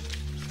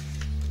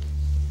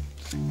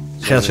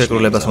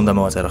ხელშეკრულებას უნდა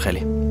მოვაწერო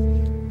ხელი.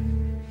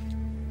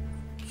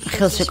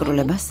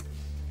 ხელშეკრულებას?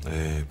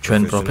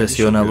 ჩვენ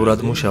პროფესიონალურად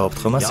მუშაობთ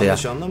ხომ ასეა?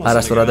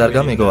 არასდროდ არ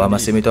გამიგო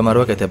ამას, იმიტომ არ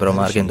ვაკეთებ რომ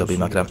არ გენდობი,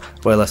 მაგრამ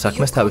ყველა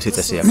საქმეს თავისი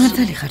წესი აქვს.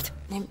 მართალი ხართ.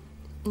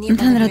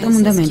 თან რატომ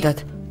უნდა მენდათ?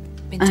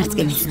 არც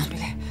კი მიცნობ.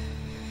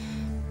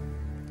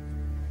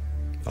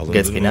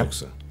 გეწინა?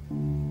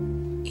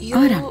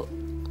 არა.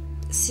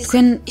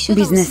 თქვენ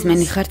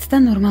ბიზნესმენი ხართ და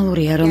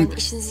ნორმალურია რომ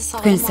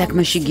თქვენ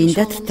საქმეში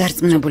გინდათ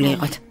დარწმუნებული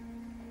იყოთ.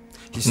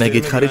 მე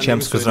გითხარი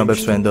ჩემს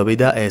გრძნობებს ვენდობი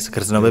და ეს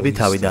გრძნობები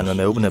თავიდანვე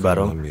მეუბნება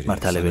რომ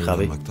მართალი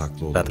ვიყავი,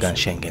 რადგან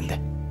შენ გენდე.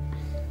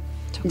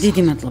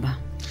 დიდი მადლობა.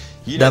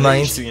 და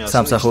მაინც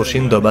სამსახურში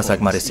ნდობა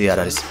საკმარისი არ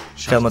არის.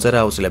 ხელმოწერა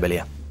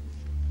აუცილებელია.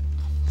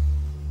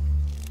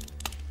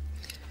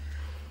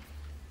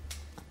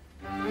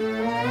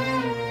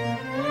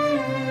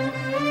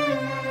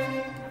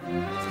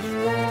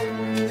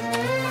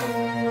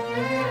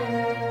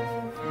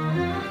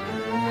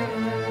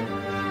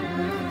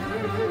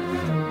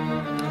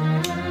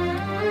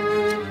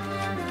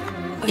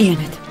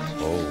 იანად.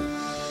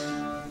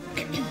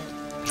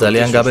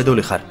 ძალიან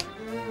გაბედული ხარ.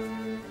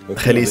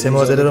 ხელი ისე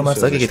მოაწერე რომ არ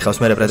წაგიკითხავს,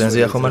 მერე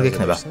პრეტენზია ხომ არ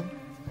გექნება.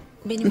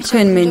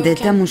 თქვენ მენდეთ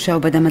და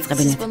მუშაობა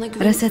დამაწყებინეთ.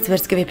 რასაც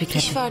ვერც კი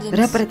ვიფიქრებ.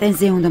 რა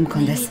პრეტენზია უნდა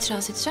მქონდეს?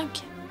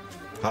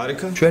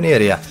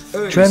 ჩვენიერია.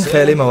 ჩვენ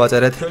ხელი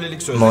მოვაწერეთ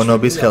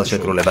მონობის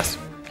ხელშეკრულებას.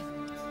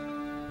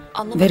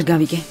 ვერ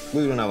გავიგე.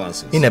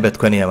 ინებეთ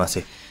თქვენი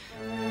ამასი.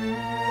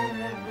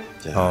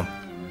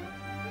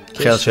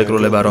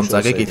 ხელშეკრულება რომ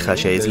წაგიკითხა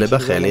შეიძლება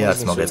ხელი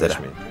არც მოგეწერა.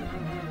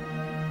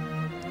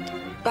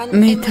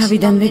 მე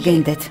თავიდანვე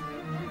გენდეთ.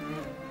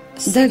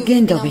 და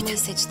გენდობით.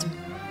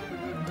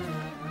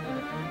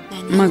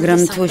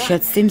 მაგრამ თუ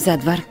შეცდიმ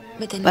მზად ვარ,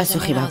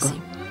 პასუხი ვაგო.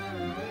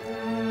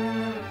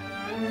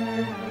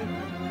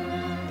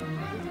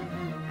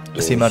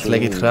 სიმართლე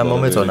გითხრა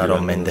მომეწონა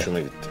რომ მენდე.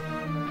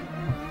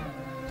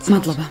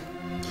 მადლობა.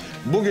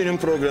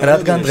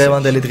 რადგან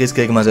დღევანდელი დღის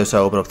გეგმაზე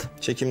ვსაუბრობთ?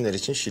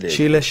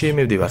 შილეში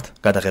მივდივართ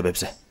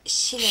გადაღებებზე.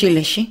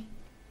 შილეში?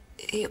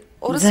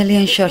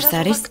 ძალიან შორს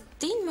არის?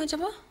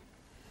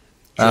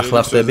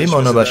 ახლა ხდები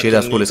მონობაში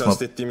რას გულისხმობ?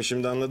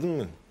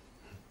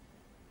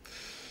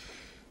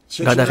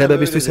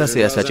 გადაღებებისთვის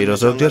ასეა საჭირო,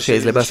 ზოგჯერ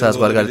შეიძლება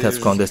საზღვარგარეთაც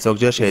გქონდეს,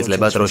 ზოგჯერ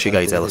შეიძლება დროში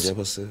გაიწელოს.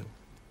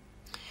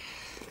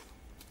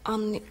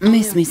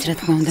 მესმის რა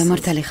თქმა უნდა,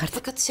 მართალი ხართ.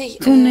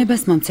 თუ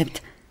ნებას მომცემთ,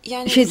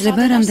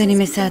 შეიძლება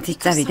რამდენიმე საათით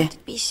წავიდე.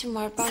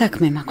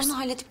 საქმე მაქვს.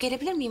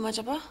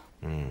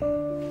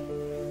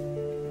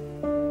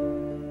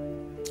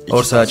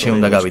 2 საათში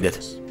უნდა გავიდეთ.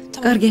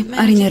 კარგი,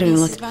 არ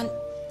ინერვიულოთ.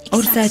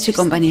 2 საათში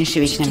კომპანიაში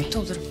ვიჩნები.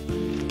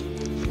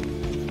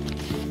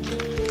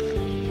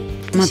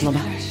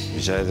 მადლობა.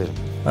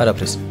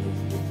 არაფრის.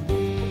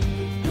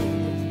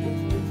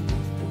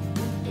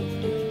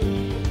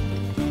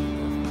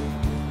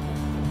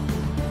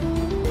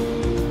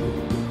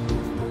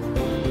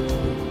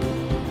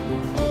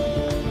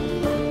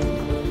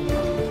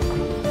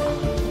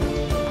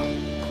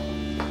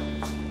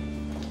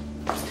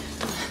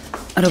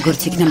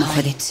 როგორც იქნა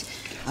მოხვედი.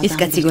 ის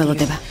კაცი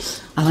გველოდება.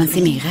 ავანსი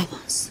მიიღე?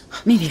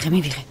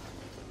 მივიღე.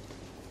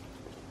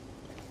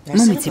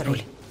 მომეცი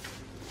ფული.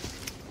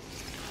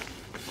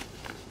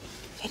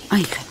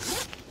 აიღე.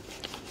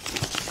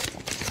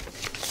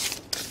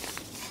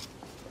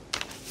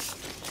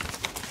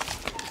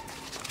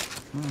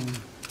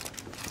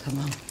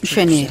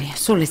 შენიერია,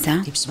 სულ ესა?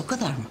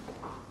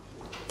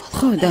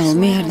 ხო, და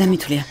მე არ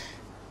დამითვლია.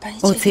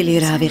 20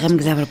 ლირა ავიღე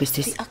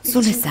მგზავრობისთვის.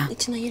 სულ ესა?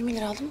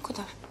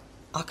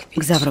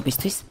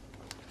 გზავრობისთვის?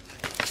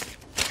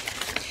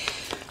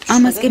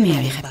 ამას კი მე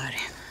ავიღებ.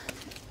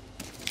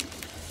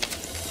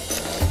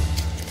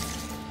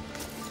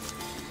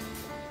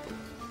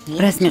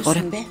 რას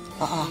მიყურებ?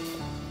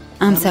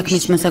 ამ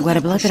საქმის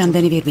მოსაგვარებლად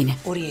რამდენი ვირბინე?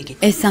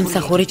 ეს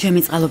სამსახური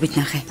ჩემი წყალობით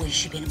ნახე.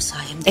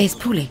 ეს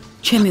ფული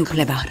ჩემი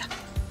უფლება.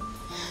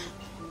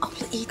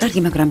 კარგი,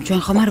 მაგრამ ჩვენ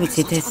ხომ არ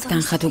ვიცით ეს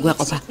თანხა თუ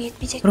გვეყოფა.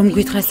 რომ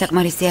გვითხრას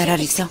საკმარისი არ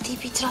არისო?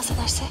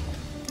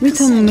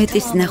 ვითომ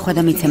მეტის ნახვა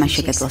და მიცემა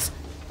შეკეძლოს.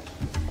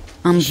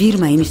 ამ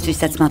ვირმა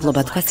იმისთვისაც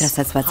მადლობა თქვას,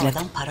 რასაც ვაძლევთ.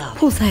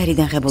 ფულს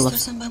აერიდან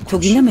ღებულობს. თუ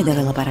გინდა მე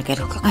დაველაპარაკებ.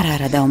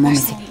 არა, დაო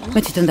მომეცი. მე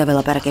თვითონ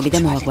დაველაპარაკები და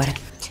მოვაგვარე.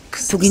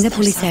 თუ გინდა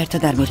ფული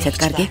საერთოდ არ მივცეთ,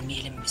 კარგი?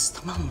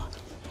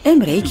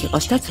 ემრე იქ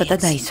იყოს და ცოტა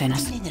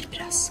დაისვენოს.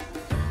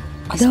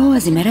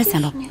 დაოაზი მე რას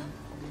ამბობ?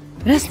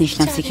 რას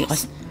ნიშნავს იქ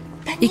იყოს?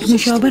 იქ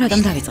მუშაობა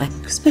რატომ დავიწყე?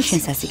 მე შენ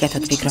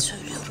სასიკეთოდ ვფიქრობ.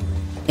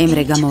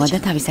 ემრე გამოვა და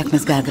თავის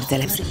საქმეს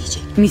გააგრძელებს.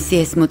 მისი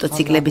ეს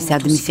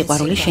მოტოციკლებისად მისი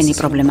ყვარული შენი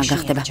პრობლემა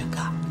გახდება.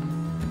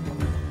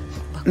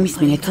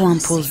 მისმინე, თუ ამ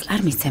ფულს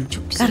არ მისცემ,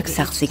 კარგ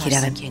სახლს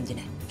იქირავებ.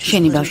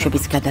 შენი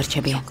ბავშვებიც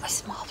გადარჩებია.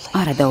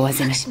 არა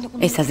დაუაზინე,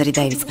 ეს აზრი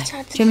დაივიწყე.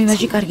 ჩემი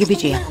ვაჟი კარგი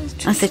ბიჭია,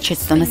 ასეთ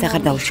შეცდომას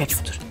აღარ დაუშვებს.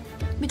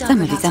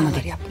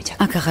 წამოდი,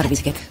 აქ აღარ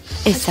ვიდგეთ.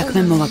 ეს საქმე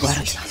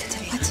მოვაგვაროთ.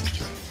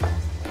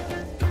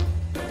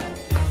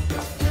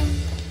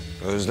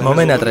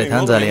 მომენატრე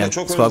თან ძალიან,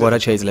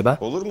 სხვაგვარად შეიძლება?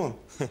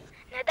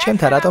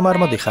 ჩემთან რატომ არ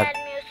მოდიხარ?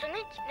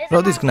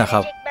 როდის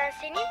გნახავ?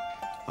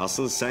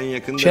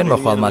 შენ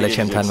მოხვალ მალე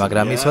ჩემთან,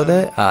 მაგრამ იცოდე,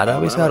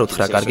 არავის არ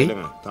უთხრა, კარგი?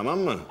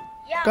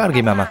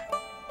 კარგი, მამა.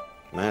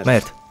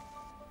 მერტ,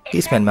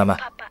 ისმენ, მამა.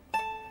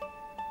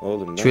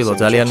 შვილო,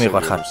 ძალიან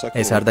მიყვარხარ.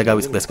 ეს არ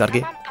დაგავიწყდეს,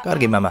 კარგი?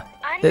 კარგი, მამა.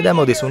 დედა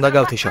მოდის, უნდა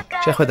გავთიშო.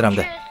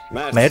 შეხვედრამდე.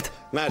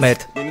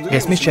 მერტ,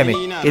 გესმის ჩემი?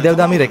 კიდევ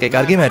დამირეკე,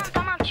 კარგი, მერტ?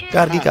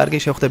 კარგი,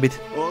 შევხვდებით.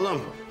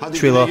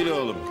 შვილო,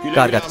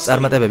 კარგად,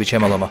 წარმატებები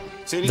ჩემო ლომო.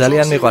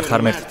 ძალიან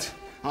მიყვარხარ, მერტ.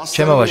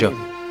 ჩემო ვაჟო.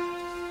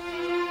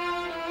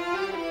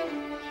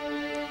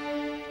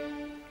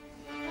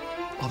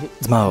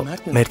 ძმაო,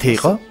 მერტი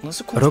იყო?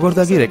 როგორ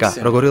დაგირეკა?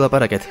 როგორ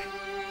ვილაპარაკეთ?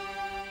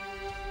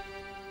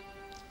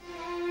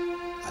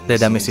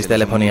 დედამისის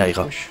ტელეფონი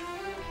აიღო.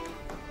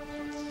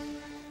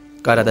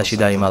 კარადაში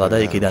დაიმალა და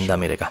იქიდან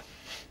დამირეკა.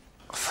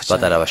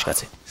 პატარა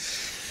ვაჟკაცი.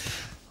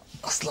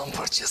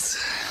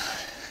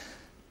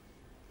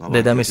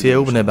 დედამისი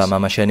ეუბნება,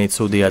 მამა შენი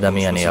ცუდი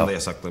ადამიანიაო.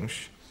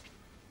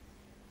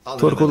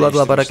 თურქულად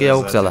ლაპარაკი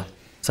აუგზალა.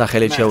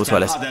 სახელით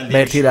შეუცვალეს.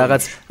 მერტი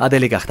რაღაც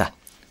ადელი გახდა.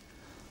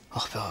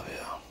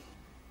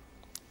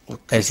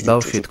 ეს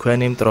ბავშვი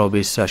თქვენი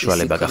მტრობის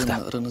საშუალება გახდა.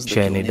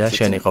 შენი და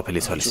შენი ყოფილი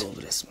ცოლის.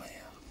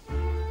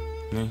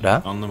 რა?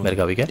 ვერ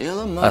გავიგე?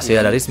 ასე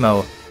არ არის,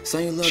 მაო.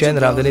 შენ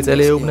რამდენი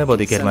წელი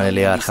ეუბნებოდი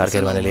გერმანელი არ ხარ,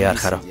 გერმანელი არ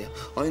ხარო.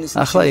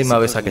 ახლა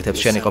იმავე საკეთებს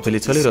შენი ყოფილი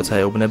ცოლი, როცა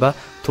ეუბნება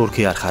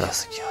თურქი არ ხარო.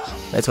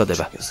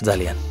 ეწოდება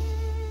ძალიან.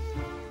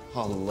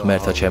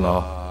 მერთო ჩემო.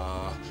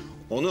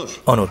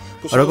 ონურ,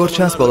 როგორც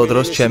ჩანს ბოლო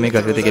დროს ჩემი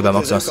გაკრიტიკება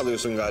მოგწონს.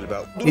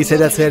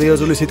 ისედაც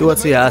სერიოზული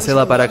სიტუაცია ასე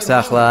ლაპარაკს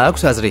ახლა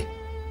აქვს აზრი?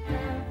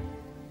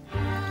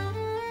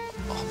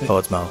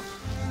 ოწმაო.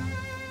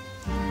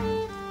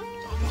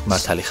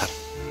 მართალი ხარ.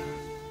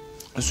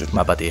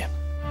 მაბადია.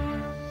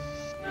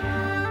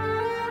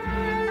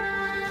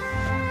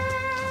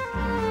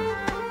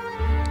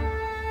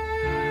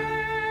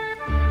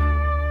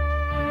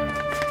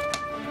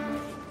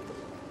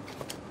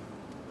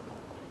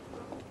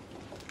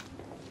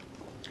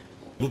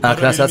 აქ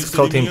რასაც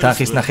გთხოვთ იმ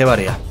თანხის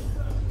ნახევარია.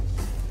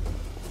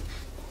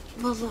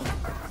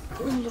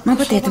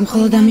 მოგეთეთ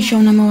მხოლოდ ამის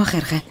შოვნა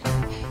მოახერხე.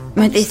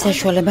 მეტი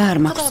საშუალება არ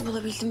მაქვს.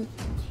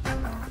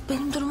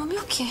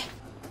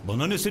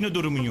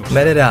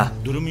 მერე რა?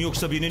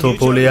 თუ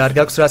ფული არ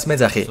გაქვს რას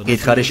მეძახი?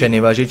 გითხარი შენი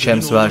ვაჟი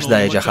ჩემს ვაჟს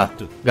დაეჯახა.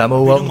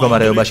 გამოუვალ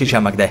მდგომარეობაში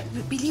ჩამაგდე.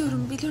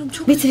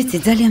 ვიცი,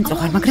 ძალიან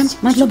მწუხარ, მაგრამ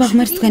მადლობა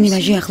ღმერთს თქვენი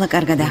ვაჟი ახლა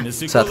კარგადაა.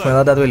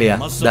 სათქმელად ადვილია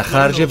და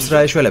ხარჯებს რა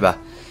ეშველება?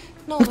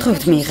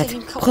 გთხოვთ მიიღეთ,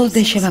 მხოლოდ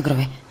ეს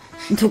შევაგროვე.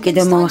 თუ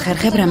კიდევ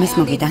მოახერხებ, რამეს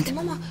მოგიტანთ.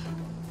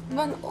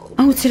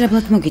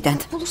 აუცილებლად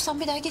მოგიტანთ.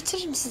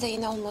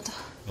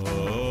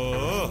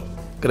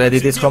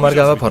 კრედიტიც ხომ არ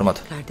გავაფორმოთ?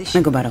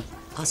 მეგობარო,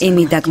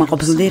 იმით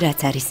დაკმაყოფილდი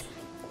რაც არის.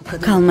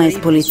 ქალმა ეს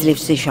ფული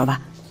ძლივს იშოვა.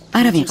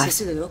 არავინ ყავს.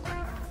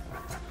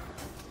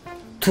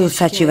 თუ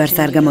საჩივარს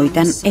არ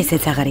გამოიტან,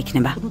 ესეც აღარ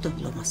იქნება.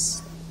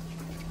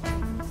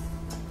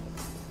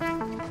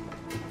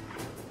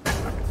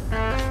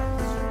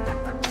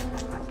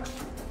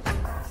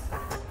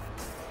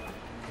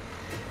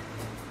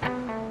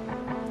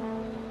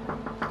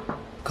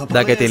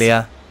 დაგეტილია.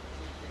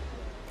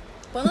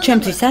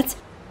 ჩემთვისაც?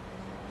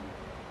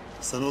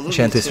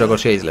 შენთვის როგორ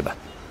შეიძლება?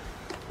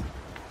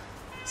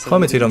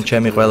 ხომ იცი რომ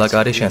ჩემი ყველა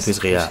კარი შენთვის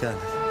ღია.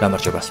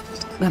 გამარჯობა.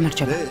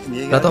 გამარჯობა.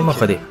 რატომ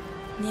მოხვედი?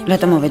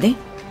 რატომ მოვედი?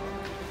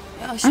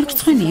 არ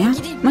გწვენია?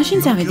 მაშინ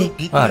წავედი.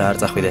 არა, არ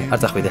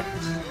წახვიდე.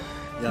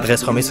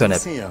 დღეს ხომ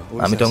ისვენებ.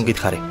 ამიტომ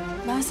გითხარი.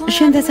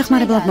 შენ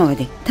დასახმარებლად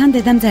მოვედი. თან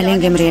დედამ ძალიან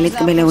გემრიელი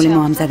ტკბილეული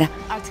მოამზადა.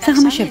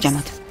 საღამოს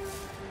შევჯამოთ.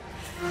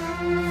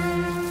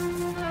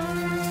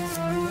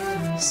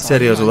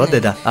 სერიოზულად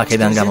დედა,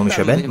 აქედან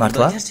გამომიშვებენ,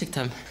 მართლა?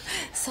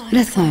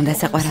 რა თქმა უნდა,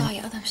 საყვარელო.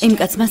 იმ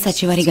კაცმა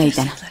საჩივარი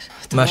გაიტანა.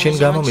 მაშინ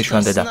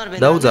გამომიშვან დედა.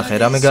 დაუძახე,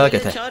 რამე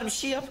გააკეთე.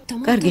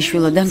 კარგი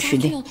შვილო,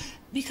 დამშვიდი.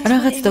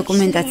 რაღაც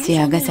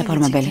დოკუმენტაციაა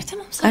გასაფორმებელი.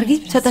 კარგი,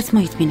 ცოტაც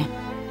მოითმინე.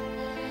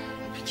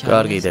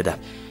 კარგი დედა.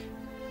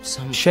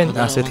 შენ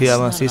ასეთი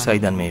ავანსი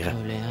საიდან მიიღე?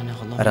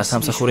 რა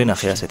სამსახური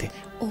ნახე ასეთი?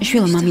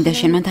 შვილო, მამი და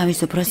შენმა თავის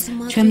უფროს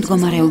ჩვენ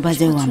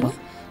მდგომარეობაზე უამბო.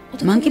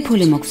 მან კი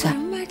ფული მოგცა.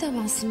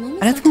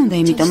 რა თქმა უნდა,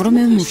 იმიტომ რომ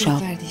მე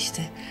ვმუშაობ.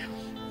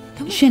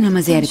 შენ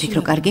ამაზე არ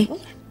იფიქრო, კარგი?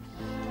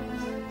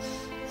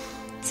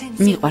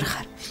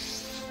 მიყვარხარ.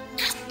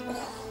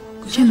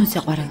 ჩემო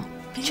საყვარელო,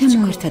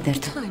 ჩემო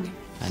ერთადერთო.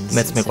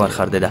 მეც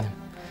მიყვარხარ დედა.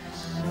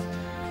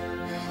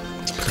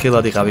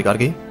 ფრთხილად იყავი,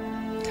 კარგი?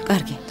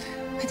 კარგი.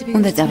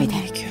 უნდა წავიდე.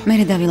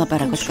 მერე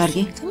დავილაპარაკოთ,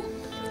 კარგი?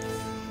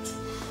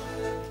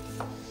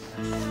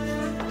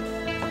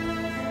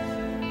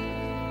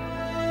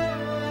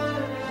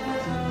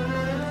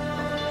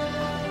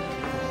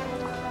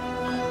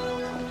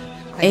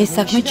 ეს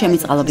საქმე ჩემი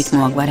წყალობით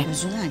მოაგვარე.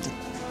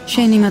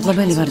 შენი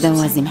მადლობელი ვარ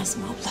დაუაზიმე.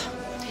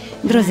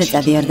 დროზე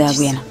წადი არ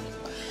დააგვიანა.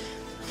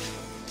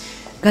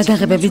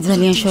 გადაღებები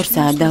ძალიან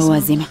შორსაა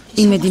დაუაზიმე.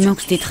 იმედი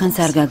მაქვს დიდხანს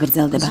არ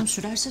გაგრძელდება.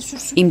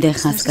 იმდენ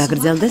ხანს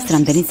გაგრძელდეს,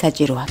 რამდენიც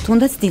საჭიროა,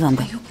 თუნდაც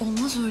დილამდე.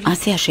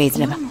 ასე არ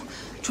შეიძლება.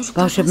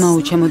 ბავშვებმა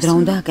უჩემოდ რა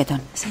უნდა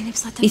აკეთონ.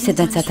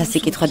 ისედაც 1000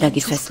 კითხვა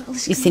დაგისვეს.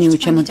 ისინი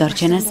უჩემოდ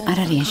დარჩენას არ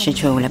არიან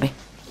შეჩვეულები.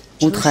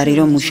 უთხარი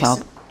რომ მუშაობ.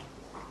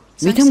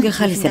 ვითომ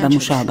გეხალისება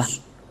მუშაობა?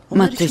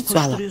 მათთვის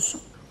წვალო.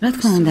 რა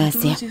თქმა უნდა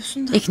ასია.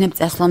 იქნებ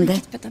წასვლამდე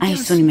აი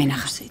სუნი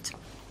მენახა.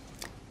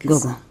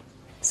 გოგო,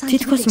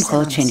 თითქოს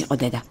მხოლოდ შენ იყო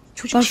დედა.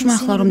 ბავშვმა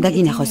ახლა რომ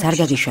დაგინახოს არ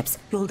გაგიშვებს.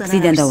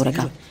 გზიდან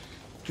დაურეკავ.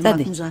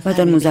 წადი,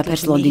 ბატონ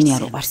მუზაფერს ლონდინი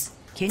არ უყვარს.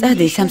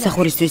 წადი,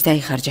 სამსახურისთვის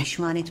დაიხარჯე.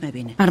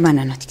 არ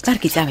მანანოთ,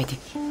 კარგი წავედი.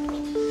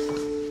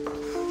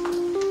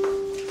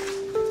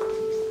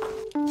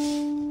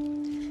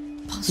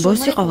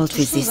 ბოსი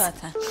ყოველთვის ზის.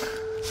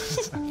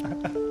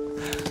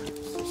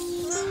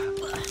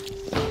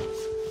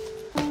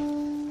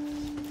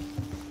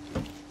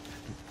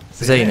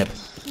 ზეინებ.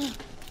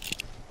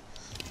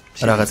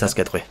 რაღაცას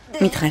გეტყვი.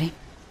 მითხარი.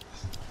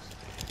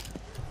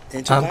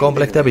 ამ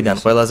კომპლექტებიდან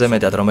ყველაზე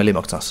მეტად რომელი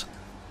მოგწონს?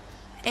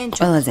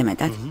 ყველაზე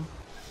მეტად.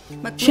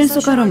 შენ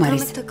სოკა რომ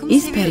არის,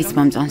 ის ფერიც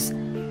მომწონს.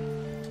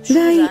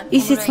 და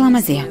ისიც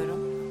ლამაზია.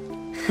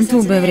 თუ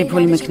ბევრი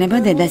ფული მექნება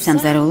დედა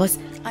სამზარეულოს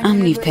ამ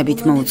ნივთებით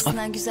მოუწყობ.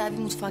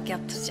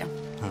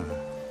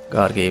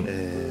 კარგი.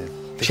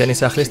 შენი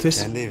სახლისთვის?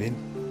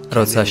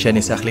 როცა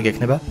შენი სახლი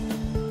გექნება?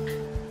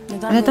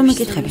 რატომ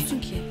მეკითხები?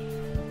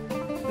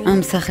 ამ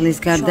სახლის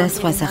გარდა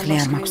სხვა სახლი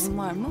არ მაქვს.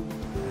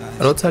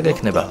 როცა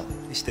გექნება.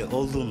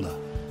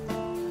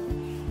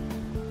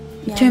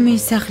 ჩემი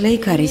სახლი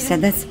იქ არის,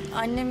 სადაც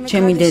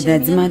ჩემი დედა,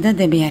 ძმა და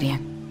დები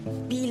არიან.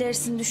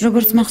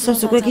 როგორც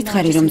მახსოვს, უკვე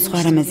გითხარი, რომ სხვა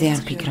რამეზე არ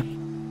ვფიქრობ.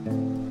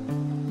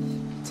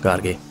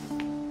 კარგი.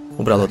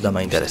 უბრალოდ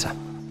დამაინტერესა.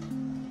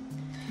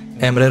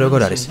 ემრე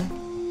როგორ არის?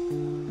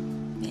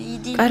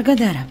 კარგად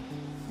არა.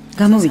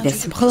 გამოვიდეს,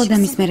 მხოლოდ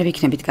ამის მერე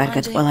ვიქნებით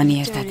კარგად ყველანი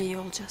ერთად.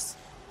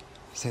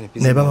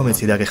 ნება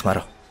მომეცი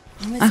დაგეხმარო.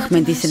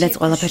 ახმედ, ისედაც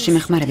ყველაფერში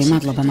მეხმარები,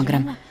 მადლობა,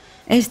 მაგრამ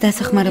ეს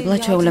დასახმარებლად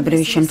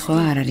ჩვეულებრივი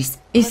შემთხვევა არ არის.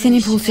 ისინი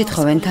ფულს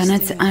ითხოვენ,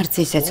 თანაც არც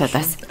ისე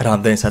ცოტას.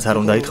 რამდენსაც არ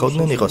უნდა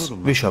ითხოვდნენ იყოს,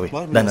 ვიშოვი,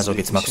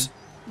 დანაზოგიც მაქვს.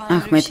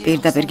 ახმედ,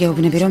 პირდაპირ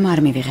გეუბნები, რომ არ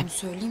მივიღებ.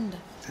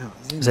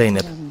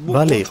 ზეინებ,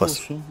 ვალი იყოს,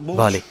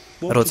 ვალი.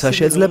 როცა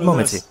შეძლებ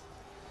მომეცი.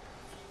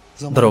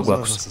 დრო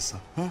გვაქვს.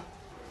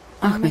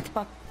 ახმედ,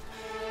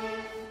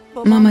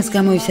 მამას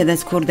გამოისედაც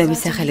ქურდების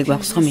სახელი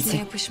გვაქვს, ხომ იცი?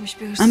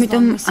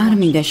 ამიტომ არ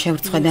მინდა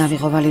შევრცხვე და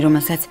ავიღო ვალი,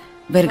 რომელსაც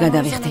ვერ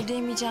გადავიხდი.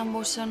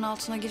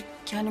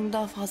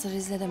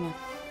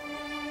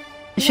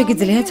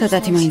 შეგიძლია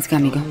ცოტათი მაინც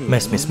გამიგო.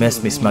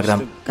 მესმის, მაგრამ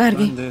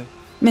კარგი,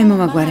 მე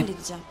მომაგვარებ.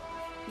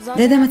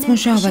 დედამაც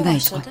მუშაობა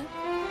დაიწყო.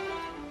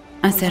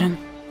 ასე რომ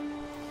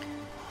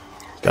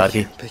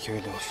კარგი,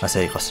 ასე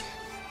იყოს.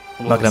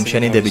 მაგრამ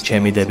შენი დები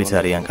ჩემი დებიც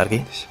არიან, კარგი?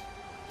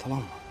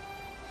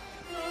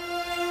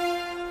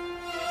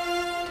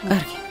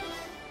 კარგი.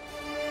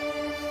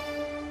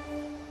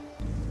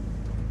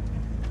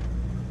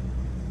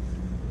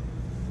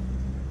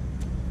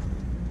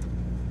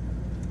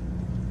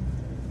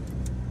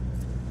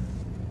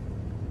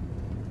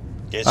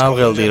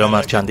 ავღელდი რომ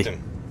არ ჩანდი.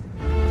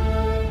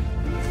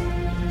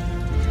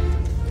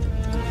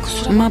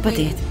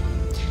 მაპატიეთ.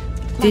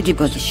 დიდი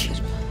ბოდიში.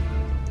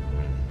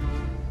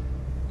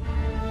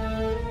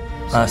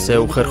 ასე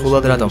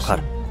უხერხულად რატომ ხარ?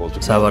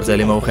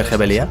 სავარძელი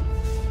მოუხერხებელია?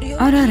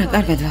 არა,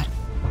 კარგად ვარ.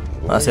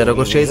 ასე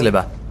როგორ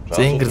შეიძლება?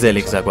 წინ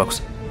გრძელი გზა გვაქვს.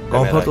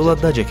 კომფორტულად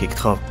დაჯექი,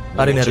 გთხოვ.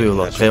 არ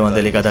ინერვიულო,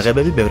 დღევანდელი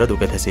გადაღებები ბევრად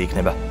უკეთესი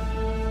იქნება.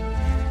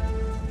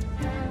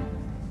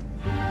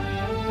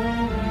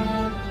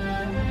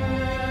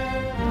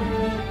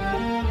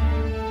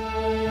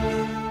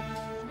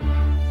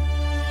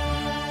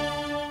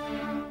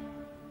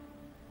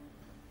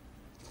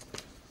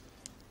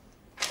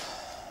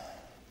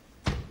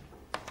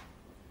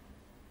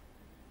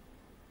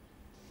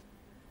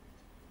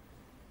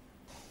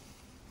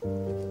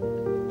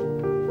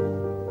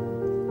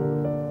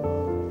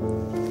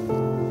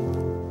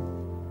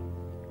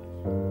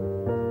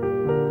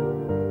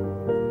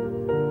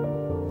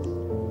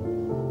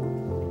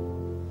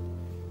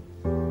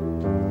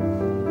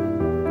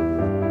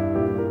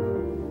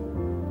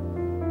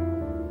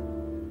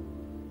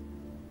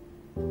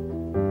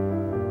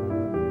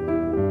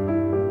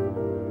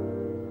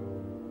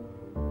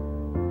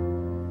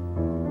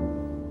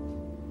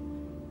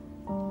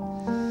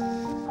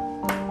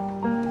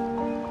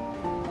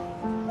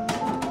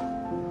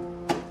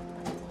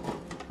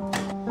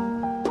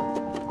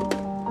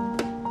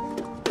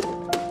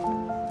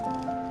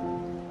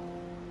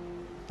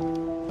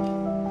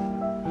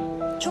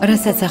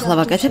 რასაც ახლა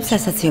ვაკეთებ,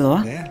 სასაცილოა?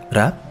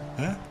 რა?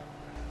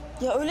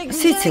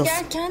 სიცილს.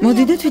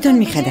 მოდი და თვითონ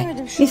მიხედე.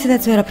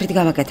 ისედაც ვერაფრით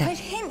გავაკეთე.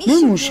 მე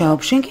მუშაობ,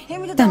 შენ კი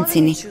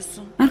დამცინი.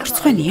 არ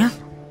გრცხვენია?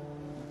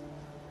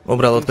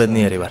 უბრალოდ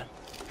ბედნიერი ვარ.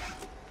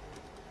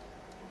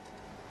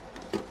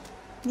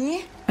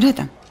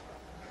 რატომ?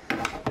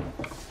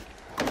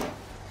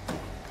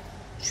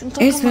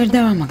 ეს ვერ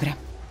დავამაგრე.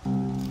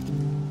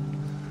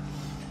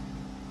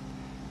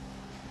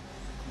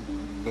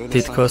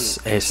 თითქოს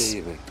ეს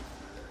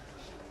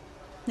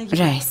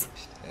რა ეს?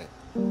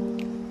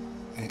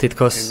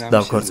 თითქოს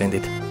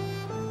დავქორწინდით.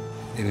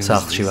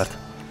 სახლში ვართ.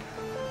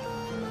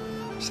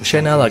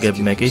 შენ ალაგებ,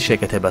 მე კი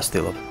შეკეთებას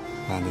ვცდილობ.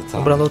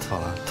 უბრალოდ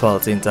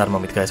თვალწინ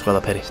წარმომიდგა ეს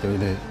ყველაფერი.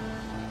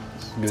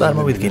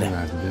 წარმოვიდგინე.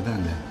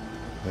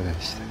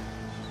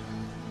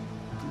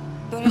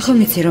 ხომ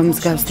იცი, რომ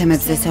მსგავს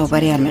თემებზე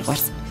საუბარი არ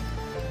მიყვარს.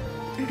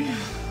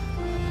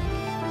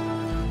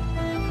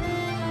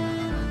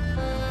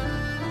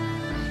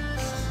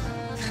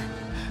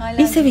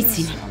 ისე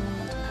ვიცინე.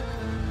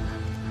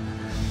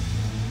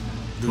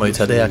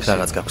 მოიცადე, აქ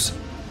რაღაც გაქვს.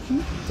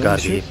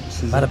 კარგი,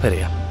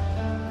 არაფერია.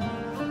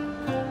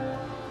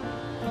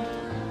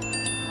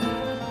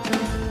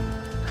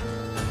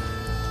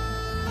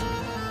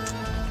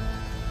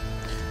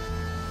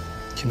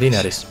 ვინ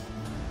არის?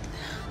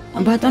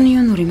 ბატონი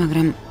იონური,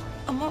 მაგრამ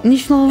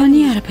ნიშნულოვანი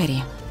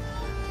არაფერია.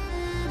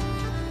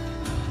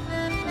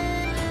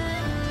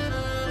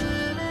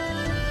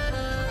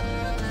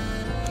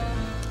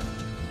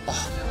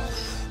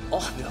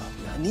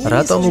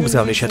 რატომ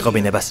უგზავნი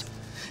შეტყობინებას?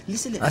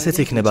 ასეც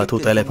იქნება თუ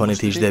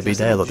ტელეფონით იჯდები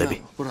და ელოდები.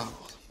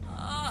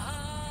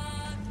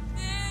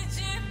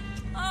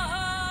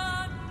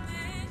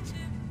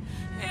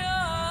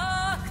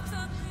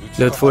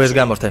 ლუთფუ ეს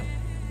გამორთე.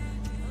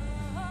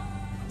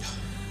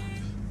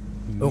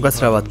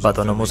 უკაცრავად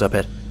ბატონო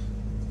მუზაფერ.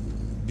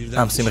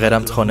 ამ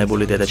სიმღერამ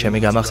ცხონებული დედა ჩემი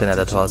გამახსენა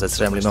და თვალზე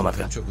წრემლი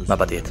მომადგა.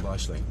 მაპატიეთ.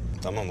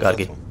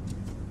 კარგი.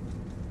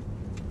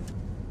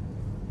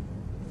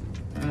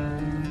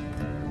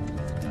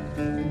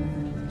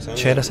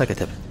 შენ რა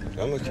საკეთებ?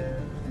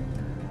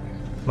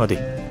 მოდი.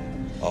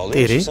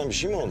 ტირი?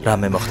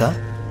 რამე მოხდა?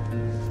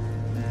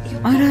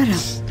 არა.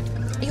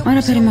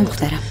 არაფერი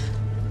მომხდარა.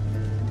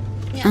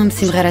 ამ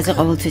სიმღერაზე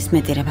ყოველთვის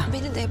მეტირება.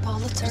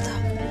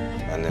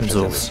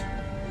 ძულს.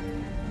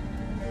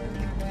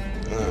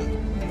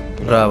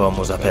 ბრავო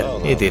მუზაფერ.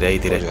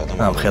 იტირე.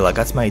 ამ ხელა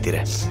კაცმა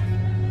იტირე.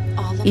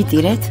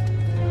 იტირეთ?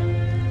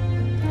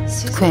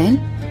 თქვენ?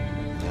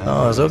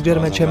 ზოგჯერ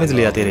მე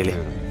შემიძლია ტირილი.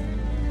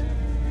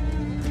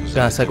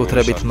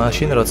 განსაკუთრებით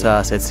მაშინ, როცა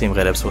ასეთ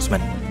სიმღერებს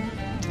უსმენ.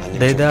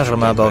 დედა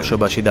ღრმა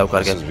ბავშვობაში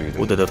დავკარგებ,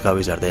 უდედოდ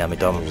გავიზარდე,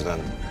 ამიტომ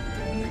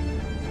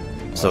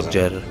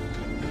ზოგჯერ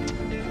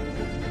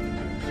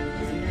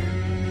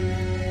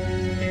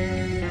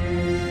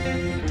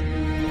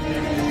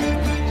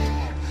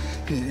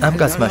ამ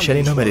კაცმა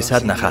შენი ნომერი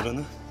სად ნახა?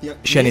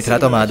 შენით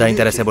რატომაა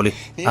დაინტერესებული?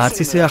 არც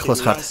ისე ახლოს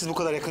ხართ.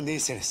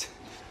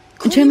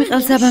 ჩემი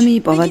ყელსაბამი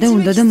იპოვა და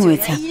უნდა და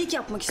მოეცა.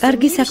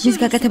 კარგი საქმის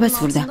გაკეთება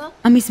სურდა.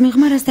 ამის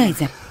მიღმა რას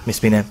დაეძა?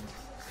 მისმინე.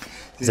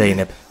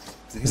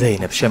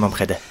 ზეინებ,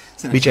 შემომხედე.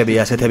 ბიჭები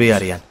ასეთები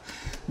არიან.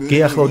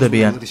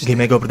 გიახლოვდებიან,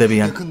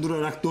 გიმეგობრდებიან.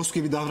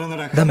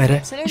 და მერე?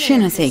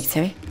 შენ ასე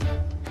იქცევი?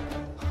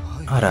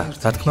 არა,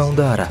 რა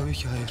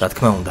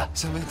თქმა უნდა.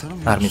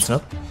 არ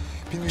მიცნობ?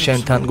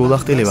 შენთან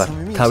გულახტილი ვარ,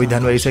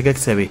 თავიდანვე ისე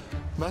გექცევი.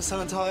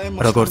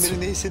 როგორც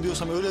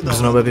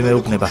გზნობები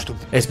მეუბნება.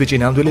 ეს ბიჭი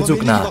ნამდვილი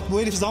ძუკნაა.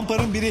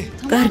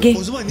 კარგი.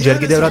 ჯერ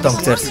კიდევ რატომ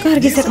გწერს?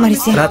 კარგი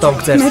საკმარისია. რატომ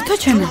გწერს? მერთო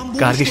ჩემო.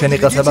 კარგი შენი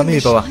ყელსაბამი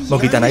იპოვა.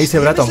 მოგიტანა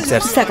ისევ რატომ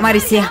გწერს?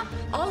 საკმარისია.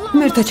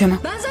 მერთო ჩემო.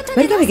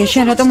 ვერ გავიგე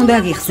შენ რატომ უნდა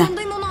აგიხსნა?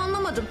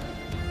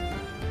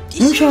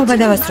 მუშაობა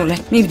დავასრულე.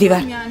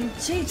 მივდივარ.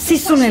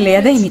 სისუნელია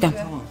და იმიტომ.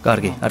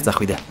 კარგი, არ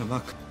წახვიდე.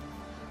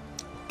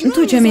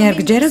 თუ ჩემი არ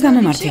გჯერა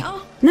გამომართვი.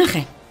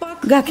 ნახე.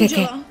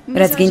 გაქეკე.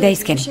 რაც გინდა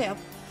ისკენი.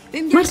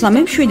 მართლა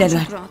მე მშვიდად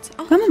ვარ.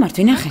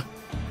 გამომართვი, ნახე.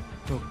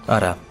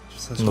 არა,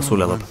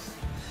 მოსულელობ.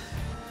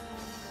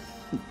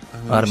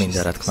 არ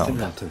მინდა რა თქმა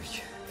უნდა.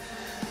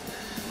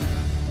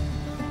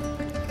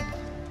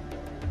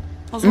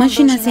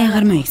 მაშინ ასე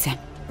აღარ მოიქცე.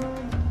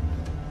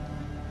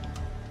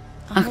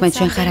 ახმედ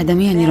შენ ხარ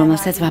ადამიანი,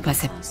 რომელსაც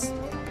ვაფასებ.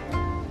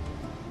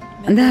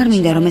 და არ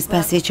მინდა რომ ეს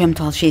ფასი ჩემ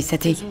თვალში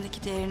ისეთი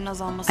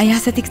აი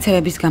ასეთი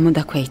ქცევების გამო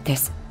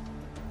დაქვეითდეს.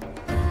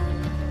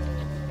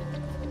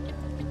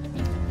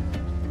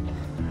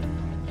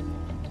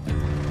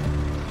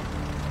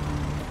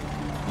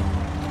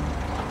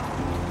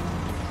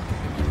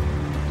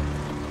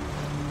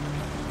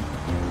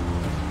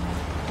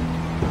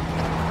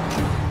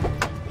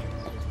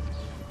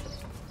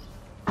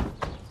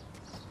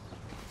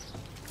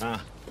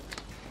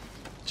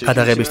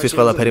 გადაღებისთვის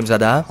ყველაფერი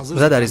მზადაა?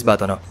 მზად არის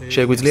ბატონო.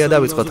 შეგვიძლია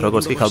დავიწყოთ,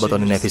 როგორც კი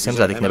ქალბატონი ნეფისე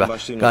მზად იქნება.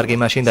 კარგი,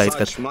 მაშინ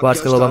დაიწყეთ.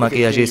 ვარსკვლობა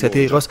მაკიაჟი ისეთი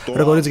იყოს,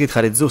 როგორიც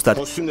გითხარით ზუსტად.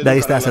 და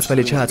ის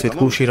დასაცმელი ჩააცვით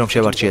გულში რომ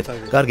შევარჩიეთ.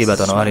 კარგი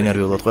ბატონო, არ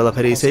ინერვიულოთ,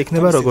 ყველაფერი ისე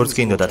იქნება, როგორც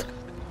გინდოდათ.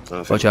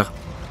 ოჯახ.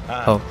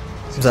 ხო.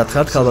 მზად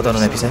ხართ ქალბატონო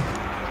ნეფისე?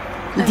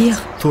 დიახ.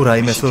 თუ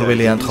რაიმე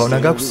სურვილი ან თხოვნა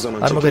გაქვს,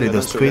 არ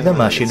მოგერიდოს თქვი და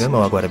მაშინვე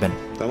მოვაგვარებენ.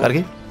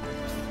 კარგი?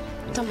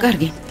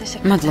 კარგი.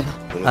 მადლობა.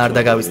 არ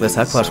დაგავიწყდეს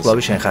აქ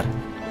ვარსკვლავი შენ ხარ.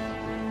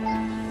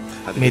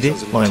 მიდი,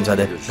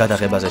 მოემზადე,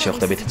 გადაღებაზე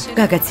შევხვდებით.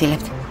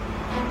 გაგაცილებთ.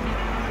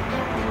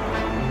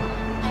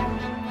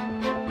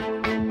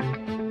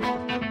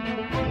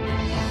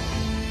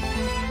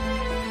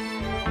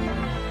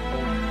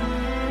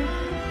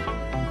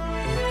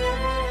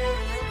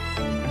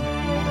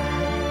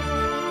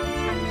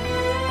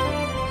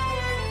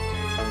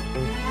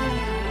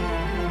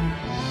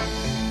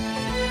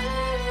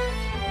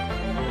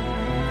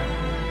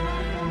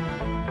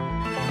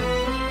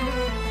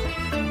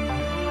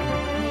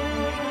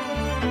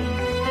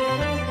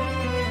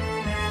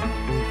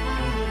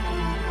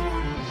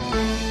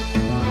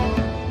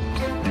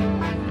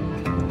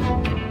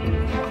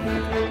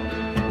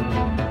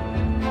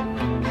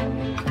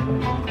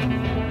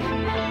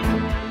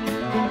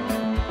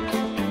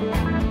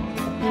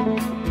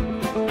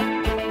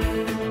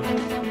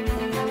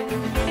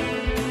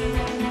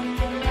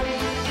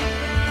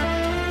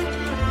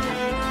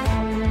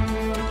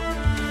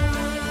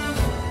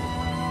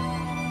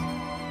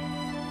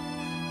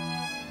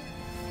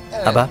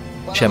 აბა,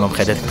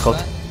 შემომხედეთ გთხოვთ.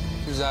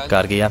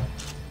 კარგია.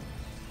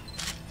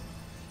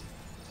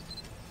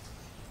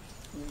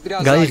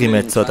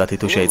 გაიღიმეთ ცოტათი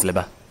თუ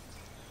შეიძლება.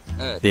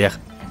 დიახ.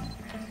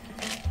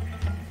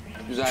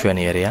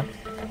 შვენიერია.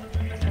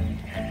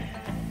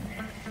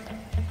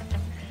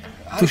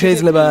 თუ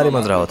შეიძლება არ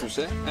იმოძრაოთ.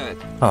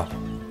 ხო.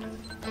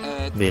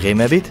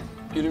 ვიღიმებით?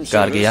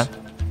 კარგია.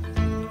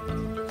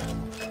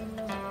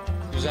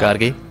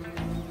 კარგი.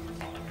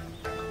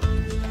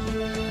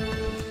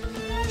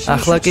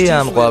 ახლა კი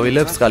ამ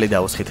ყვავილებს წყალი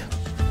დაუსხით.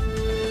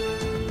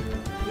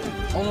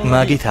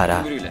 მაგით არა,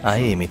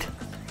 აი იმით.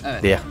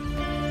 დიახ.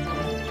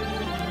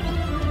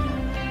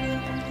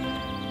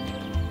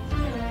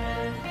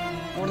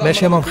 მე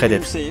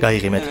შემომხედეთ,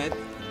 გაიღიმეთ.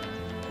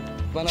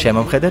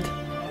 შემომხედეთ?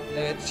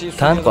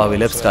 თან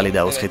ყვავილებს წყალი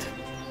დაუსხით.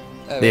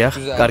 დიახ,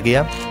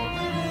 კარგია.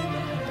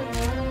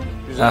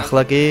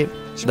 ახლა კი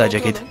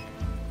დაჯექით.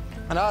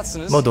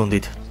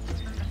 მოდუნდით.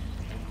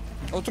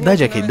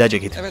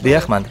 დაჯექით.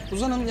 დიახ, მანდ.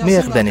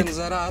 მიეყდენით.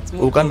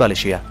 უკან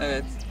ბალიშია.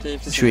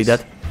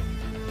 შვიდად.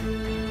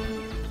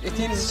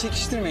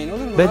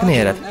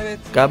 ბედნიერად.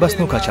 კაბას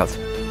ნუქაჩავთ.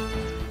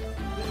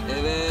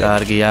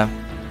 კარგია.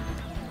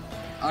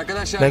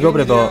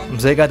 მეგობრებო,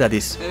 მზე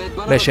გადადის.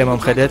 მე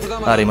შემომხედეთ,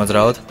 არი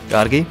მოძრაოთ.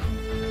 კარგი.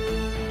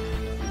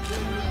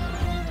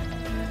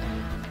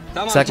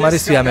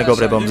 საკმარისია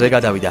მეგობრებო, მზე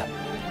გადავიდა.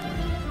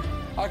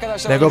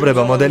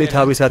 მეგობრებო, მოდელი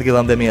თავის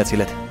ადგილამდე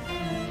მიაცილეთ.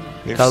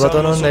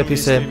 ქალბატონო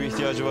ნეფისე,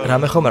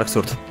 რამე ხომ არ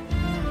გსურთ?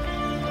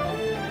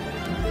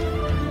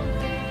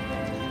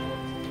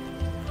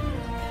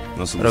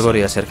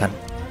 როგორია სერქან?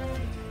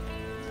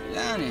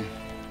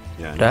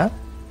 რა?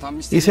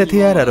 ისეთი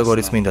არა,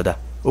 როგორიც მინდოდა.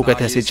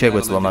 უკეთესით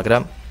შეგვეძლო,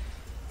 მაგრამ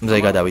მზე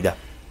გადავიდა.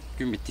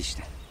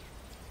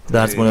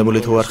 დარწმუნებული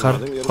თუ არ ხარ,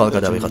 ხვალ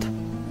გადავიღოთ.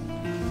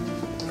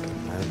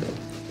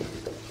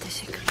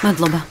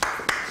 მადლობა.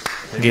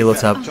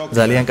 გილოცავ,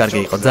 ძალიან კარგი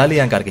იყო,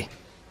 ძალიან კარგი.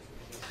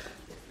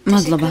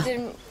 მადლობა.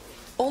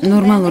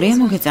 ნორმალურია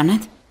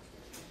მოგეწონათ?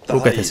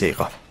 უკეთესი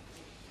იყო.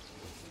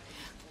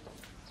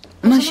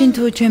 მაშინ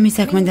თუ ჩემი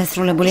საქმე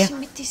დასრულებულია,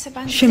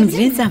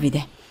 შემიძლია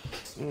წავიდე?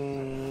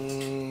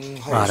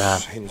 არა,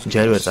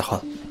 ჯერ ვერ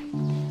წახვალ.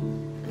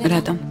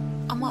 რატომ?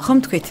 ხომ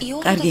თქვით,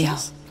 კარგია.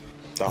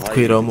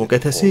 თქვი რომ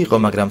უკეთესი იყო,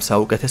 მაგრამ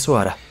საუკეთესო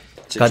არა.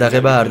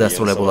 გადაღება არ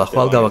დასრულებულა,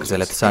 ხვალ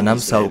გავაგზავნებთ, სანამ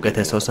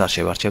საუკეთესოს არ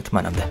შევარჩევთ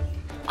მანამდე.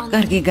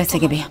 კარგი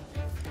გასაგებია.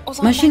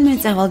 მაშინ მე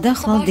წავალ და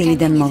ხვალ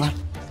დილიდან მოვალ.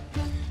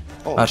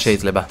 არ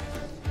შეიძლება.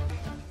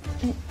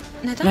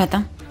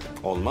 რატომ?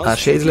 არ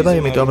შეიძლება,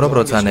 იმიტომ რომ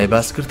როცა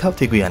ნებას გრთავთ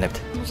იგვიანებთ.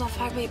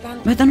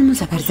 ბატონო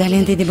მუსაფარ,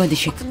 ძალიან დიდი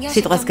ბოდიში.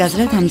 სიტყვას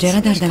გაზრდათ,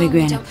 ამჯერად არ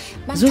დავიგვიანებ.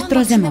 ზუსტ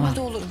დროზე მოვალ.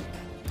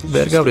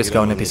 ვერ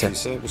გავრისკავ ნეფისე.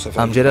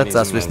 ამჯერად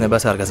წასვლის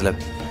ნებას არ გაძლებ.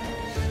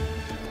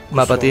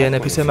 მაპატიე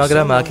ნეფისე,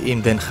 მაგრამ აქ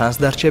იმდენ ხანს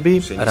დარჩები,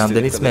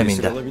 რამდენიც მე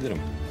მინდა.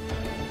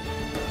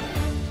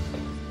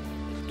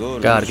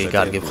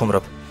 კარგი,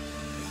 ვხუმრობ.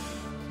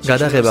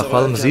 გადაღება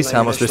ხვალ მზის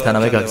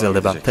ამოსვლისთანავე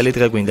გაგრძელდება. მთელი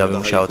დღე გვინდა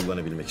ვიმუშაოთ.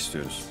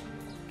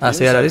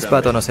 ასე არ არის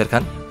ბატონო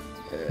სერქან?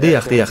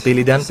 დიახ,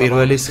 დილიდან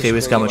პირველი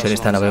სხივის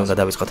გამოჩენისთანავე უნდა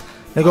დავიწყოთ.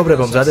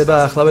 მეგობრებო, მზადება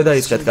ახლავე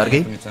დაიწყეთ, კარგი?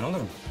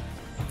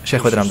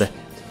 შეხვედრამდე.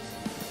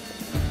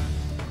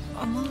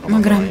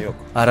 მაგრამ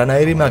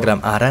არანაირი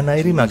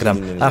მაგრამ,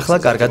 ახლა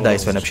კარგად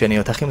დაისვენებ, შენი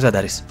ოთახი მზად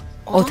არის.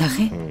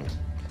 ოთახი?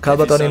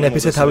 ქალბატონი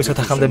ნეფისე თავის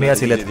ოთახამდე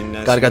მიაცილეთ.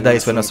 კარგად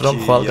დაისვენოს, რომ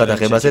ხვალ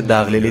გადაღებაზე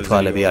დაღლილი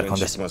თვალები არ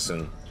ქონდეს.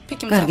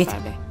 კარგით.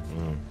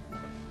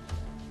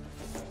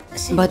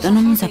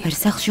 ბატონო მუსაფერ,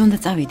 სახლში უნდა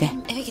წავიდე.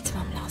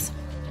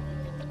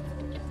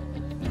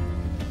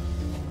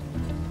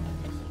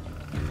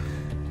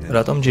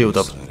 რატომ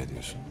ჯიუტობ?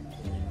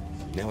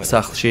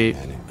 სახლში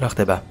რა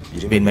ხდება?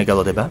 ვინმე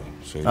გალოდება?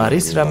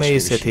 არის რამე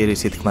ისეთი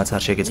რისით თქმაც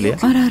არ შეგიძლია?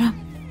 არა,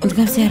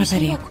 მსგავსი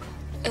არაფერი აქვს.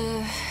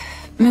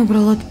 მე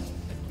უბრალოდ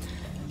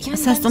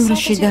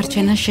სასტუმროში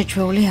დარჩენა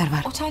შეჩვეული არ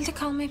ვარ.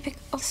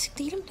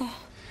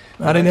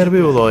 არის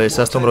ნერვიულო, ეს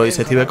სასტუმრო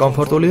ისეთივე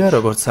კომფორტულია,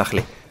 როგორც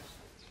სახლი.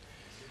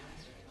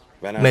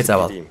 მე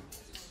წავალ.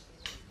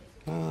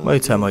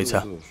 მოიცა.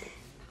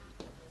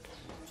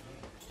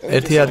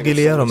 ერთი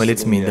ადგილია, რომელიც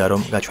მინდა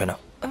რომ გაჩვენო.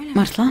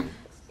 მართლა?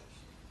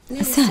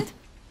 სად?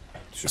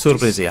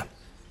 სურპრიზია.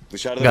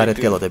 გარეთ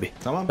გელოდები.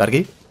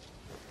 კარგი?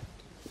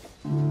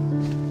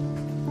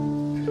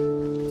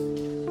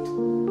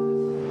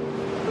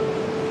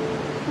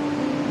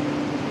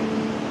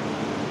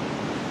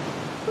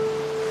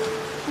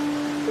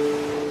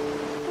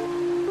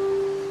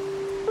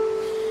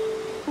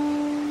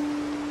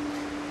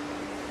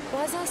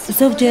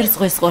 ზოგჯერ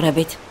ზღვის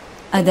ყურებით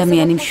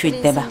ადამიანი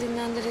მშვიდდება.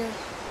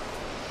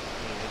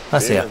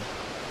 ასეა.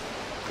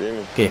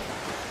 კი.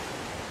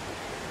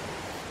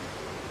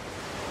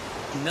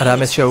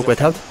 რამეს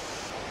შეუკვეთავთ?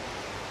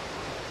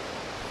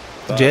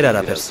 ჯერ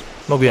არაფერს.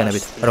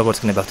 მოგვიანებით, როგორც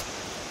გნებავთ.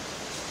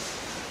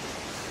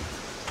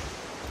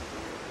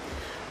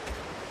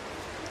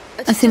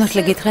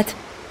 სიმართლე გითხრათ?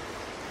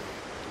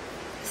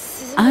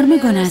 არ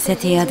მეგონა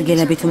ასეთი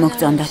ადგილები თუ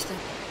მოგწონდათ.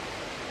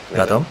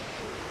 რატომ?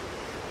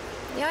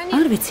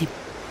 არ ვიცი.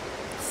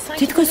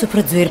 თითქოს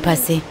უფრო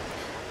ძვირფასი.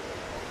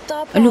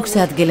 ლუქს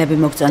ადგილები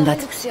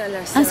მოგწონდათ.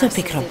 ასე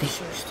ვფიქრობდი.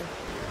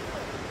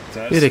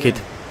 პირიქით.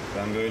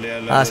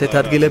 ასეთ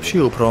ადგილებში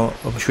უფრო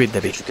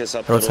მშვიდდები.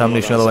 როცა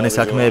მნიშვნელოვანი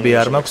საქმეები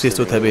არ მაქვს,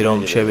 იწუთები რომ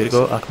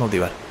შევირგო, აქ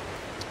მოვდივარ.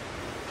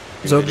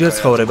 ზოგჯერ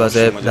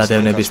ცხოვრებაზე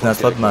დადევნების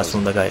ნაცვლად მას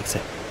უნდა გაიქცე.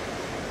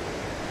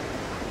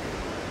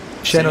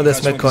 შენოდეს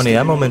მე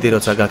გქონია მომენტი,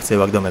 როცა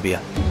გაქცევა გდომებია.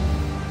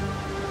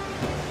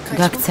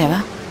 გაქცევა?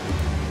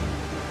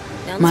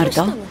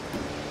 მარტო?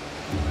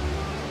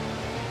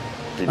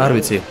 არ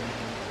ვიცი.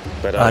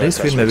 არის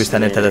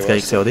ვინმებისთან ერთადაც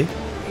გაიქცეოდი?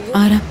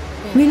 არა,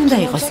 ვინ უნდა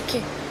იყოს?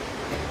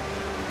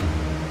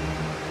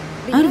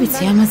 არ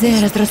ვიცი, ამაზე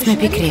არასდროს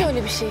მიფიქრია.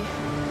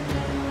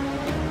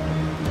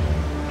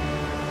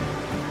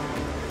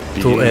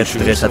 თუ ერთ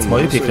დღესაც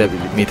მოიფიქრებ,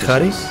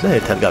 მითხარი და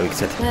ერთად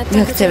გავიქცეთ.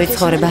 გაქცევით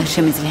ცხოვრება არ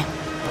შემიძლია.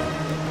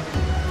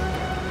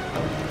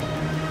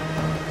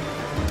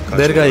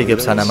 ვერ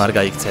გაიგებს სანამ არ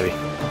გაიქცევი.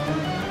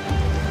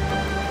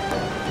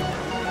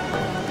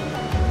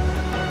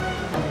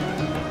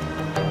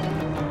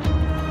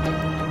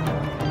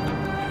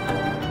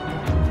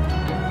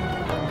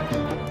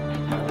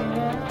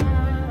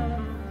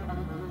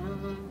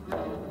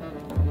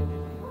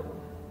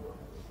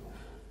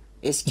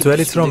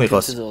 ძველიც რომ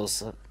იყოს,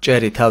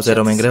 ჭერი თავზე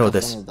რომ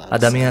ენგრეოდეს,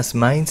 ადამიანს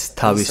მაინც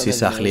თავისი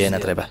სახლი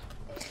ენატრება.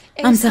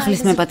 ამ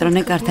სახლის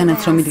მეპატრონე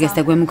კარტანაც რომ იდგეს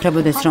და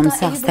გვემუქრებოდეს რომ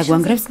სახლს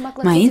დაგვანგრევს,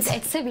 მაინც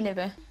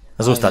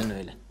ზუსტად.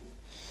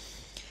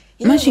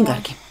 მაშინ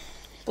კარგი.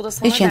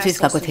 ეს შენთვის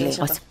გაკვეთილი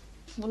იყოს.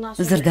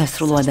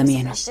 ზრდასრულო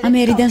ადამიანი.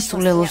 ამერიდან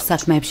სულელურ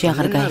საქმეებში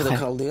აღარ გაიხარ.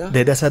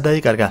 დედასა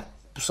დაიკარგა.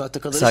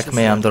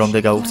 საქმე ამ დრომდე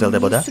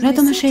გაუგრძელდებოდა?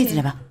 რატომ არ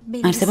შეიძლება?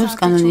 არსებობს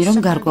კანონი რომ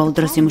გარკვეულ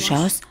დროს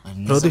იმუშაოს.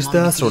 როდის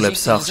დაასრულებს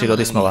სახლში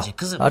როდის მოვა?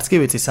 არც კი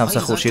ვიცი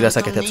სამსახურში რას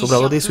აკეთებს,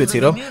 უბრალოდ ის ვიცი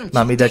რომ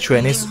მამიდა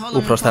ჩვენის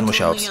უფროსთან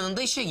მუშაობს.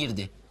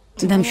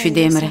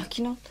 დამშვიდე ემრე.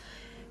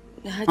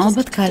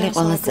 ალბათ ქალი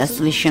ყოველს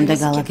წასვლის შემდეგ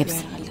ალაგებს.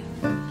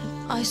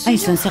 აი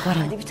სონ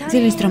საყვარელო,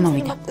 ძილის დრო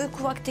მოვიდა.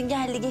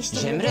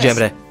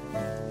 ჯემრე.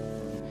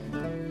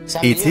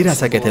 იცი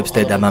რას აკეთებს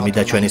დედა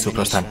მამიდა ჩვენის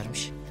უფროსთან?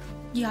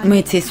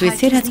 მეც ის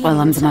ვიცი რაც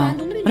ყველამ ძმაო.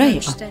 რა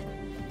იყო?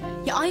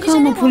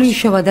 ქალმოფული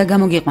იშოვა და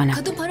გამოგიყვანა.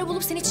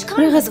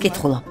 რაღაც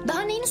კითხულობ.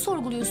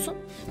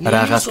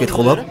 რაღაც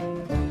კითხულობ?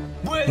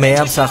 მე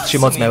ამ სახლში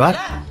მოწმე ვარ?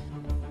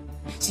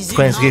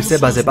 თქვენს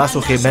ღირსებაზე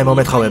პასუხი მე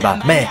მომეთხოვება,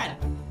 მე.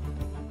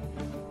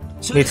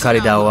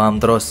 მითხარი დაო ამ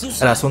დროს,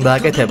 რას უნდა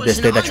აკეთებდეს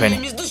დედა ჩვენი?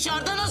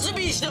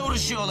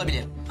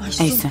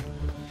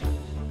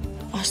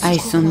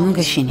 აისონ, ნუ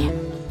გეშინია.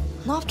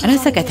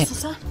 რას აკეთებ?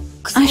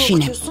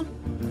 აშინებ.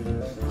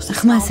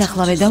 ხმას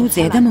ახლავე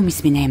დაუწია და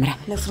მომისმინე ემრე.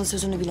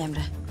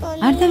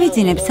 არ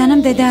დავიძინებ,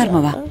 სანამ დედა არ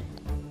მოვა.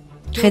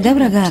 ხედავ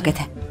რა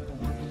გააკეთე.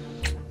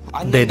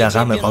 დედა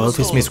ღამე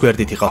ყოველთვის მის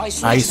გვერდით იყო.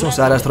 აისონს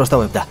არასდროს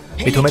დავებდა.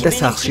 მით უმეტეს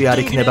სახლში არ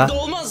იქნება.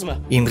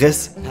 იმ დღეს,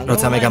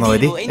 როცა მე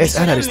გამოვედი, ეს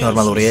არ არის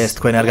ნორმალურია, ეს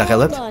თქვენ არ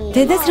გახელებთ?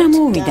 დედას რა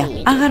მოუვიდა?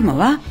 აღარ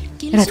მოვა?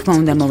 რა თქმა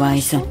უნდა მოვა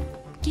აისონ.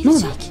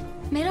 მოვა.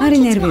 არი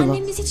ნერვიულო.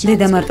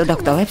 დედა მარტო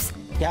დაგტოვებს?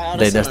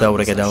 დედას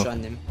დაურეკე დაო.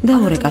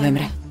 დაურეკავ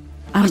ემრე.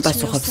 არ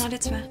პასუხობს.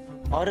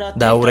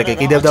 დაურეკე,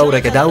 კიდევ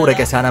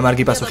დაურეკე, სანამ არ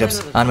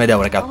გიპასუხებს. ან მე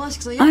დაურეკავ.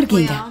 არ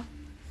გინდა.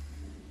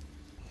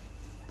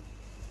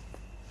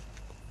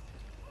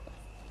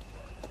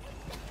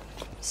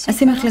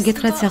 სიმართლე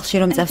გითხრათ სახლში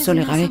რომ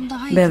წავსულიყავი,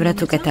 ბევრად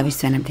უკეთ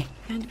ავისვენებდი.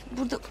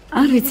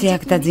 არ ვიცი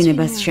აქ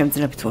დაძინებას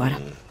შევძლებ თუ არა.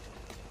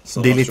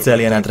 დილით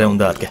ძალიან ადრე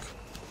უნდა ადგე.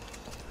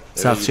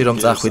 სახლში რომ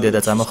წახვიდე და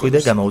წამოხვიდე,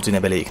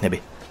 გამოუძინებელი იქნები.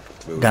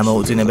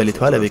 გამოუძინებელი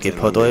თვალები კი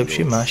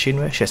ფოტოებში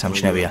მაშინვე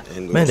შესამჩნევია.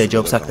 მენდე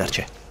ჯობს აქ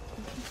დარჩე.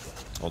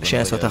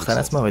 შენს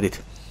ოთახთანაც მოვედით.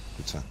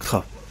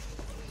 გთხოვ.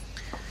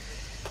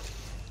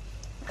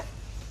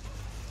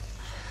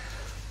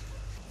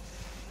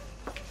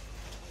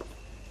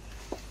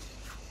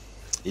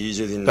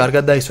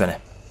 კარგად დაისვენე.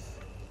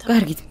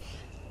 კარგით.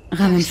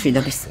 ღამე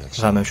მშვიდობის.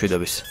 ღამე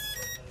მშვიდობის.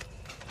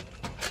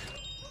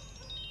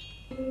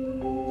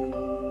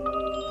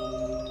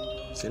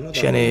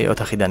 შენი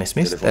ოთახიდან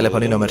ისმის,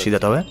 ტელეფონი ნომერში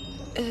დატოვე?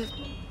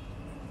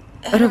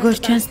 როგორც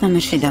ჩანს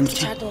ნომერში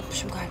დამრჩა.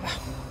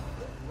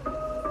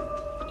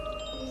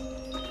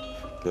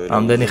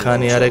 ამდენი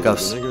ხანი არ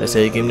ეკავს, ესე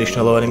იგი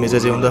მნიშვნელოვანი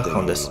მიზეზი უნდა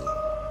ჰქონდეს.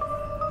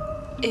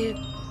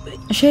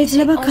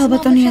 შეიძლება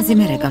ქალბატონი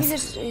აზიმერ ეკავს,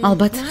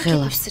 ალბათ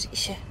ხელავს.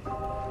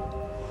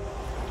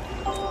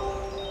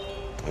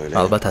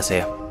 ალბათ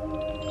ასეა.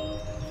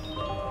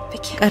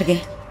 კარგი.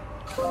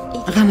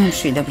 ღამე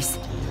მშვიდობის.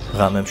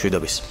 ღამე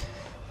მშვიდობის.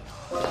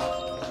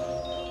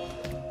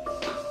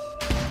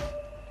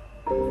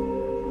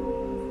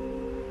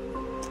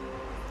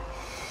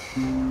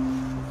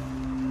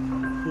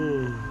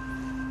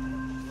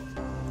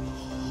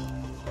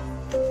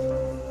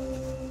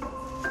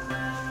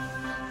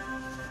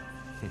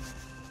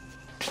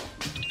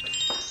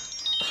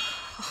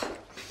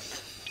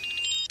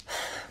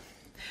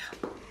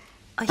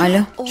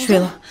 ალო,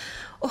 შვილო.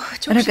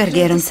 რა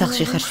კარგია რომ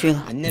სახლში ხარ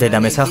შვილო. დედა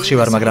მე სახლში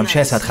ვარ, მაგრამ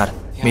შენ სად ხარ?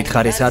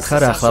 მითხარი სად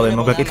ხარ? ახლავე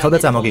მოგაკითხავ და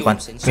წამოგიყვან.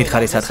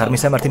 მითხარი სად ხარ?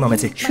 მისამართი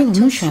მომეცი. შვილო,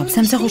 მუშაობ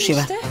სამსახურში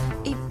ვარ.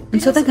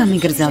 ცოტა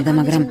გამიგრძელდა,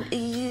 მაგრამ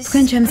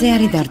თქვენ ჩემზე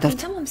არ იდარდოთ.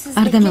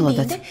 არ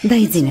დამელოდოთ,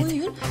 დაიძინეთ.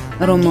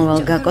 რომ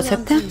მოვალ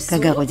გაკოცებთ და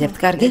გაგაღვიძებთ,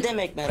 კარგი?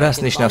 რას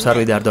ნიშნავს არ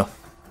ვიდარდო?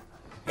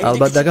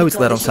 ალბათ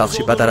დაგავიწყდა რომ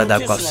სახლში პატარა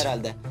დაგყვავს.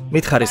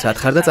 მითხარი სად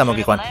ხარ და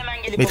წამოგიყვან.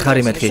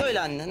 მითხარი მეთქი.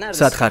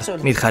 სად ხარ?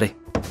 მითხარი.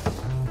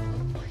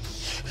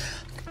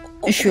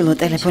 შვილო,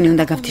 ტელეფონი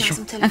უნდა გავთიშო.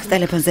 აქ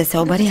ტელეფონზე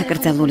საუბარი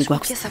აკრძალული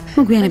გვაქვს.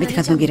 მოგვიანებით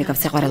გადმოგირეკავ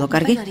საყვარელო,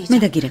 კარგი? მე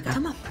დაგირეკავ.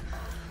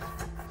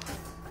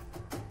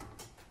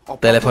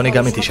 ტელეფონი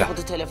გამითიშა.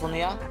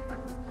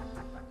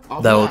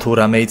 დაო თუ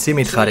რამე იცი,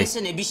 მითხარი.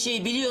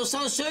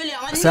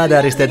 სად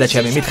არის დედა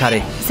ჩემი, მითხარი.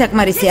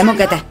 საკმარისია,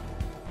 მოგატა.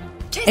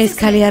 ეს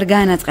ქალი არ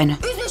გაანაწყენო.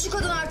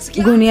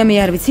 გონია მე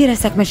არ ვიცი რა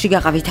საქმეში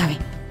გაყავი თავი.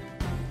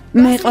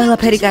 მე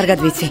ყველაფერი კარგად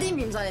ვიცი.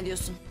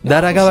 და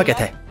რა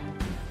გავაკეთე?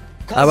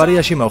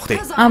 ავარიაში მოვხდი.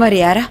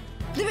 ავარია არა.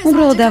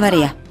 უბრალოდ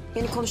ავარია.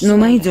 ნუ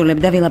მაიძულებ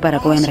და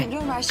ვილაპარაკო ემრე.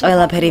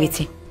 ყველაფერი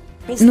ვიცი.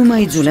 ნუ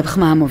მაიძულებ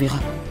ხმა ამოვიღო.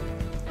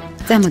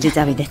 წამოდი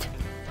წავიდეთ.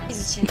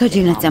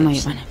 თოჯინაც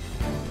წამოიყვანე.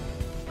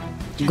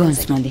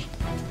 გონს მოდი.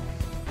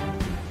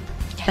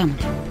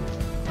 წამოდი.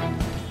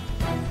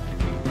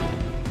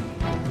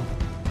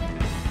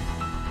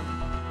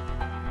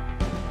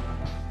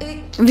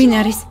 ვინ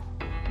არის?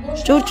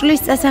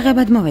 ჭურჭლის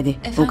წასაღებად მოვედი.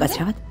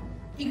 უკაცრავად.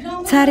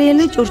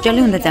 ცარიელი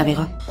ჭურჭელი უნდა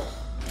წავიღო.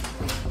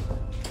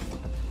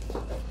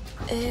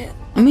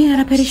 მე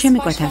არაფერი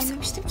შემიკვეთავს.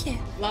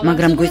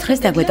 მაგრამ გვითხრეს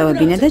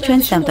დაგვეტოვებინა და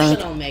ჩვენს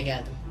დავტოვეთ.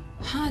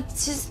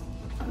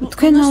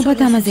 თქვენ ალბათ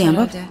ამაზე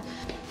ამბობთ?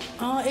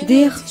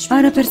 დიახ,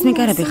 არაფერს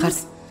მიკარები ხართ.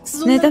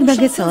 ნეტავ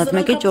დაგეცალათ,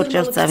 მე კი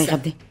ჭურჭელს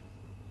წავიღებდი.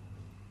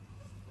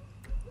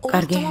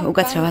 კარგი,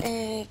 უკაცრავად.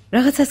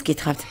 რაღაცას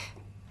გითხავთ.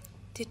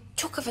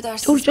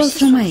 ჭურჭელს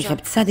რომ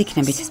აიღებთ, სად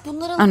იქნებით?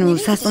 ანუ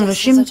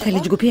სასტუმროში მთელი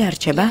ჯგუფი არ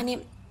რჩება?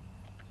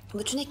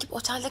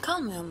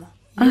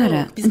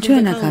 არა,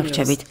 ჩვენ აქ არ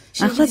რჩებით.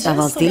 ახლა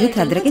წავალთ დილით,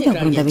 ადრე კი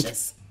დავბრუნდებით.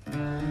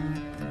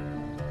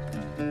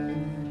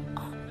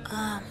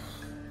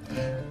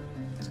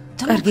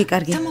 კარგი,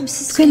 კარგი.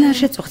 თქვენ არ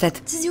შეწუხდეთ.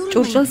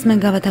 ჭურჭელს მე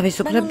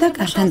გავათავისუფლებ და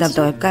კართან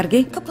დავტოვებ,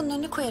 კარგი?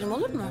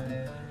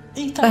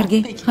 კარგი,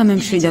 ხამე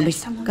მშვიდობის.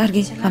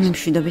 კარგი, ხამე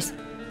მშვიდობის.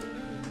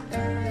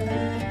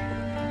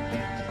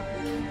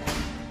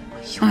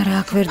 არა,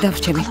 აქ ვერ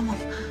დავრჩები.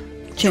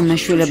 ჩემმა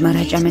შვილებმა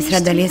რა ჭამეს, რა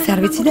დალიეს არ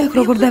ვიცი და აქ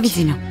როგორ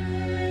დავიძინო.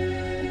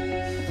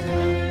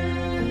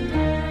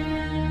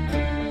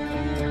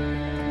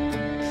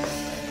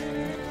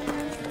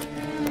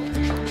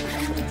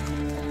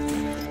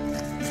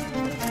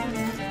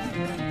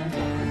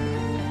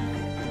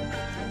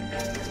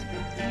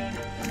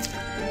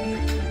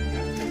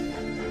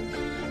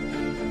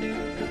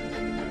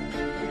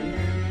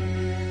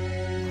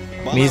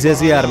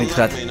 მიზეზი არ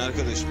მითხრათ.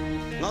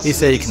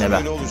 ისე იქნება.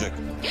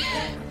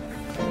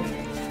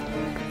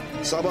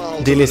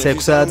 დილის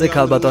 6 საათზე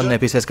ქალბატონ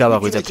ნეფისეს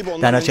გავაღვიძებთ.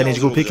 დანარჩენი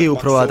ჯგუფი კი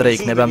უფრო ადრე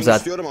იქნება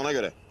მზად.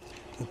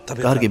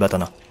 კარგი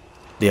ბატონო.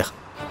 დიახ.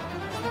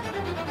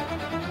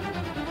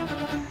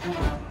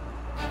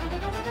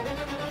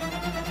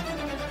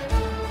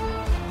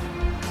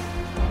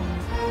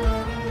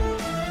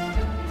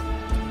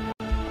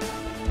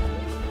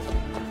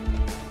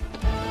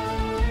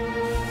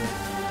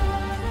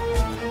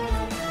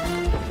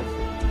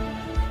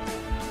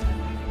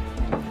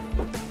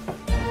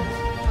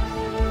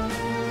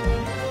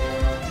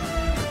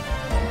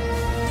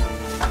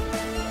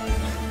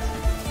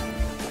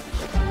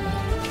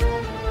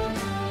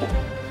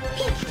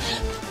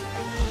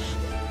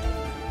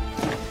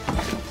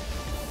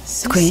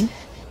 თქვენ?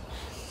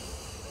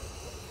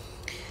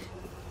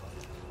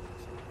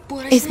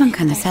 ეს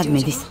მანქანა სად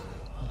მიდის?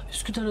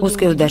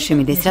 უსკიუდარში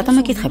მიდის,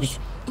 რატომ ეკითხებით?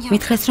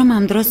 მითხრეს, რომ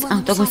ამ დროს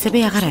ავტობუსები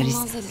აღარ არის.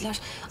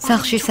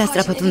 სახლში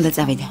სასწრაფოდ უნდა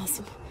წავიდე.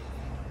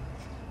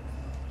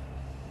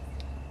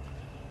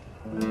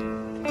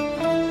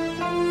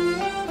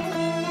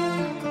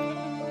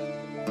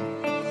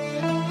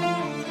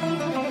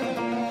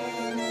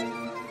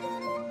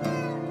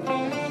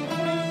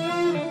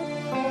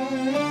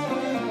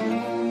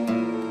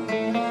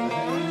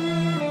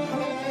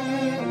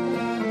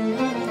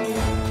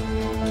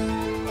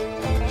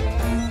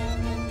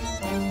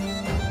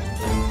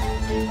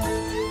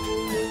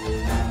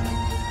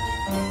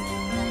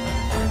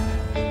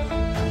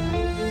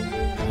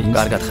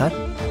 კარგად ხარ?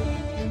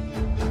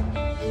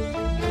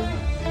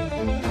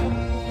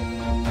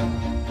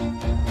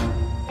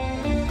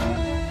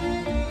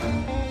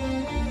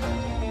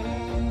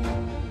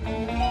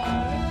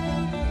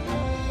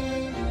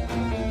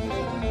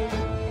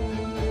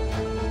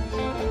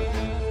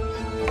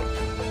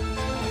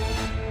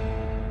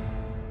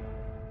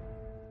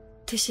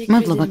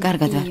 მადლობა,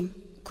 კარგად ვარ.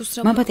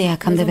 მაბატე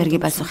აქამდე ვერ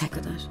გიპასუხე.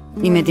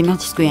 იმედი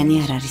მაქვს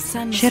გვიანი არ არის.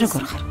 შენ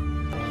როგორ ხარ?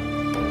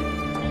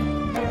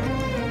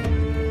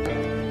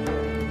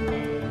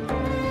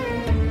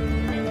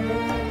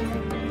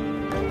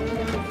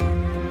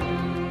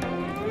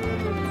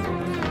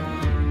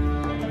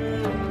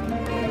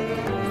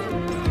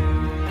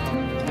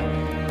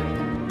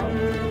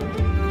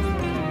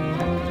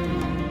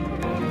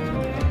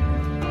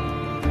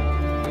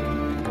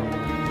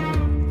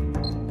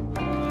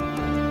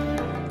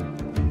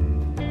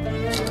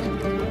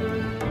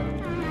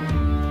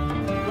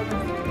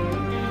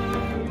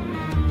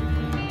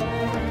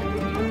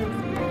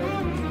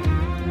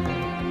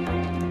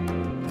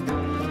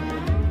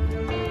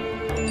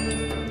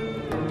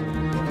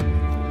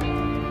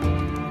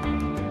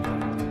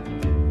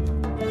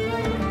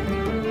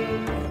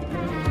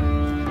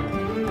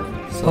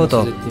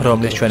 ფოტო,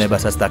 რომლის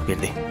ჩვენებასაც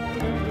დაგბირდი.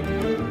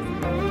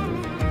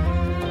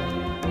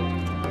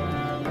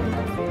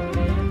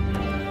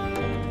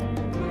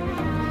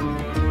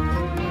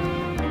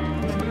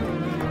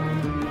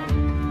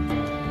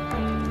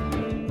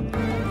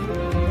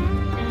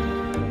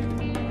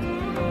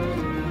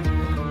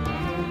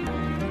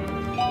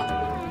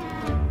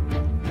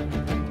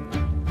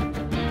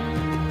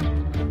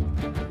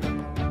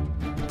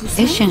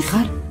 ეს შენ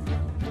ხარ?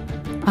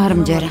 არ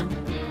მჯერა.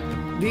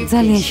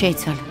 ძალიან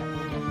შეიცვალა.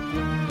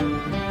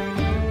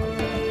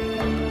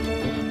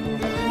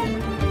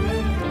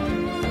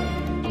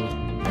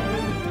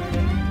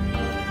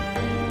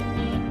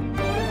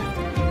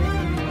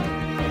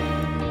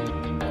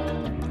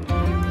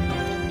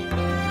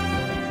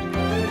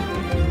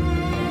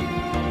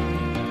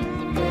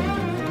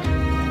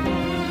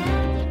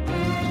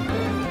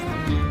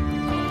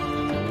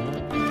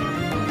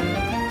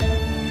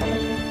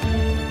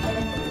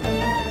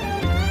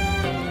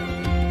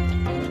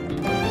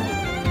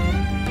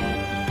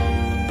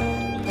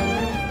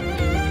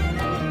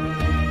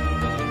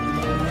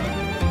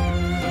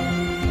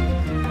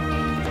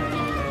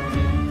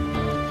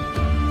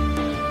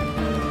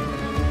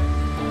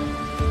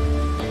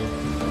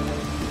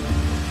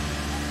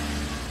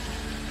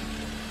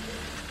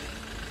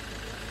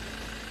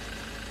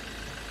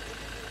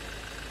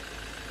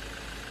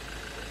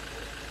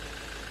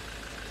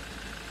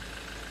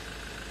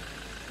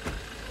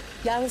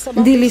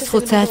 დილის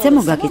 5 საათზე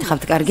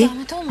მოგაკითხავთ, კარგი?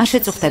 არ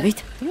შეწუხდებით?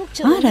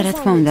 არა, რა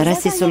თქმა უნდა, რა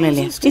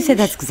სისულელია.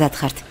 ისედაც გზად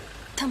ხართ.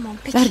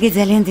 კარგი,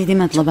 ძალიან დიდი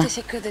მადლობა.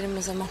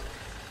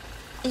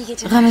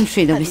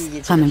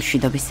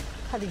 ღამემშვიდობის.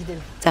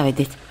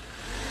 წავედით.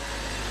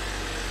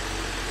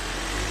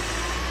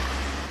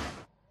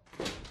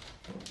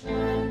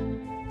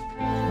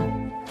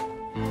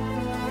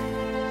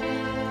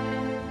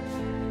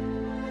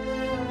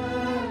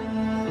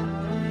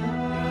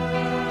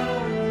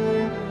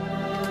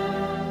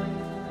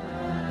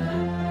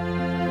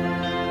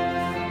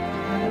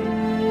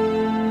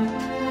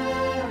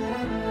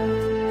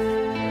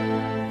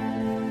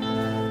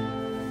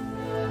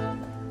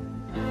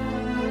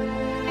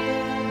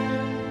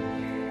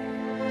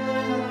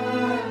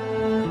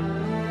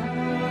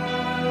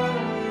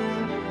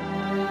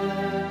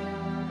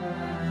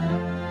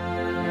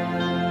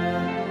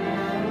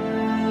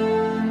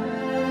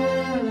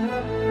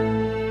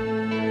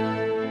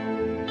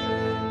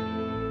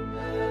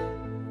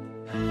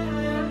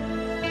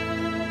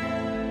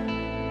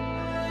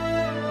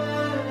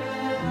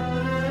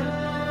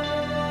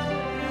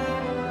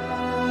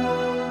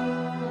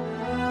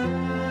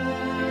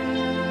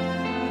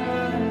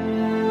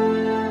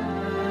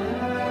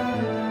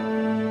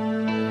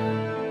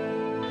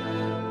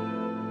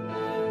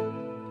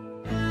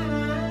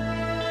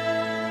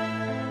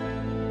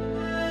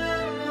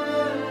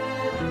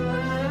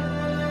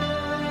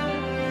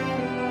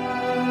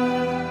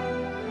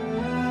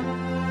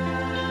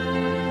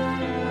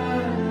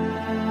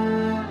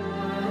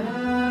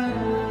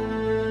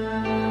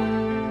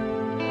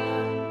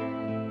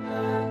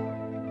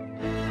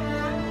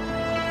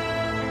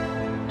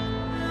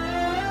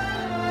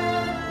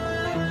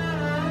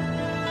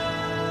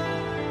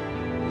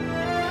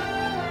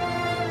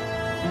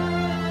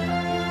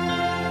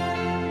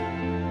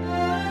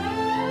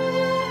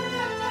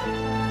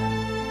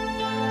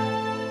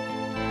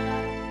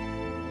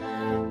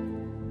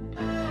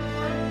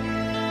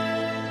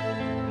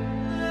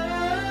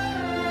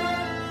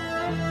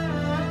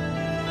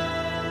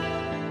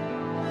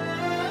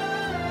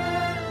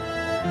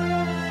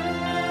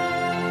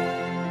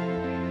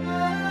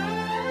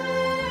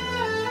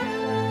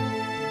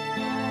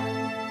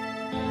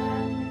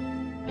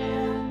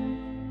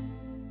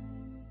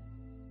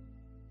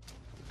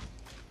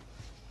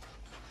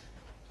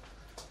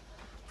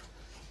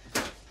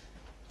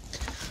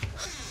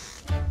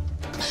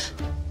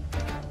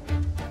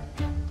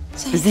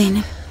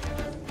 ზეინებ.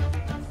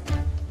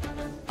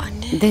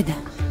 დედა.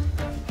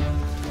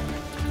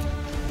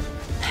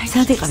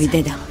 სად იყავი,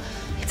 დედა?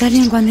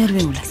 ძალიან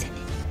გვანერვეულა.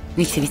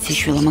 ვიცი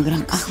შვილო,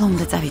 მაგრამ ახლა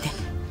უნდა წავიდე.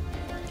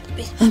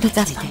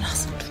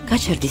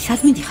 გაჩერდი, სად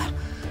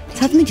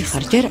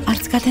მიდიხარ? ჯერ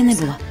არც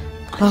გათენებულა.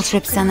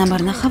 ბავშვებს სანამ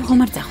არ ნახავ, ხომ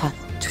არ წახვალ?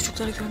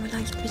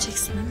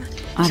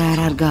 არა,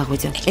 არ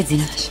გააღვიძე.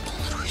 ეძინა.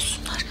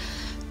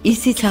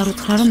 ისიც არ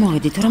უთხრა, რომ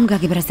მოვედით, რომ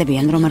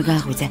გაგიბრაზდებიან, რომ არ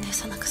გააღვიძე.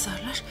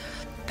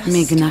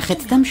 მე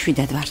გნახეთ და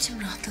მშვიდად ვარ.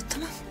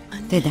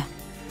 დედა.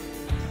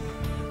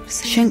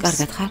 შენ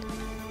კარგად ხარ?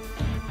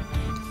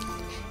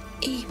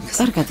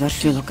 კარგად ვარ,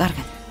 შვილო,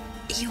 კარგად.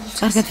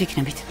 კარგად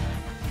ვიქნებით.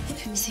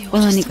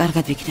 ყველანი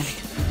კარგად ვიქნებით.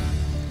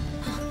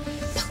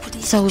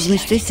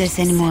 საუზმისთვის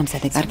ესენი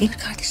მოამზადე, კარგი?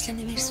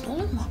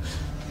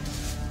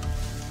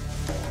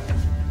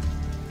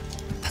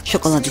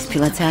 შოკოლადის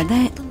ფილაცაა და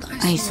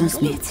აისუნს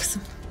მიეცი.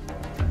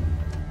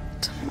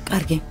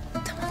 კარგი.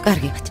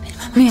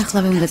 მე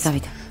ახლავე უნდა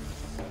წავიდე.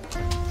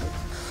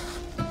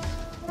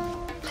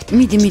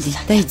 მიდი,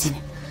 დაიძინე.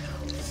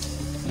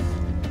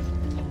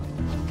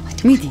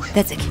 მიდი,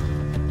 დაწეკი.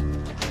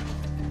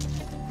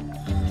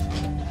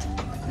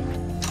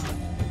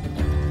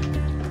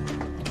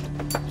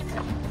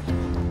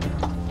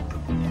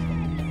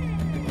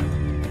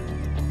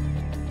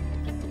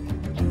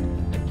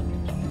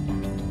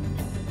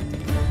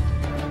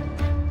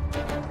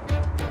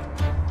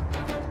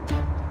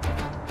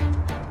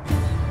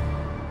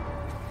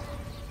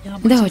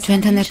 დაო,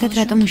 ჩვენთან ერთად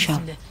რატომ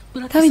მუშაობ?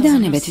 თავი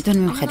დაანებე, თვითონ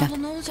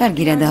მივხედავთ.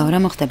 კარგი რა დაო, რა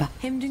მოხდება?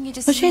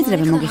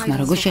 შეიძლება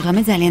მოგიხმარო, გუში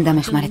ღამე ძალიან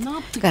დამეხმარეთ.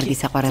 კარგი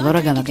საყვარელო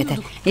რა გავაკეთე.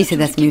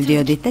 ისედაც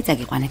მივდიოდით და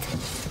წაგიყვანეთ.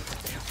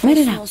 მე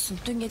რა?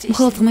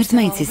 მხოლოდ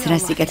ღმერთმა იცის, რა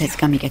სიკეთეც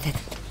გამიკეთეთ.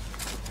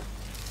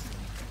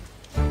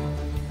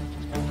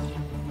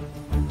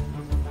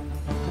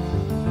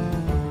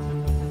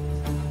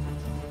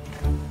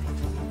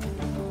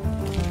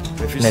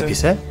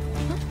 ნეფისე?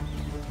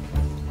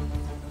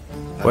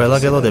 ყველა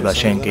გელოდება,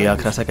 შენ კი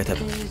აქ რას აკეთებ?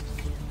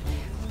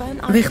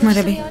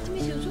 ვეხმარები.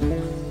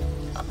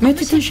 მე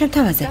თვითონ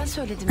შევთავაზე.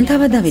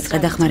 თავად დავიწყე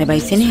დახმარება,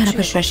 ისინი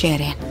არაფერს ვერ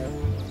შეარიან.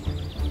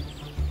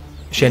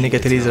 შენი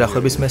კეთილი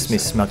ზრახვების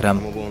მესმის, მაგრამ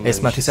ეს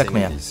მათი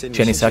საქმეა.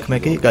 შენი საქმე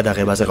კი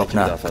გადაღებაზე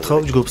ყოფნა.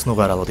 გთხოვ ჯგუფს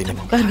ნუღარალოდინებ.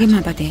 კარგი,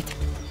 მაბადეეთ.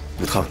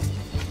 გთხოვ.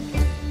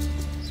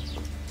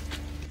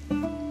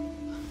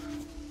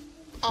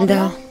 და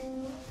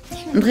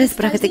დღეს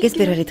პრაქტიკის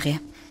პირველი დღეა.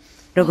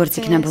 როგორც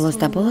იქნა ბოლოს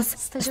და ბოლოს,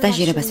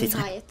 სტაჟირებას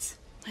ვიწყებ.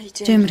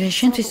 ჯემრე,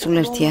 შენთვის სულ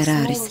ერთი არა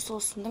არის.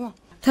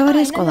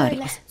 თავარი სკოლა არ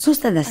იყოს.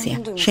 ზუსტად ასეა.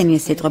 შენი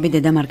ეს სიტყვები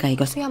დედამ არ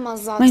გაიგოს.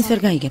 მაინც ვერ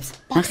გაიგებს.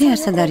 ნახე,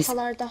 არსად არის.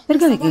 ვერ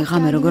გავიგე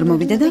ღამე როგორ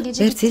მოვიდა და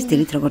ერთ ის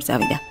დილით როგორ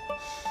წავიდა.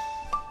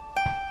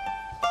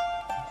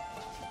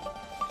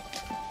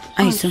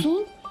 აისო.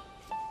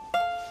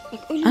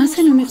 ასე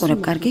ნუ მიყურებ,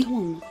 კარგი?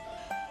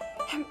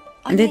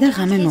 დედა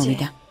ღამე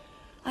მოვიდა.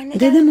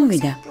 დედა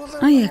მოვიდა.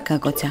 აი აქ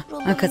გაკოცა,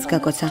 აქაც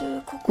გაკოცა.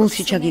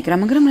 გულში ჩაგიკრა,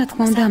 მაგრამ რა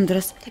თქმა უნდა ამ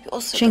დროს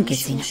შენ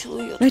გეცინა.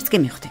 ვერც კი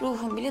მიხვდი.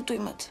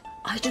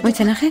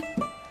 მოიცა ნახე?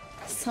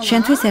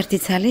 შენთვის ერთი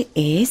ცალი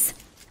ეს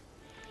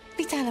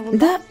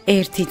და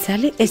ერთი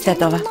ცალი ეს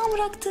დატოვა.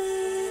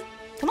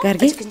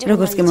 კარგი,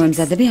 როგორც კი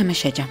მოემზადები, ამას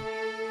შეჯა.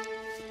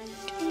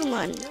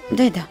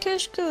 დედა,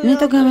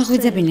 ნეტო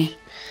გავაღვიძებინე.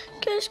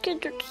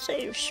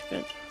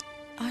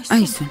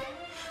 აისო.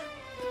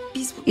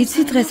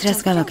 იცი დღეს რას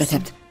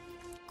გავაკეთებთ?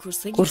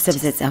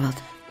 კურსებზე წავალთ.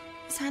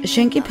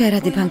 შენ კი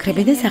ფერადი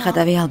ფანქრები და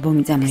სახატავი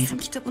ალბომი წამოიღებ.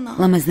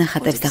 ლამაზ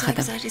ნახატებს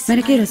დახატავ.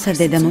 მერე კი როცა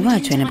დედა მოვა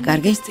აჩვენებ,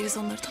 კარგი?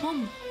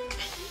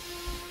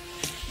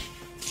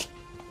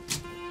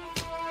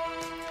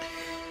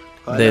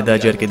 დედა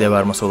ჯერ კიდევ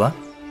არ მოსულა?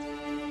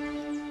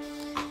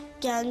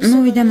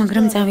 მოვიდა,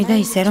 მაგრამ წავიდა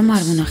ისე, რომ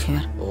არ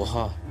მონახევარ.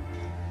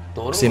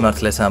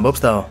 სიმართლეს ამბობს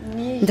დაო?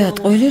 და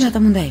ტყუილი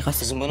რატომ უნდა იყოს?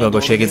 გოგო,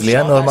 შეგიძლია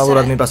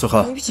ნორმალურად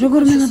მიპასუხო?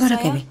 როგორ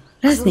მელაპარაკები?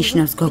 რას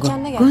ნიშნავს გოგო?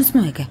 გონს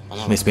მოეგე.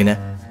 მისმინე.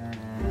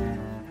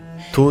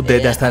 თუ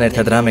დედასთან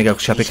ერთად რამე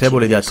გაქვს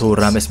ჩაფიქრებული და თუ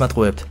რამეს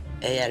მატყუებთ,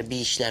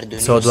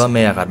 ცოდვა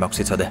მე აღარ მაქვს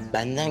იცოდე.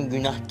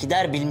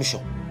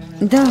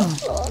 და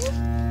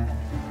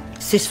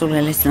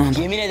სისულელეს ნამ.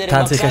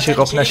 თან ციხეში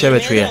ყოფნა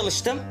შევეჩვიე.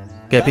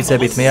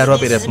 გეფიცებით მე არ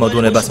ვაპირებ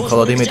მოდუნებას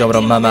მხოლოდ იმიტომ,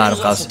 რომ მამა არ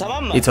მყავს.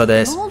 იცოდე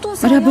ეს?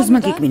 რა ბუზმა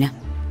გიკვინა?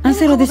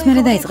 ასე როდის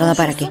მერე დაიწყე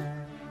ლაპარაკი?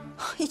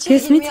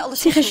 გესმით,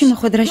 ციხეში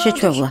მოხვედრა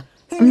შეჩვეულა.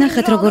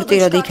 ნახეთ როგორ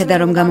ტიროდი იქედა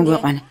რომ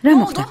გამოგვეყვანა. რა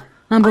მოხდა?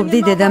 ამბობდი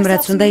დედამ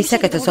რაც უნდა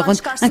ისაკეთოს, ოღონდ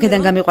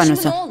აქედან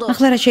გამიყვანოსო.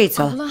 ახლა რა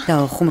შეიცვალა? და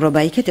ხუმრობა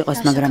იქეთ იყოს,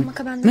 მაგრამ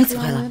მეც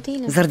ვღალა.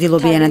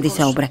 ზრდილობიანად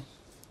ისაუბრე.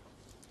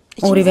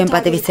 ორივემ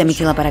პატივისცემით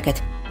ილაპარაკეთ.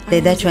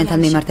 დედა ჩვენთან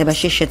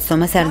მიმართებაში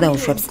შეცდომას არ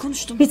დაუშვებს.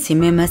 ვიცი,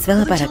 მე მას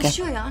ველაპარაკე.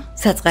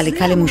 საწყალი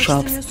ქალი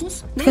მუშაობს.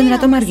 თქვენ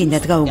რატომ არ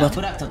გინდათ გაუგოთ?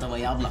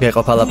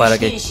 გეყოფა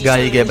ლაპარაკი,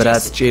 გაიგებ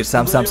რაც ჭირს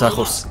ამ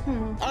სამსახურს.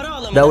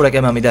 დაურეკე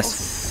მამიდას.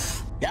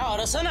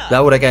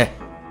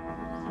 დაურეკე.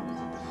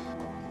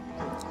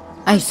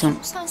 აისო,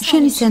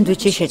 შენი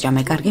სენდვიჩი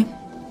შეჭამე, კარგი?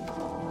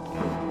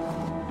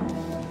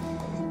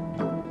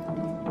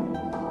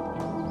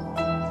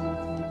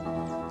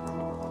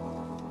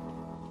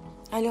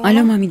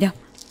 ალო, მამიდა.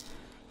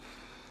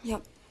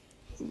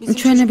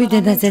 ჩვენები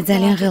დედაძე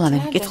ძალიან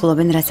ღელავენ,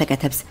 კითხულობენ რას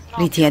აკეთებს,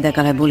 რითია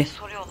დაკავებული.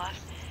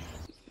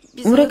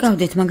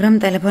 ურეკავდით, მაგრამ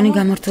ტელეფონი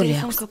გამორთული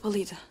აქვს.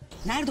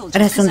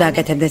 რას უნდა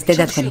აკეთებდეს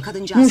დედა თქვენი?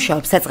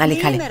 მუშაობს საწყალი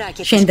ქალი.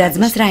 შენ და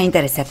ძმას რა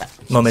ინტერესებ?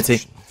 მომეცი.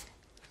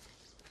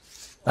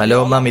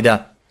 ალო, მამიდა.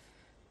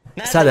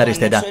 სად არის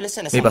დედა?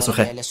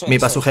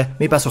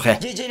 მიპასუხე.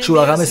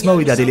 შუა ღამეს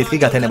მოვიდა, დილით კი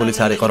გათენებულიც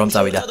არ იყო რომ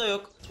წავიდა.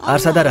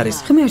 არსად არ არის?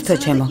 ღმერთო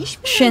ჩემო,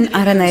 შენ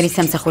არანაირი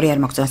სამსახური არ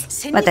მოგწონს.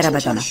 პატარა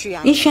ბატონო,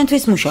 ის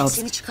შენთვის მუშაობს.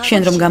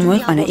 შენ რომ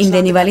გამოეყვანე,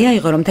 იმდენი ვალი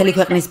აიღო, რომ მთელი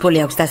ქვეყნის ფული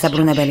აქვს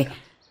დასაბრუნებელი.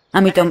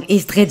 ამიტომ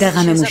ის დღე და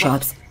ღამე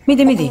მუშაობს.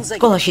 მიდი,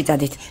 სკოლაში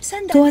წადით.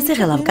 თუ ასე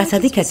ღელავ,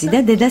 კაცად იქეცი და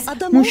დედას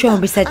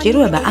მუშაობის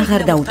საჭიროება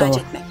აღარ დაუტოვო.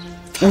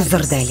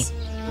 უზრდელი.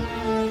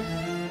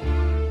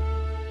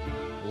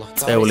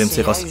 წეული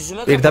მციყოს.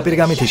 პირდაპირ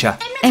გამითიშა.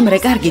 ემრე,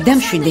 კარგი,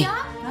 დამშვიდი.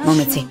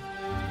 მომეცი.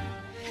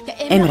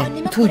 ემრე,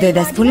 თუ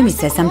დედას ფული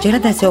მისცეს,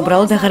 ამჯერად ასე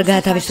უბრალოდ აღარ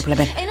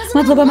გაათავისუფლებენ.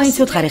 მადლობა მაინც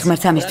უთხარი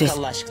ღმერთს ამისთვის.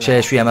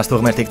 შეეშვი ამას თუ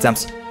ღმერთი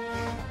გწამს.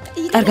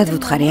 კარგად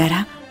ვუთხარი,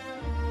 არა?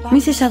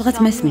 მისი სადღაც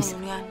მესმის.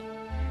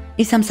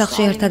 ის ამ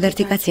სახლში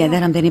ერთადერთი კაცია და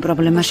რამდენი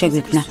პრობლემა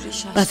შეგვიქმნა.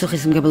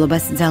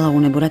 პასუხისმგებლობას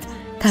ძალაუნებურად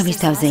თავის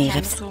თავზე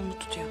იღებს.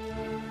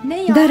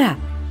 და რა?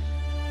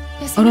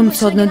 რომ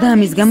ცოდნო და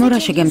ამის გამო რა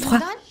შეგემთხვა?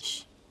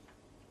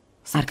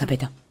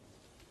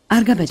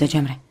 არ გაბედო,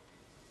 ჯემრე.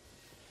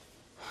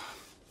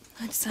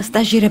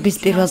 სტაჟირების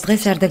პირველ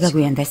დღეს არ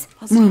დაგაგვიანდეს.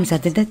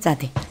 მოემზადე და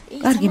წადი.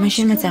 კარგი,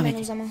 მაშინ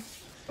მეწავედი.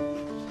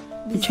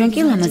 ჩვენ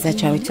კი ლამაზად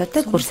ჩავიცოთ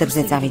და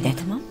კურსებზე წავიდეთ.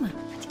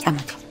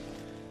 წამოდი.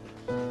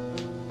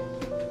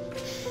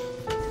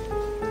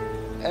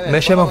 მე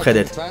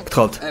შემომხედეთ,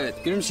 გთხოვთ.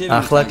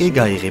 ახლა კი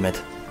გაიღიმეთ.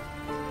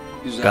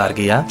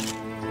 კარგია?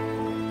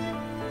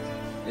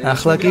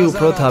 ახლა კი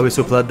უფრო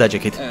თავისუფლად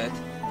დაჯექით.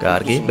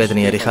 კარგი,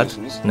 ბედნიერი ხართ,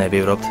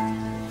 ნებივრობთ.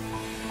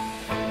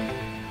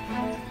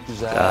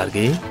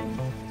 კარგი.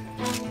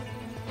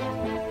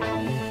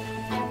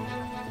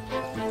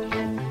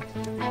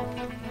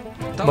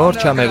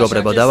 მორჩა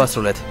მეგობრებო,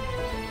 დავასრულეთ.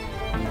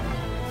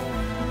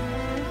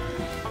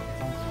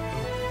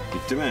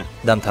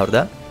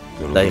 დამთავრდა?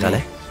 დაიღალე?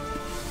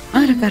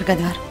 არა, კარგად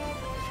ვარ.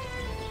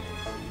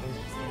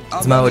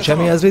 ძმაო,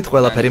 ჩემი აზრით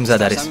ყველაფერი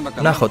მზად არის.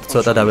 ნახოთ,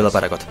 ცოტა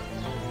დავილაპარაკოთ.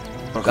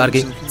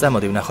 კარგი,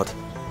 წამოდი ვნახოთ.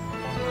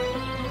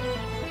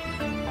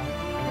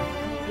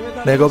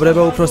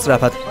 მეგობრებო, უფრო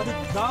სწრაფად.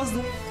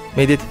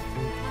 მიდით.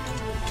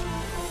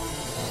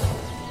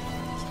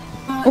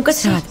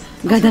 უკაცრავად,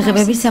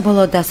 გადაღებები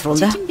საბოლოოდ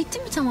დასრულდა?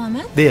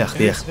 დიახ,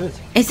 დიახ.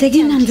 ესე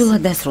იგი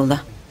ნამდვილად დასრულდა.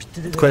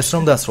 თქვენს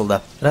რომ დასრულდა.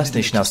 რას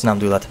ნიშნავს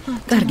ნამდვილად?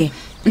 კარგი.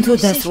 თუ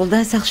დასრულდა,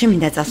 სახლში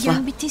მინდა წასვლა.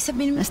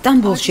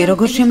 სტამბოლში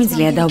როგორ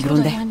შემიძლია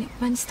დავბრუნდე?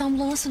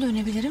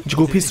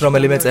 ჯგუფის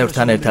რომელიმე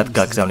წევრთან ერთად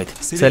გაგზავნით.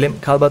 სელიმ,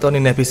 ქალბატონი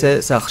ნეფისე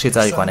სახლში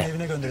წაიყვანე.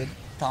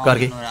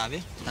 კარგი.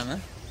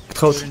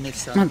 გთხოვთ.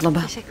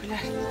 მადლობა.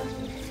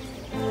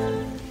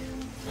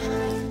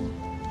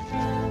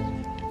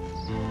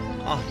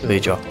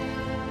 ბიჭო.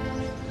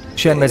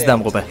 შენ მეც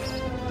დამღუპე.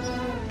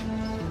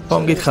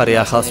 ხომ გითხარი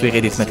ახალს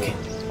ვიყიდით მეთქი.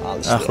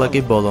 ახლა კი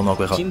ბოლო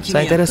მოგვიღო.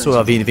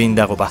 საინტერესოა ვინ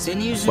დაღუპა.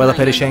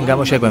 ყველაფერი შენ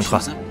გამო შეგვემთხვა.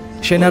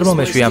 შენ არ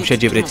მომეშვი ამ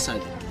შეჯიბრით.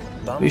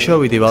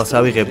 ვიშოვიდი ვალს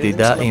ავიღებდი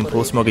და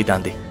იმპულს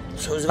მოგიტანდი.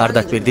 არ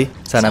დაგპირდი,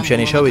 სანამ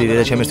შენი შოვიდი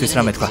და ჩემისთვის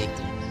რა მეთქვა.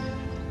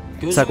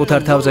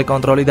 საკუთარ თავზე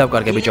კონტროლი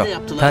დავკარგე ბიჭო.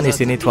 თან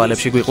ისინი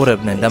თვალებში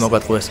გვიყურებდნენ და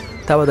მოგვატყუეს.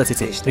 თავადაც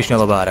იცი,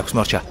 მნიშვნელობა არ აქვს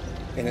მორჩა.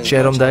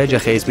 შენ რომ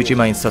დაეჯახე ის ბიჭი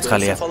მაინც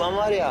ცოცხალია.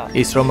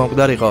 ის რომ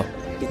მოგდარიყო,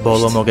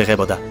 ბოლო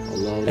მოგეღებოდა.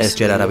 ეს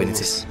ჯერ არავინ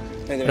იცის.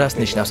 რას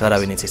ნიშნავს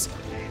არავინ იცის?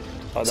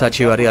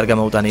 საჩივარი არ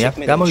გამოუტანია?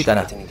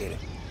 გამოიტანა.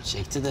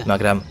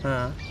 მაგრამ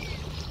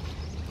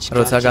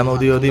როცა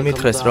გამოდიოდი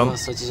მითხრეს რომ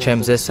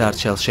ჩემზე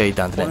სარჩელს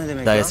შეიტანდნენ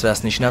და ეს რას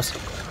ნიშნავს?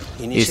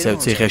 ისევ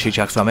ციხეში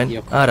ჩაქვსვამენ?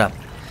 არა.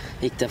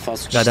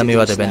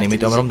 გადამივადებენ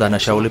იმიტომ რომ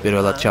დანაშაული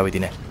პირველად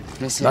ჩავიდინე.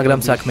 მაგრამ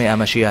საქმე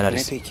ამაში არ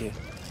არის.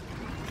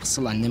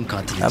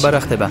 აბა რა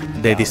ხდება?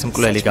 დედის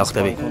მკვლელი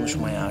გავხდები.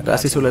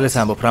 გასისულელეს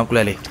ამბობ რა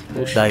მკვლელი.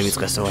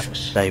 დაივიწყე სოა,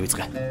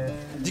 დაივიწყე.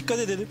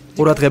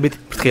 ყურადღებით,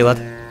 ფრთხილად.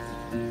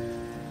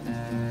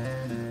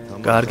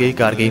 კარგი,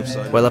 კარგი.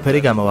 ყველაფერი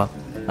გამოვა.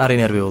 არ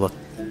ინერვიულოთ.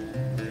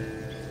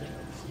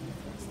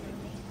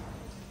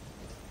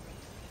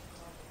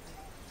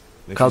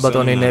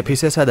 ქალბატონი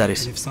ნეფისე სად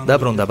არის?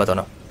 დაბრუნდა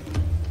ბატონო.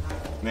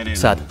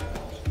 სად?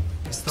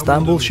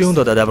 სტამბოლში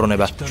უნდა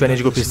დაბრუნება. ჩვენი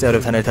ჯგუფის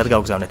წევრებთან ერთად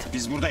გავგზავნეთ.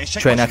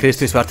 ჩვენ აქ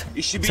რისთვის ვართ?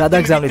 სად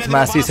აგზავნით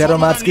მას ისე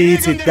რომ არც კი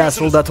იცით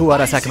დასრულდა თუ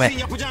არა საქმე?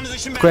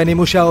 თქვენი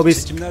მუშაობის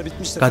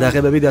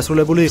გადაღებები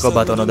დასრულებული იყო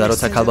ბატონო და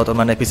როცა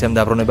ქალბატონმა ნეფისემ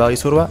დაბრუნება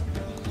აისურვა,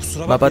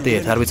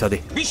 მაპატიეთ, არ ვიცოდი.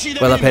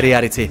 ყველაფერი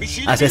არ იცი.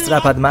 ასე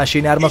სწრაფად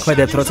მაშინ არ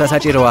მოქმედებთ, როცა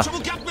საჭიროა.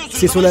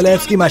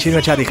 სისულელეებს კი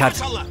მაშინვე ჩადიხართ.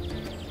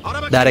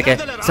 დარეკე,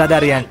 სად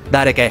არიან?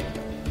 დარეკე.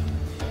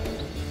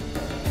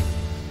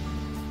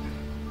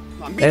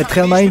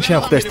 ერთხელ მაინც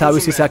შეხვდეს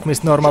თავისი საქმის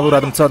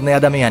ნორმალურად მცოდნე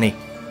ადამიანი.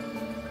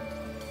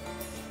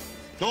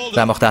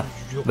 რა მოხდა?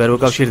 ვერ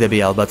უკავშირდები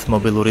ალბათ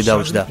მობილური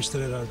დაუჯდა.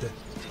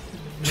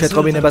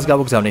 შეტყობინებას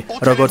გავუგზავნი.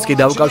 როგორც კი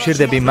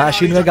დაუკავშირდები,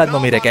 მაშინვე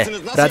გადმომირეკე.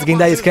 რაც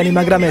გინდა ისქენი,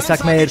 მაგრამ ეს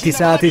საქმე 1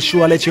 საათის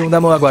შუალედში უნდა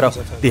მოაგვარო.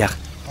 დიახ.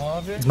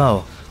 ძმაო,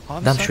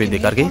 დამშვიდი,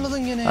 კარგი?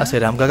 ასე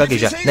რამ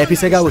გაგაგიჟა?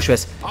 ნეფისე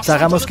გაუშვეს.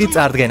 საღამოს კი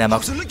წარდგენა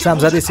მაქვს.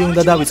 სამზადისი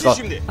უნდა დავიწყო.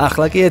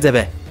 ახლა კი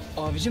ეძებე.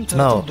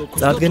 ძმაო,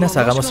 წარდგენა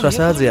საღამოს 8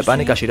 საათზეა,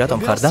 პანიკაში რატომ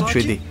ხარ?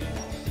 დამშვიდი.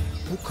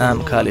 ამ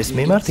ქალის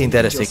მიმართ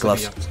ინტერესი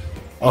კლავს.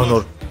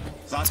 ონურ.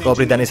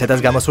 წყობრიდან ისედაც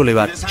გამოსული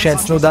ვარ. შენ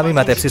ცნუ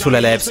დამიმატებ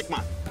სისულელეებს.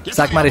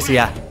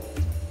 საკმარისია.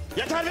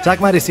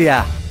 საკმარისია.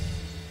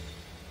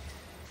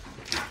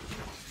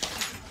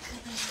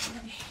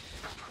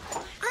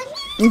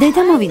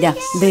 დედა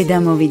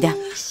მოვიდა.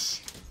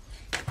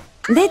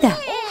 დედა,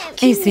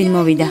 ეს ვინ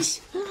მოვიდა?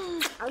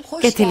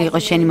 კეთილი იყო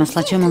შენი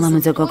მოსვლა, ჩემო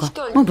ლამაზო გოგო.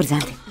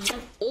 მობრძანდი.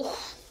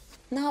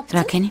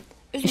 რაკენი?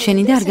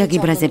 შენი და არ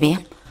გაგიბრაზებია?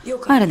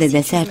 არა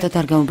დედა, საერთოდ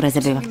არ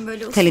გაუბრაზებება.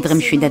 მთელი დღე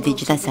მშვიდა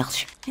დიჯდა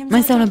სახლში.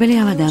 მასწავლებელი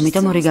ავადა,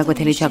 ამიტომ ორი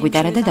გაკვეთილი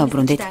ჩაგვიტარა და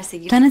დავბრუნდით.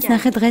 თანაც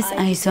ნახე დღეს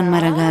აისონმა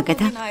რა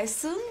გააკეთა.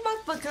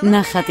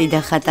 ნახატი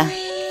და ხატა.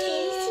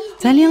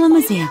 ძალიან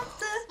ლამაზია.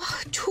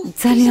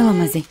 ძალიან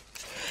ლამაზი.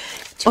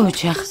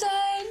 ოჩახ.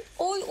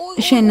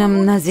 შენ ამ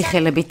ნაზი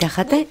ხელებით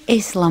დახატე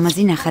ეს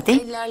ლამაზი ნახატი?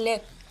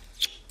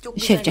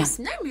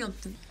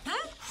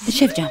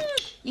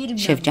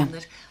 შევჯამ.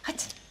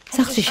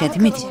 სახლში შედი,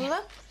 მიდი.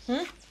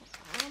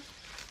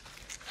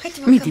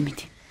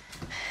 მიდი.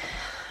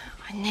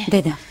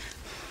 დედა,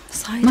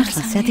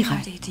 მართლა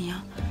სადიღარ?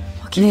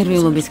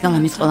 ნერვიულობის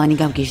გალამის ყველანი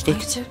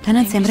გავგიჟდით.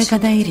 თანაც ემრე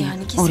გადაირია.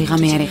 ორი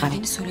ღამე არ იღავი.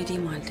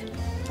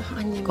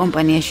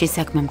 კომპანიაში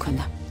საქმე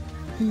მქონდა.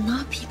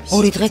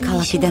 ორი დღე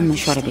ქალაქიდან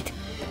მოშორებით.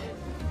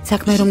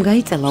 საქმე რომ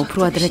გაიწელა, უფრო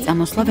ადრე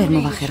წამოსვლა ვერ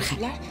მოვახერხე.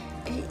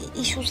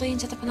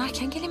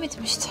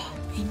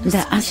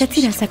 და ასეთი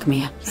რა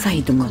საქმეა,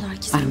 საიდუმლო,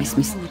 არ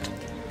მესმის.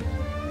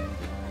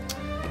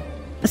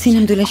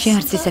 სინამდვილეში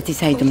არც ისეთი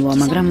საიდუმლოა,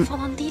 მაგრამ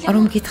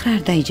რომ გითხრა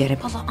არ დაიჯერებ.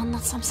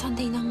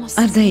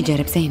 არ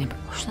დაიჯერებ, ზეინებ.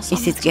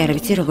 ისიც კი არ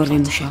ვიცი როგორ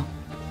ვიმუშაო.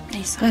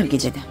 კარგი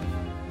დედა.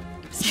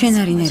 შენ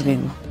არ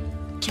ინერვიულო.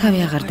 თავი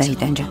აღარ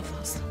დაიტანჯა.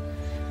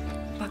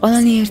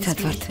 ყველანი ერთად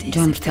ვართ,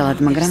 ჯანმრთელად,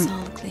 მაგრამ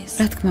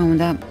რა თქმა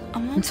უნდა,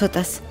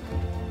 ცოტას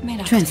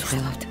ჩვენც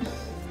ვღელავთ.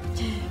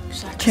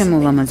 ჩემო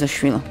ლამაზო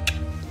შვილო.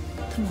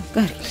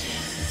 კარგი.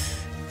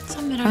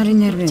 არ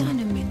ინერვიულო.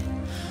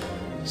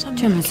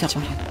 ჩემო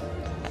საყვარელო.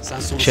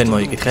 შენ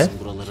მოიკითხე?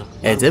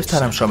 ეძებს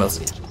თანამშრომელს.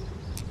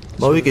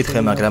 მოვიკითხე,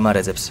 მაგრამ არ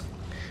ეძებს.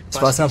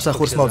 სხვა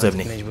სამსახურს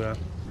მოძებნი.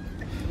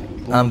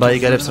 ამ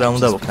ბაიგერებს რა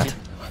უნდა ვქნათ?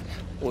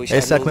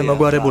 ეს საქმე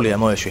მოგვარებულია,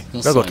 მოეში.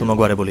 როგორ თუ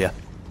მოგვარებულია?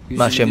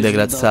 მას შემდეგ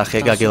რაც სახე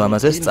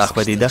გაგელამაზეს,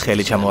 წახვედი და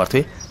ხელი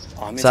ჩამოართვი.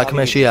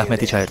 საქმეში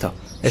აჰმეთი ჩაერთო.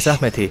 ეს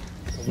აჰმეთი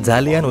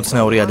ძალიან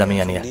უცნაური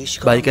ადამიანია.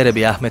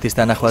 ბაიგერები აჰმეთის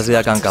თანახვაზე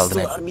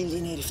აკანკალდნენ.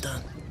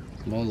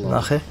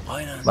 ნახე,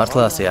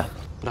 მართლა ასეა.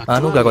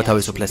 ანუ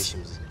გაგვათავისუფლეს.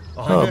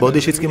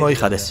 ბოდიშიც კი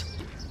მოიხადეს.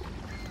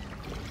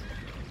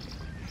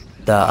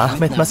 და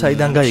აჰმეთმა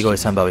საიდან გაიგო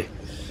ეს ამბავი?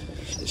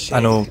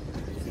 ანუ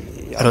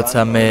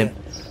როცა მე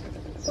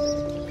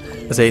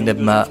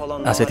ზეინებმა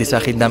ასეთი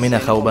სახით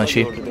დამინახა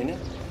უბანში,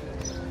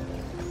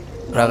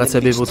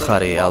 რაღაცები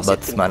ვუთხარი,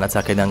 ალბათ მანაც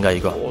აქედან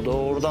გაიგო.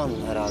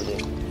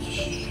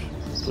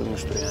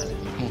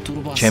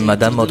 ჩემ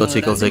ადამ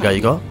მოტოციკლზე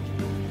გაიგო?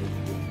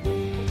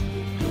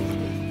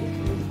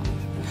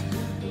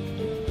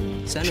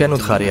 შენ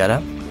უთხარი არა?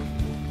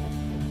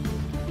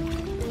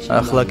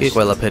 ახლა კი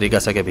ყველაფერი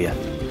გასაგებია.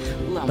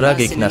 რა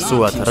გიქნა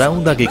სუათ, რა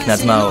უნდა გიქნა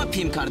ძმაო?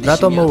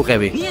 რატომ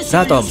მოუყევი?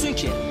 რატომ?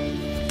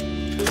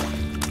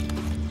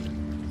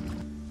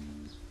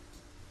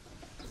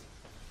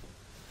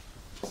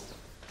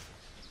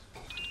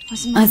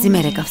 აზი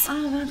მე რეკავს.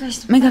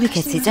 მე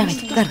გავიქეცი, წავით,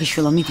 კარგი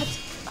შვილო, მიდი.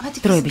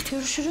 დროებით.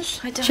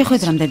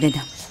 შეხვედრამდე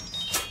დედა.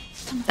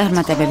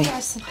 წარმატებები.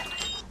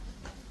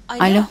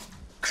 ალო?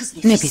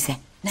 ნეფისე,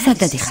 სად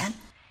დადიხარ?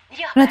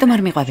 რატომ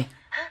არ მიყვები?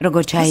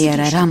 როგორ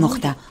ჩაიარა, რა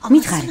მოხდა?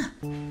 მითხარი.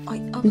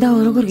 და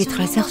როგორ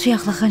გითხრა, სახლში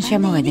ახლა ხან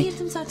შემოვედი.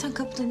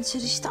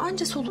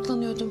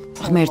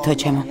 ღმერთო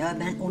ჩემო.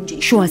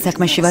 შუა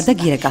საქმეში ვარ და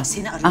გირეკავ.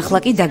 ახლა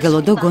კი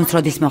დაგელოდო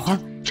გონცროდის მოხვალ.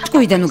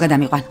 ჭკუიდან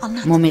უგადამიყვან.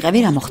 მომიყევი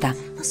რა მოხდა?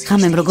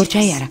 ხამემ როგორ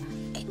ჩაიარა?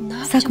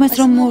 საქმეს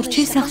რომ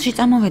მოურჩი, სახლში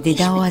წამოვედი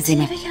და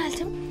ოაზიმე.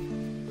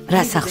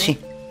 რა სახლში?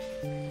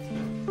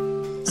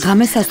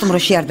 ღამე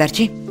სასტუმროში არ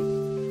დარჩი?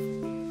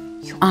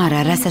 არა,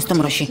 რა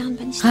სასტუმროში?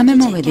 ღამე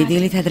მოვედი,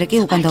 დილით ადრე კი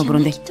უკან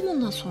დავბრუნდი.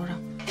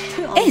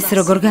 ეს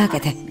როგორ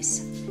გააკეთე?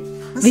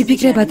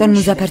 ვიფიქრე ბატონ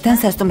მუზაფერთან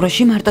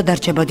სასტუმროში მარტო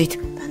დარჩებოდით.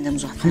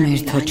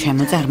 ღმერთო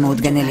ჩემო,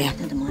 წარმოუდგენელია.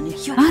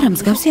 არა,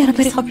 მსგავსი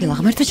არაფერი ყოფილა,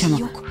 ღმერთო ჩემო.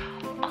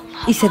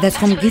 ისედაც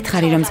ხომ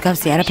გითხარი, რომ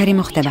მსგავსი არაფერი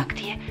მოხდება.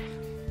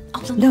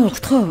 და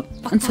უფრთო,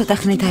 ცოტა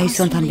ხნით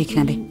აისონთან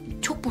ვიქნები.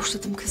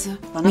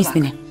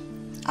 მისმინე.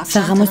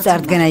 საღამოს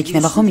წარდგენა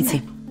იქნება, ხომ იცი?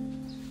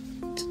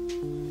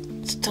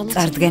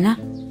 წარდგენა?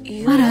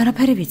 არა,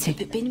 არაფერი ვიცი.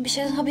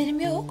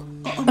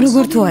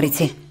 როგორ თუ არ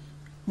იცი?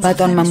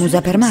 ბატონმა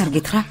მუზაფერმა არ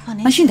გითხრა,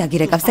 მაშინ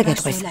დაგირეკავს და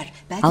გეტყვის.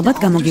 ალბათ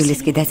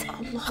გამოგივლის კიდეც.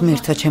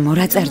 ღმერთო ჩემო,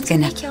 რა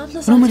წარდგენა?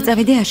 რომ არ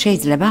წავიდე არ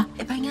შეიძლება?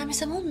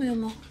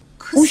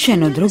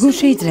 უშენოდ როგორ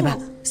შეიძლება?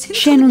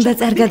 შენ უნდა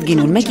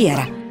წარგადგინონ, მე კი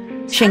არა.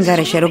 შენ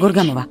გარეშე როგორ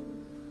გამოვა?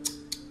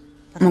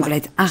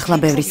 მოკლედ, ახლა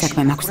ბევრი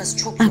საქმე მაქვს.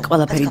 აქ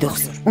ყველაფერი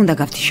დუხს. უნდა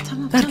გავთიშო.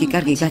 კარგი,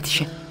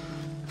 გათიშე.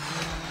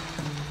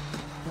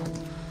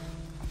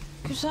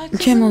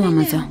 ჩემო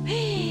ლამაზო.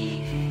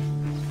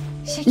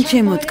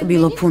 ჩემო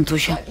ტკბილო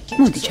ფუნთუშა.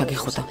 მოდი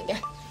ჩაგიხუტო.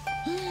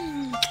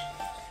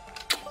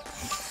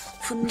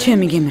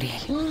 ჩემი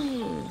გემრიელი.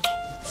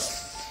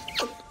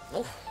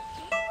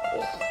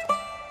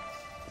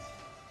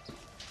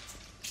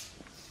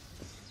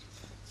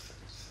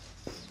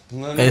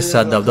 ეს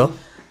სად დავდო?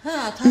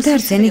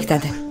 დარწენ იქ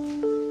დადე.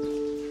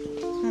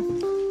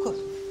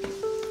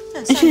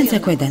 შენ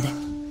საკვედადე.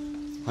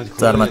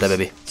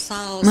 წარმატებები.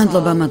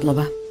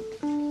 მადლობა.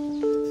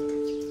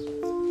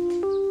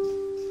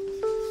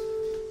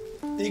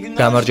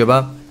 გამარჯობა.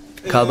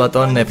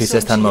 ქალბატონ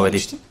ნეფისესთან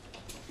მოვედი.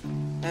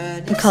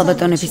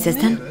 ქალბატონ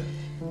ნეფისესთან?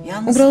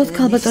 უბრალოდ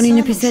ქალბატონი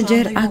ნეფისე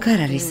ჯერ აქ არ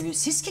არის.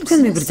 თქვენ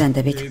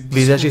მიბრძანდებით.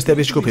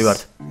 ვიზაჟისტების ჯგუფი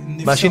ვართ.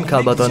 მაშინ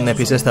ქალბატონ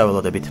ნეფისეს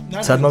დაველოდებით.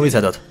 სად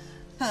მოვიცადოთ?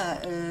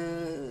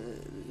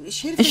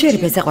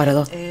 შერიფე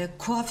საყვარელო.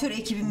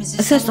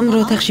 სასტუმრო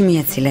ოთახში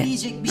მიაცილე.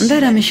 და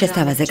რამე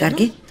შესთავაზე,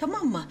 კარგი?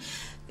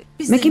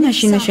 მე კი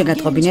მაშინვე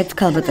შეგატყობინეთ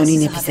ქალბატონი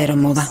ნეფისე რომ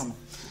მოვა.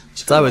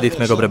 წავედით,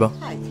 მეგობრებო.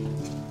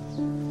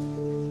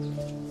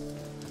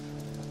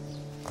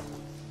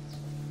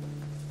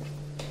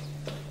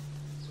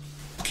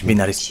 ვინ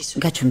არის?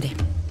 გაჩვენდი.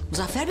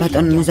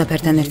 ბატონ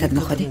მუზაფერთან ერთად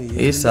მოხდი.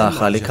 ის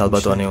ახალი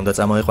ქალბატონი უნდა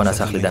წამოეყვანა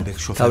სახლიდან.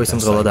 თავის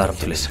მძღოლად არ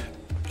მთვლის.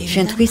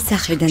 შენ თქვის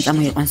სახლიდან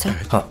წამოიყვანსო?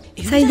 ხო.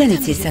 საიდან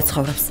იცის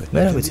საცხოვრებს?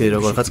 მე რა ვიცი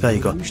როგორღაც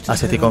გაიგო.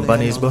 ასეთი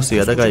კომპანიის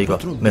ბოსია და გაიგო.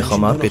 მე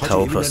ხომ არ ვკითხავ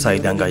უფრო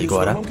საიდან გაიგო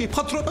არა?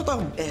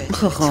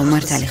 ხო,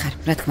 მართალი ხარ.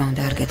 რა თქმა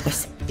უნდა არ გეტყვის.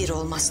 Bir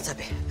olmaz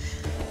tabii.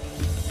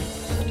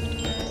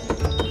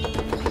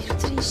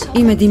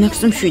 იმედი მაქვს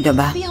რომ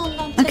მშვიდობა.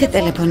 აქ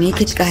ტელეფონი,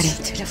 იქით კარი.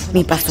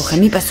 მიპასუხე.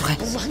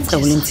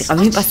 წეული მწიყავ,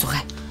 მიპასუხე.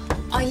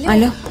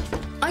 ალო?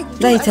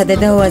 დაიცადე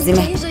და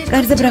ოაზიმე.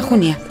 კარზე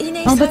ბრახუნია.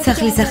 ალბათ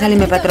სახლის ახალი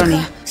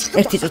მეპატრონია.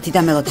 ერთი წუთი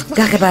დამელოდა.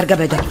 გაღება არ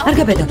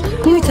გაბედო.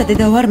 მოიცადე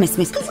და არ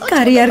მესმის.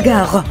 კარი არ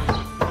გააღო.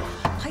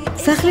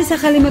 სახლის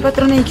ახალი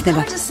მეპატრონე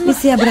იქნება.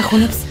 ისი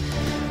აბრახუნებს.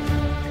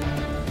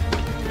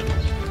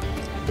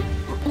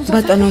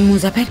 ბატონო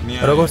მუზაფერ.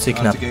 როგორც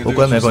იქნა,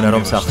 უკვე მეგონა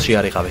რომ სახლში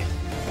არიყავი.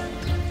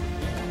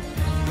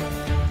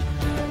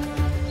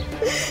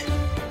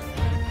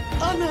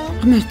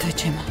 ღმერთო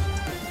ჩემო.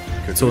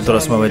 სულ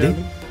დროს მოვედი?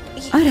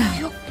 არა.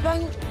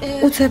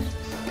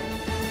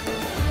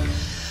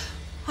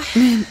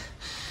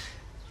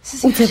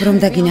 უცებ რომ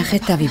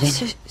დაგინახეთ დავიბენ.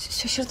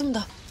 Şaşırdım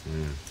da.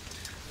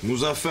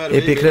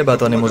 იფიქრე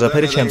ბატონი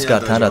მუზაფერი ჩემს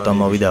კართან რატომ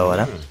მოვიდაო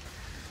არა?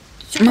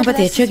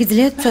 მაბატია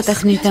შეგიძლიათ ცოტა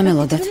ხნით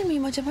დამელოდოთ.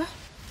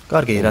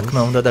 კარგი, რა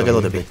თქმა უნდა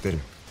დაგელოდები.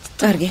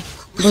 კარგი,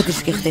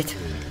 ბოდიშკი ხდით.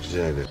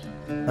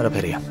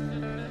 არაფერია.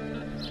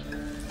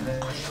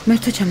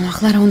 მერტო ჩემო,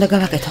 ახლა რა უნდა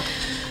გავაკეთო?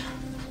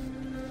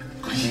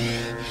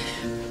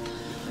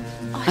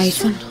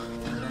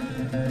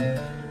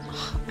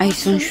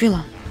 აისონ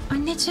შვილო.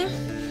 Anneciğim.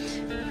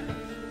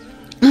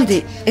 მოდი,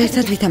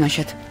 ერთად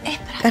ვითამაშოთ.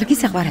 კარგი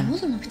საყვარელო.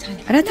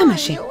 რა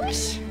თამაში?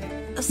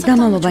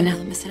 გამალობანა.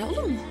 Mesela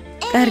olur mu?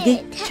 კარგი,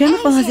 ჩემი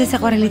ყველაზე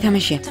საყვარელი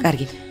თამაშია.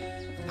 კარგი.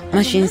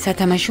 მაშინ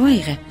სათამაშო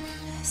აიღე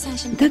Sen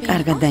şimdi და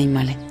კარგად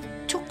დაიმალე.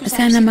 çok güzel.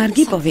 სანამ არ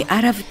გიპოვი,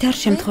 არავითარ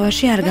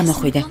შემთხვევაში არ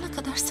გამოხვიდე. Bana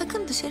kadar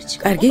sakın dışarı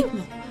çıkma. კარგი? Olur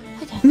mu?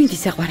 Hadi. მიდი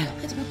საყვარელო.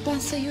 Hadi bak ben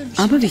sayıyorum.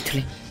 აბა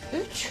ვითვლი.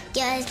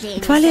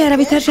 3. თვალი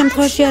არავითარ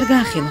შემთხვევაში არ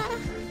გაახილო.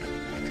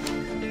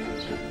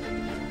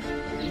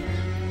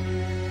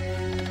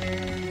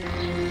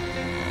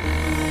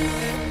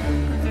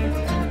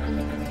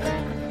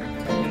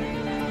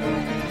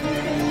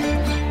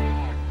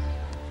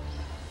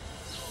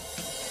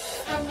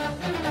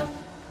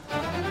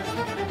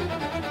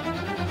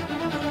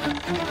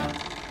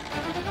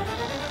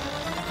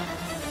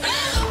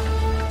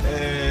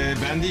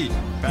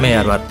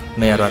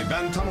 მე არ ვარ.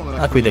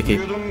 აქ ვიდექი.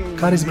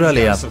 კარის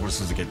ბრალია.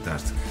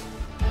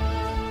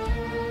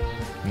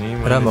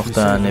 რა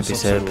მოხდა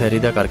ნეპისე ფერი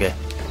დაკარგე?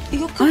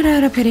 არა,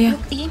 არაფერია.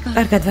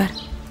 კარგად ვარ.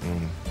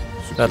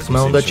 რა თქმა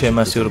უნდა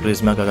ჩემმა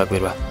სიურპრიზმა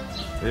გაგაკვირვა.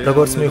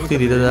 როგორც მივხვდი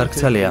დიდად არ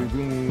გცალია.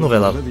 ნუ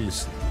ღელავ.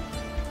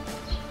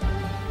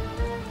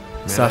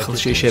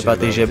 სახლში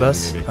შეპატიჟებას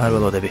არ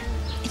ველოდები.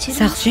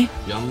 სახლში?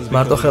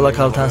 მარტო ხელა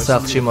ქალთან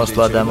სახლში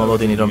მოსვლა და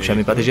მოლოდინი რომ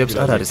შემიპატიჟებს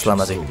არ არის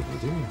ლამაზი.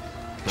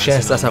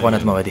 შენს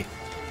წასაყვანად მოვედი.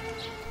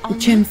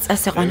 ჩემს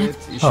წასაყვანად?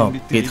 ხო,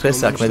 გითხრეს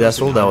საქმე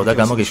დასრულდაო და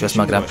გამოგიშვეს,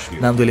 მაგრამ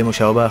ნამდვილი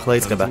მუშაობა ახლა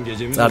იწყება.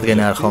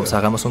 წარდგენა არ ხომ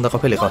საღამოს უნდა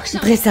ყოფილიყო.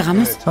 დღეს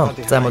საღამოს? ხო,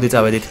 წამოდი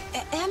წავედით.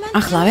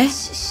 ახლავე?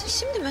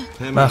 Şimdi mi?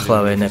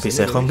 ახლავე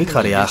ნეპისე ხომ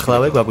გითხარია,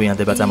 ახლავე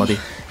გვაგვიანდება, წამოდი.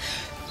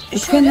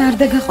 თქვენ არ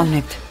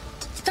დაგაყოვნებთ.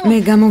 მე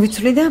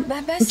გამოვიცვლი და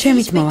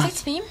ჩემით მოვა.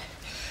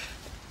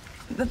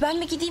 Ben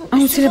mi gideyim?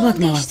 აუცილებლად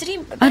მოვა.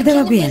 არ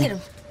დავაგვიანე.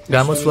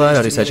 გამოსვლა არ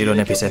არის საჭირო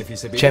ნეპისე.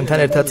 ჩემთან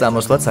ერთად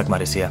წამოსვლაც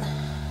საკმარისია.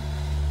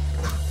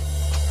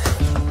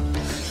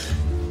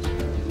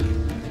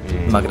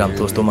 მაგრამ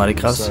თუ სტუმარი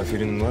გყავს?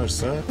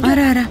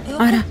 არა.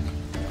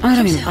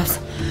 არა მიმყავს.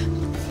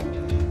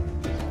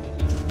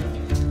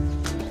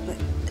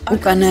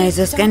 უკანა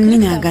ეზოსკენ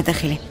მინაა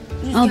გადახილი.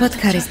 ალბათ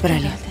ქარის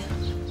ბრალია.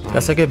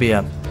 გასაგებია.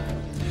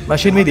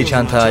 მაშინ მიდი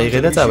ჩანთა აიღე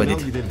და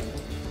წავედით.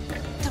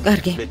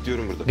 კარგი.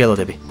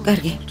 გელოდები.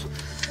 კარგი.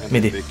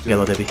 მიდი,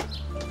 გელოდები.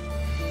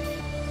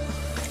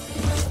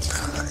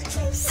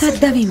 სად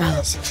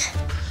დავიმალო?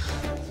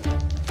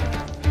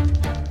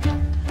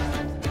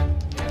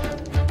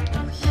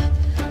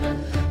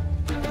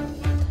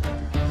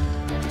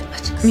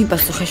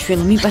 მიპასუხე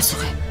შვილო,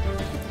 მიპასუხე.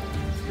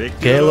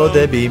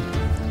 გელოდები.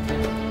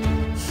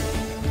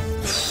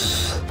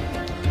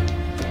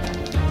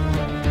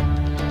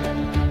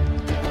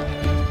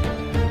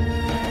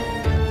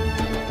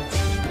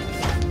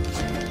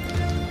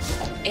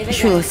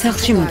 შვილო,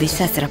 სახლში მოდი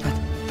სასწრაფოდ.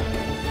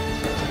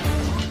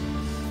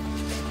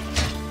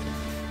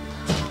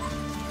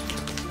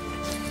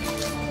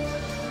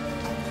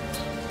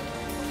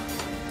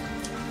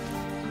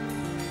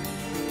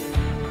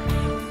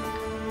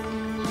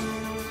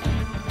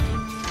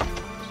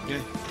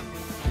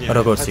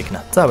 როგორც იქნა,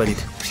 წავედით.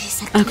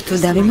 აქ თუ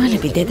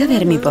დავიმალები, დედა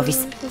ვერ მიპოვის.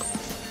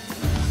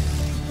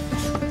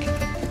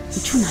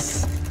 ჩუნად,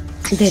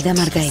 დედამ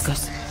არ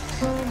გაიგოს.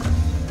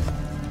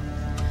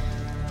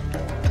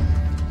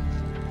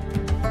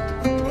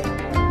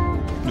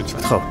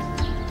 ხო.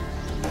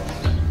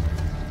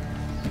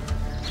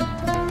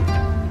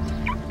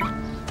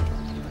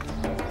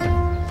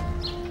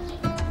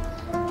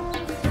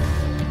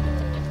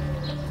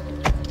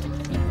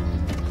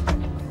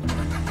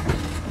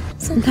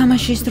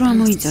 თამაშის დრო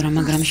ამოიწურა,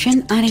 მაგრამ შენ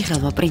არ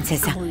ეხელვა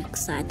პრინცესა.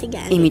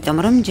 იმიტომ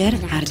რომ ჯერ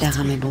არ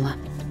დაღამებულა.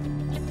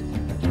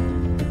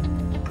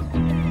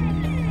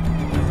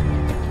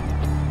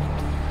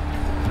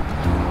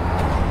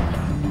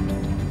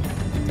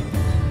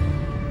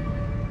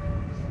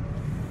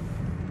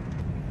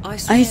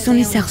 აი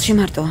სუნის სახლში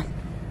მარტოა.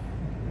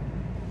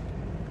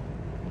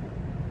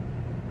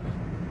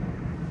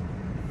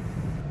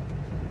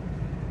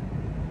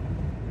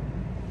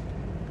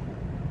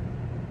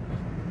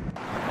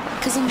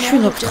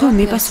 შვილო, გთხოვ,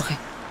 მიპასუხე.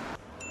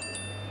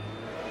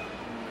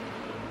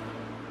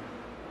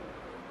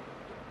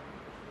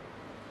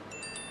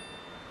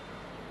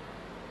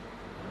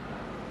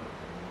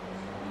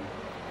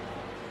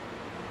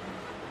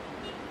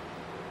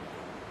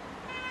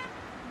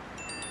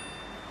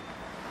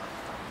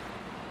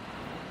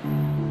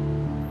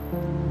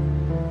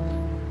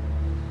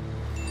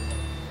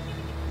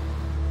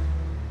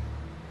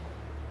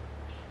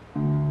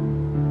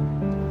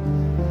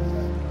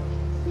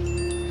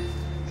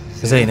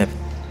 ზეინებ,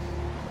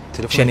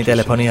 შენი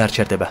ტელეფონი არ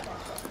ჩერდება.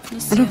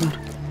 როგორ?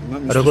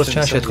 როგორც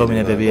ჩანს,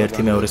 შეთხოვინებები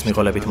ერთი მეორის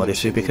მიყოლებით მოდის.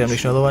 ვიფიქრე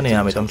მნიშვნელოვანია,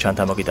 ამიტომ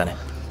ჩანთა მოგიტანე.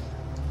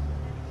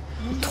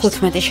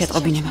 15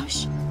 შეტყობინება.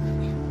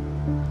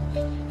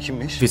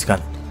 ვისგან?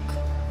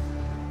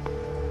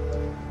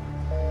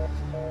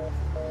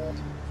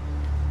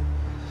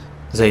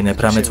 ზეინებ,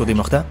 რამე ცუდი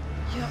მოხდა?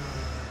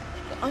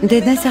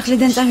 დედა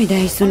სახლიდან წავიდა,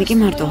 ის სუნი კი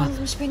მარტოა.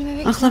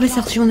 ახლავე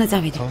სახლში უნდა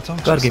წავიდე.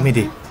 კარგი,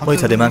 მიდი.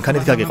 მოიცადე,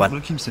 მანქანით გაგიყვან.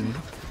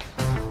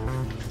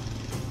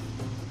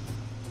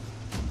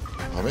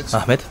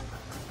 აჰმედ?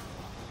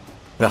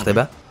 რა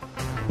ხდება?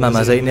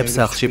 მამა ზეინებს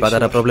სახლში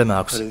პატარა პრობლემა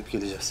აქვს.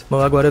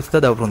 მოვაგვარებთ და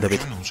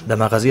დავბრუნდებით. და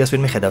მაღაზიას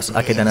ვინ მიხედავს?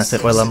 აქედან ასე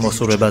ყველა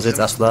მოსურვებაზე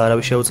წასვლა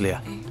არავის შეუძლია.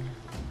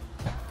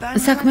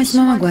 საქმეს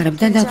მოვაგვარებ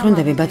და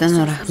დავბრუნდები,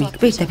 ბატონო რაჰმი.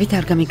 პირდებით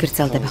არ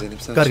გამიგრძელდება.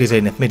 კარგი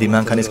ზეინებ, მიდი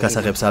მანქანის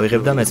გასაღებს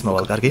ავიღებ და მეც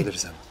მოვალ, კარგი?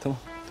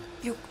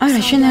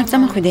 არა, შენ არ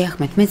წამოხვიდე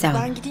ახმედ, მე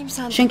წავალ.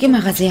 შენ კი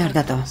მაღაზია არ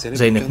დატოვა.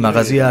 ზეინებ,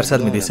 მაღაზია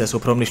არსად მიდის, ეს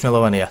უფრო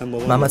მნიშვნელოვანია.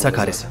 მამაც აქ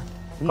არის.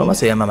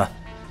 ხომასეა მამა.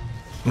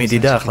 მიდი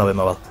და ახლავე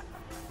მოვალ.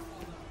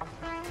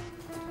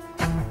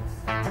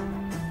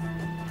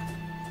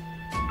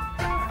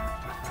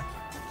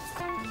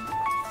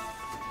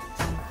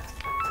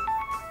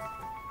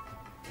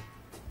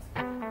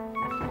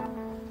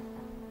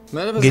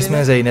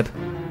 გისმენ ზეინებ.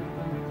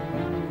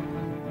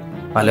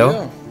 ალო?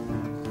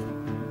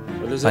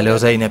 ალო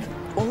ზეინებ.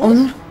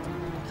 ონურ?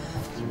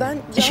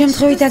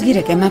 შემთხვევით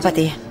აგირეკე,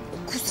 მაპატია.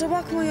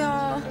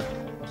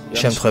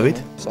 შემთხვევით?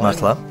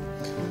 მართლა?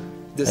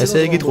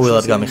 ესე იგი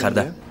ტყუილად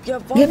გამიხარდა.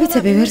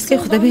 გებიცები, ვერს კი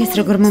ხვდები ეს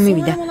როგორ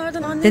მომივიდა.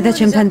 დედა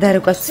ჩემთან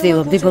დარკვას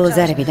ვცდილობდი ბოლო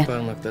ზარებიდან.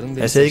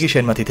 ესე იგი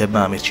შენმა თითებმა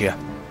ამირჩია.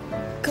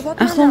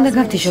 ახლა უნდა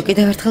გავთიშო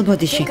კიდევ ერთხელ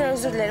ბოდიში.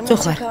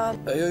 წუხარ.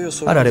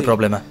 არ არის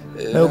პრობლემა.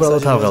 მე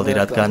უბრალოდ ავღელდი,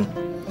 რადგან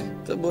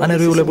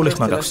ანერვიულებული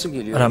ხმა გაქვს.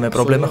 რამე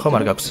პრობლემა ხომ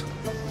არ გაქვს?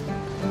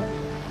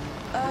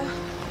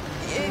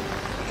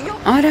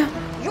 არა,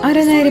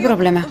 არანაირი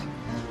პრობლემა.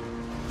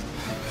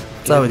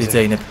 წავედი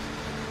ზეინებ.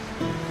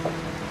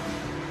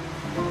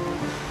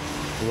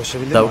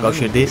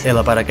 დაუკავშირდი,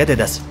 ელაპარაკე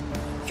დედას.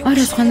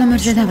 არა, სხვა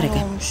ნომერზე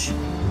დავრეკე.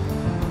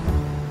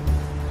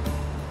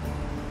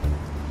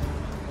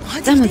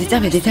 წამოდი,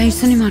 წავედით, აი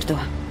სუნი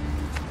მარტოა.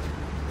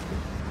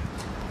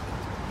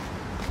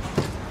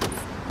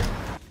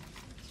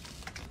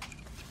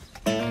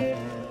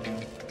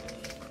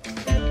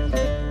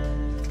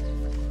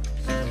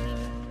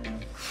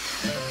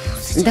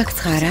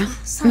 დაგცხარა,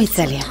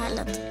 მიცალია.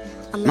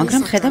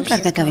 მაგრამ ხედავ,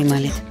 კარგად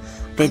ავიმალეთ.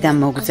 დედამ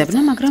მოგძებნა,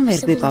 მაგრამ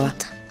ვერ გვიპოვა.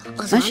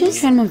 მაშინ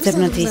ჩვენ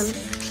მოვძებნოთ ის.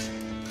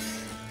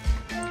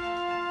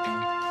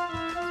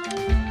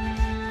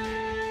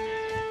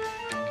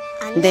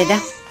 დედა.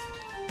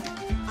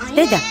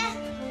 დედა.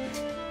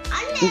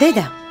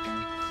 დედა.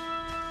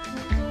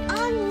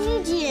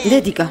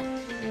 დედიკა.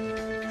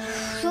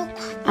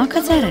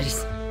 აქაც არ არის.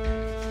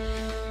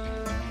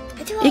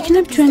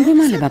 იქნებ ჩვენ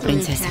გვიმალება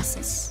პრინცესა.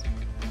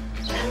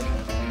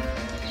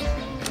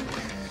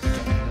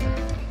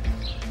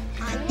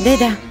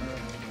 დედა.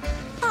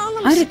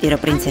 არიტირო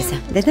პრინცესა,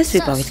 დედას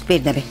ვიპოვით,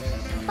 გვირდები.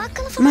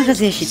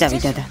 მაღაზიაში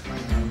წავიდა და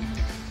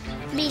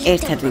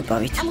ერთად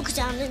ვიპოვით.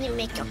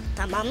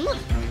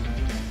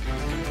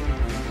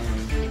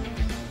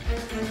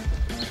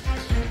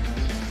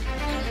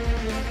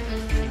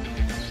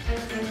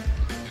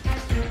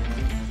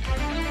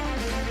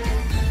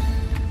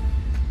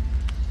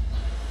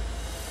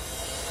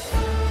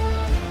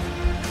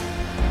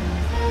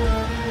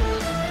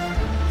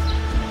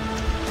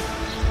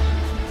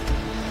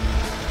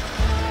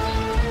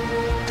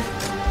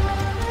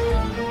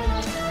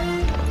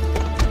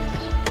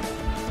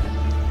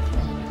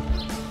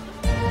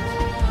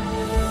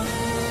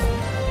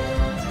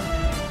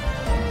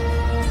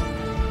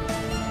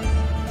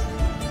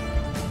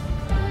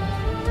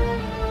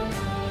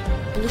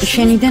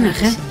 შენი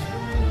დანახე?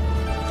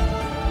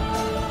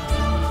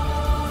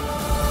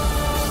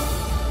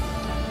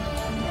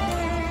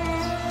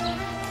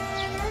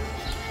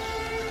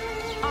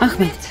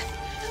 ახმედ.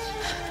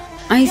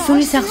 აი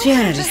სული სახლში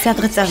არ არის,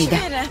 სადღაც წავიდა.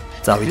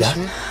 წავიდა?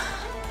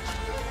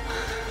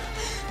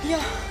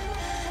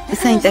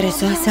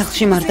 საინტერესოა,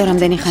 სახლში მარტო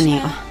რამდენი ხანი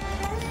იყო?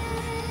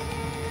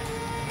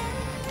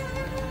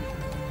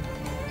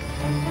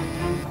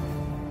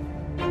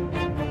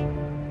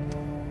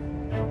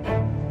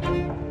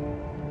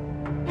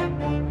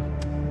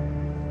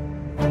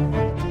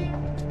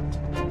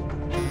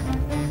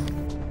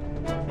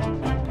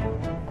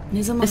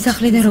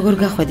 სახლიდან როგორ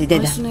გახვედი,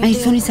 დედა? აი,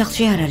 სუნი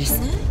სახლში არ არის.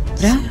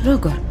 რა?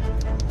 როგორ?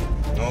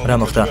 რა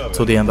მოხდა?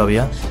 ცუდი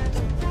ამბავია?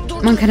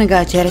 მანქანა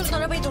გააჩერეთ.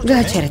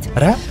 გააჩერეთ.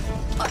 რა?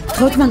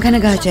 თქოთ მანქანა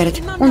გააჩერეთ.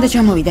 უნდა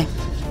ჩამოვიდე.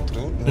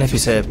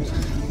 ნეფისე,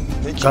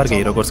 კარგი,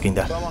 როგორც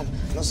გინდა.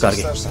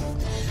 კარგი.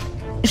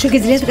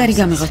 შეგიძლიათ კარი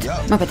გამიღოთ.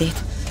 მაპატიეთ.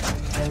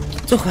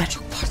 წუხვარ.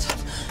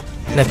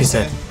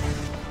 ნეფისე.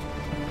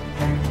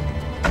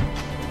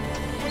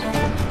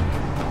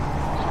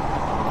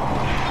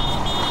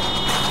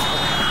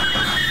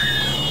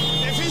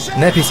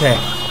 ნეფისე.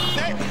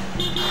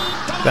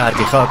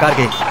 კარგი, ხო,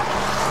 კარგი.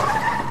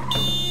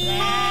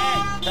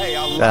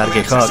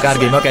 კარგი, ხო,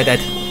 კარგი,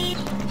 მოკედეთ.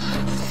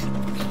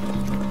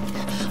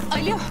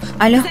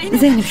 ალო,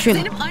 ზეინებ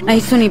შვილო. აი,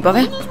 სუნი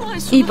იპოვე?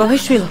 იპოვე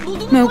შვილო.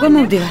 მე უკვე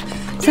მოვდივარ.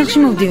 სახლში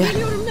მოვდივარ.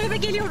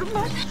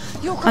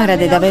 არა,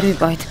 დედა, ვერ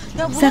ვიპოვეთ.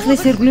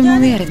 სახლის ირგვლივ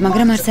მოვიარეთ,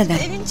 მაგრამ არ სადარ.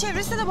 Evin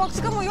çevresine de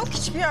baktık ama yok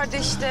hiçbir yerde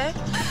işte.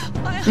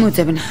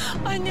 მოძებნა.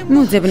 Annem.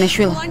 მოძებნა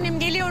შვილო. Annem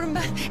geliyorum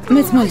ben.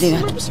 მეც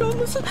მოვდივარ.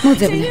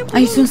 მოძებნა.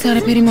 აი, სუნს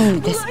არაფერი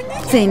მოუვიდეს.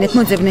 ზეინებ,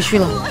 მოძებნა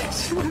შვილო.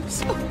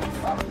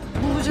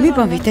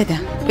 ვიპოვით, დედა.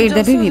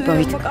 პირდები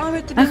ვიპოვით.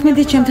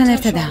 ახმედი ჩემთან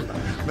ერთადაა.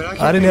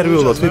 არი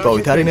ნერვიულოთ,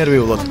 ვიპოვით, არი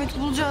ნერვიულოთ.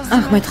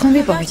 ახმედ, ხომ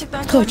ვიპოვით?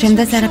 თქო,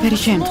 ჩემდაც არაფერი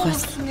შეემთხვეს.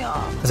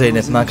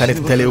 ზეინებ, მანქანით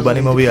მთელი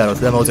უბანი მოვიაროთ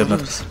და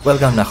მოვძებნოთ.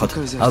 ყველგან ვნახოთ.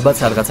 ალბათ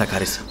სადღაც აქ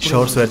არის.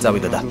 შორს ვერ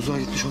წავიდოდა.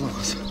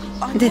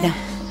 დედა,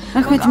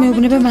 ახმედ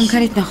მეუბნება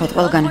მანქანით ნახოთ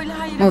ყველგან.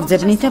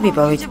 მოვძებნით და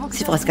ვიპოვით.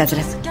 სიტყვას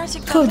გაძრას.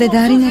 თქო, დედა,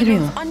 არი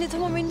ნერვიულა. Anne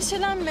tamam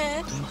endişelenme.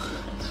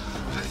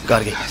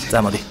 კარგი,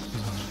 წამოდი.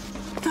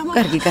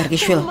 კარგი, კარგი,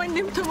 შვილო.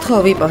 თქო,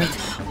 ვიპოვით.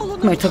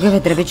 მერთო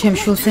გევედრები, ჩემ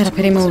შვილს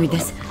არაფერი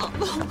მოუვიდეს.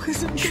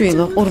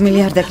 შვილო, ყურმილი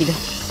არ დაკიდო.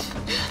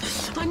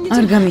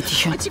 არ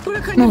გამითიშო.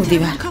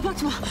 მოვდივარ.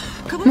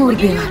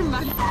 მოვდივარ.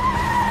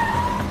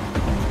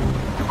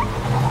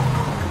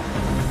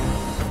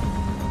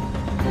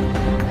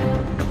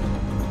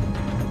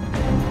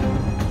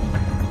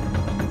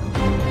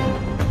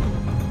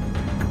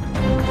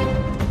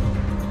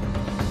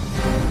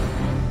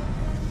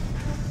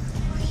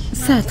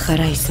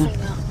 სათხარ აისუნ.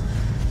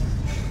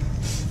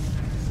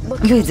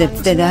 ვიძებთ,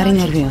 დედა, არი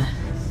ნერვიულა.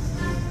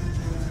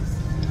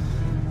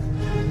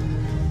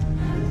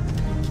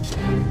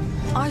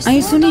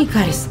 აისუნი იქ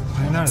არის.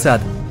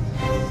 სად?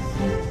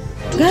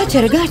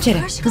 გააჩერე,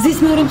 გააჩერე. გზის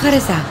მეორე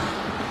მხარესაა.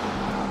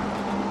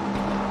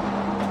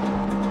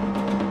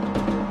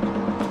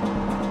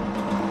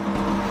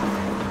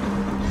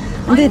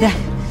 დედა,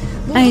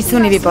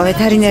 აისუნი ვიპოვეთ,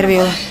 არი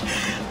ნერვიულა.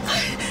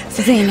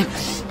 ზეინებ.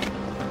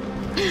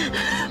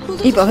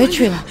 იპოვეთ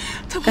შვილო.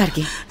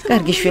 კარგი,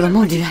 კარგი შვილო,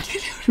 მოვდივარ.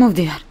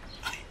 მოვდივარ.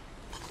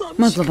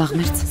 მადლობა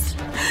ღმერთს.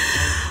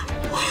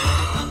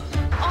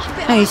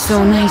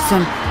 აისუნ,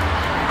 აისუნ.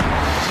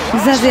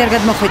 გზაზე არ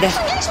გადმოხვიდე.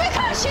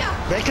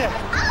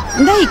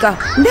 დაიკო,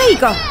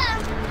 დაიკო.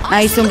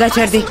 აისუნ,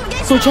 გაჩერდი.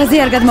 ქუჩაზე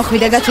არ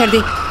გადმოხვიდე,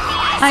 გაჩერდი.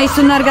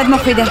 აისუნ, არ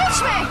გადმოხვიდე.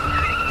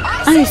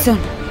 აისუნ.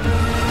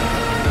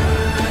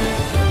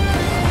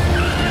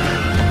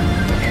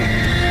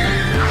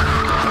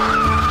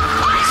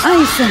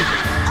 აისუნ.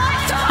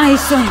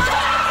 აისუნ.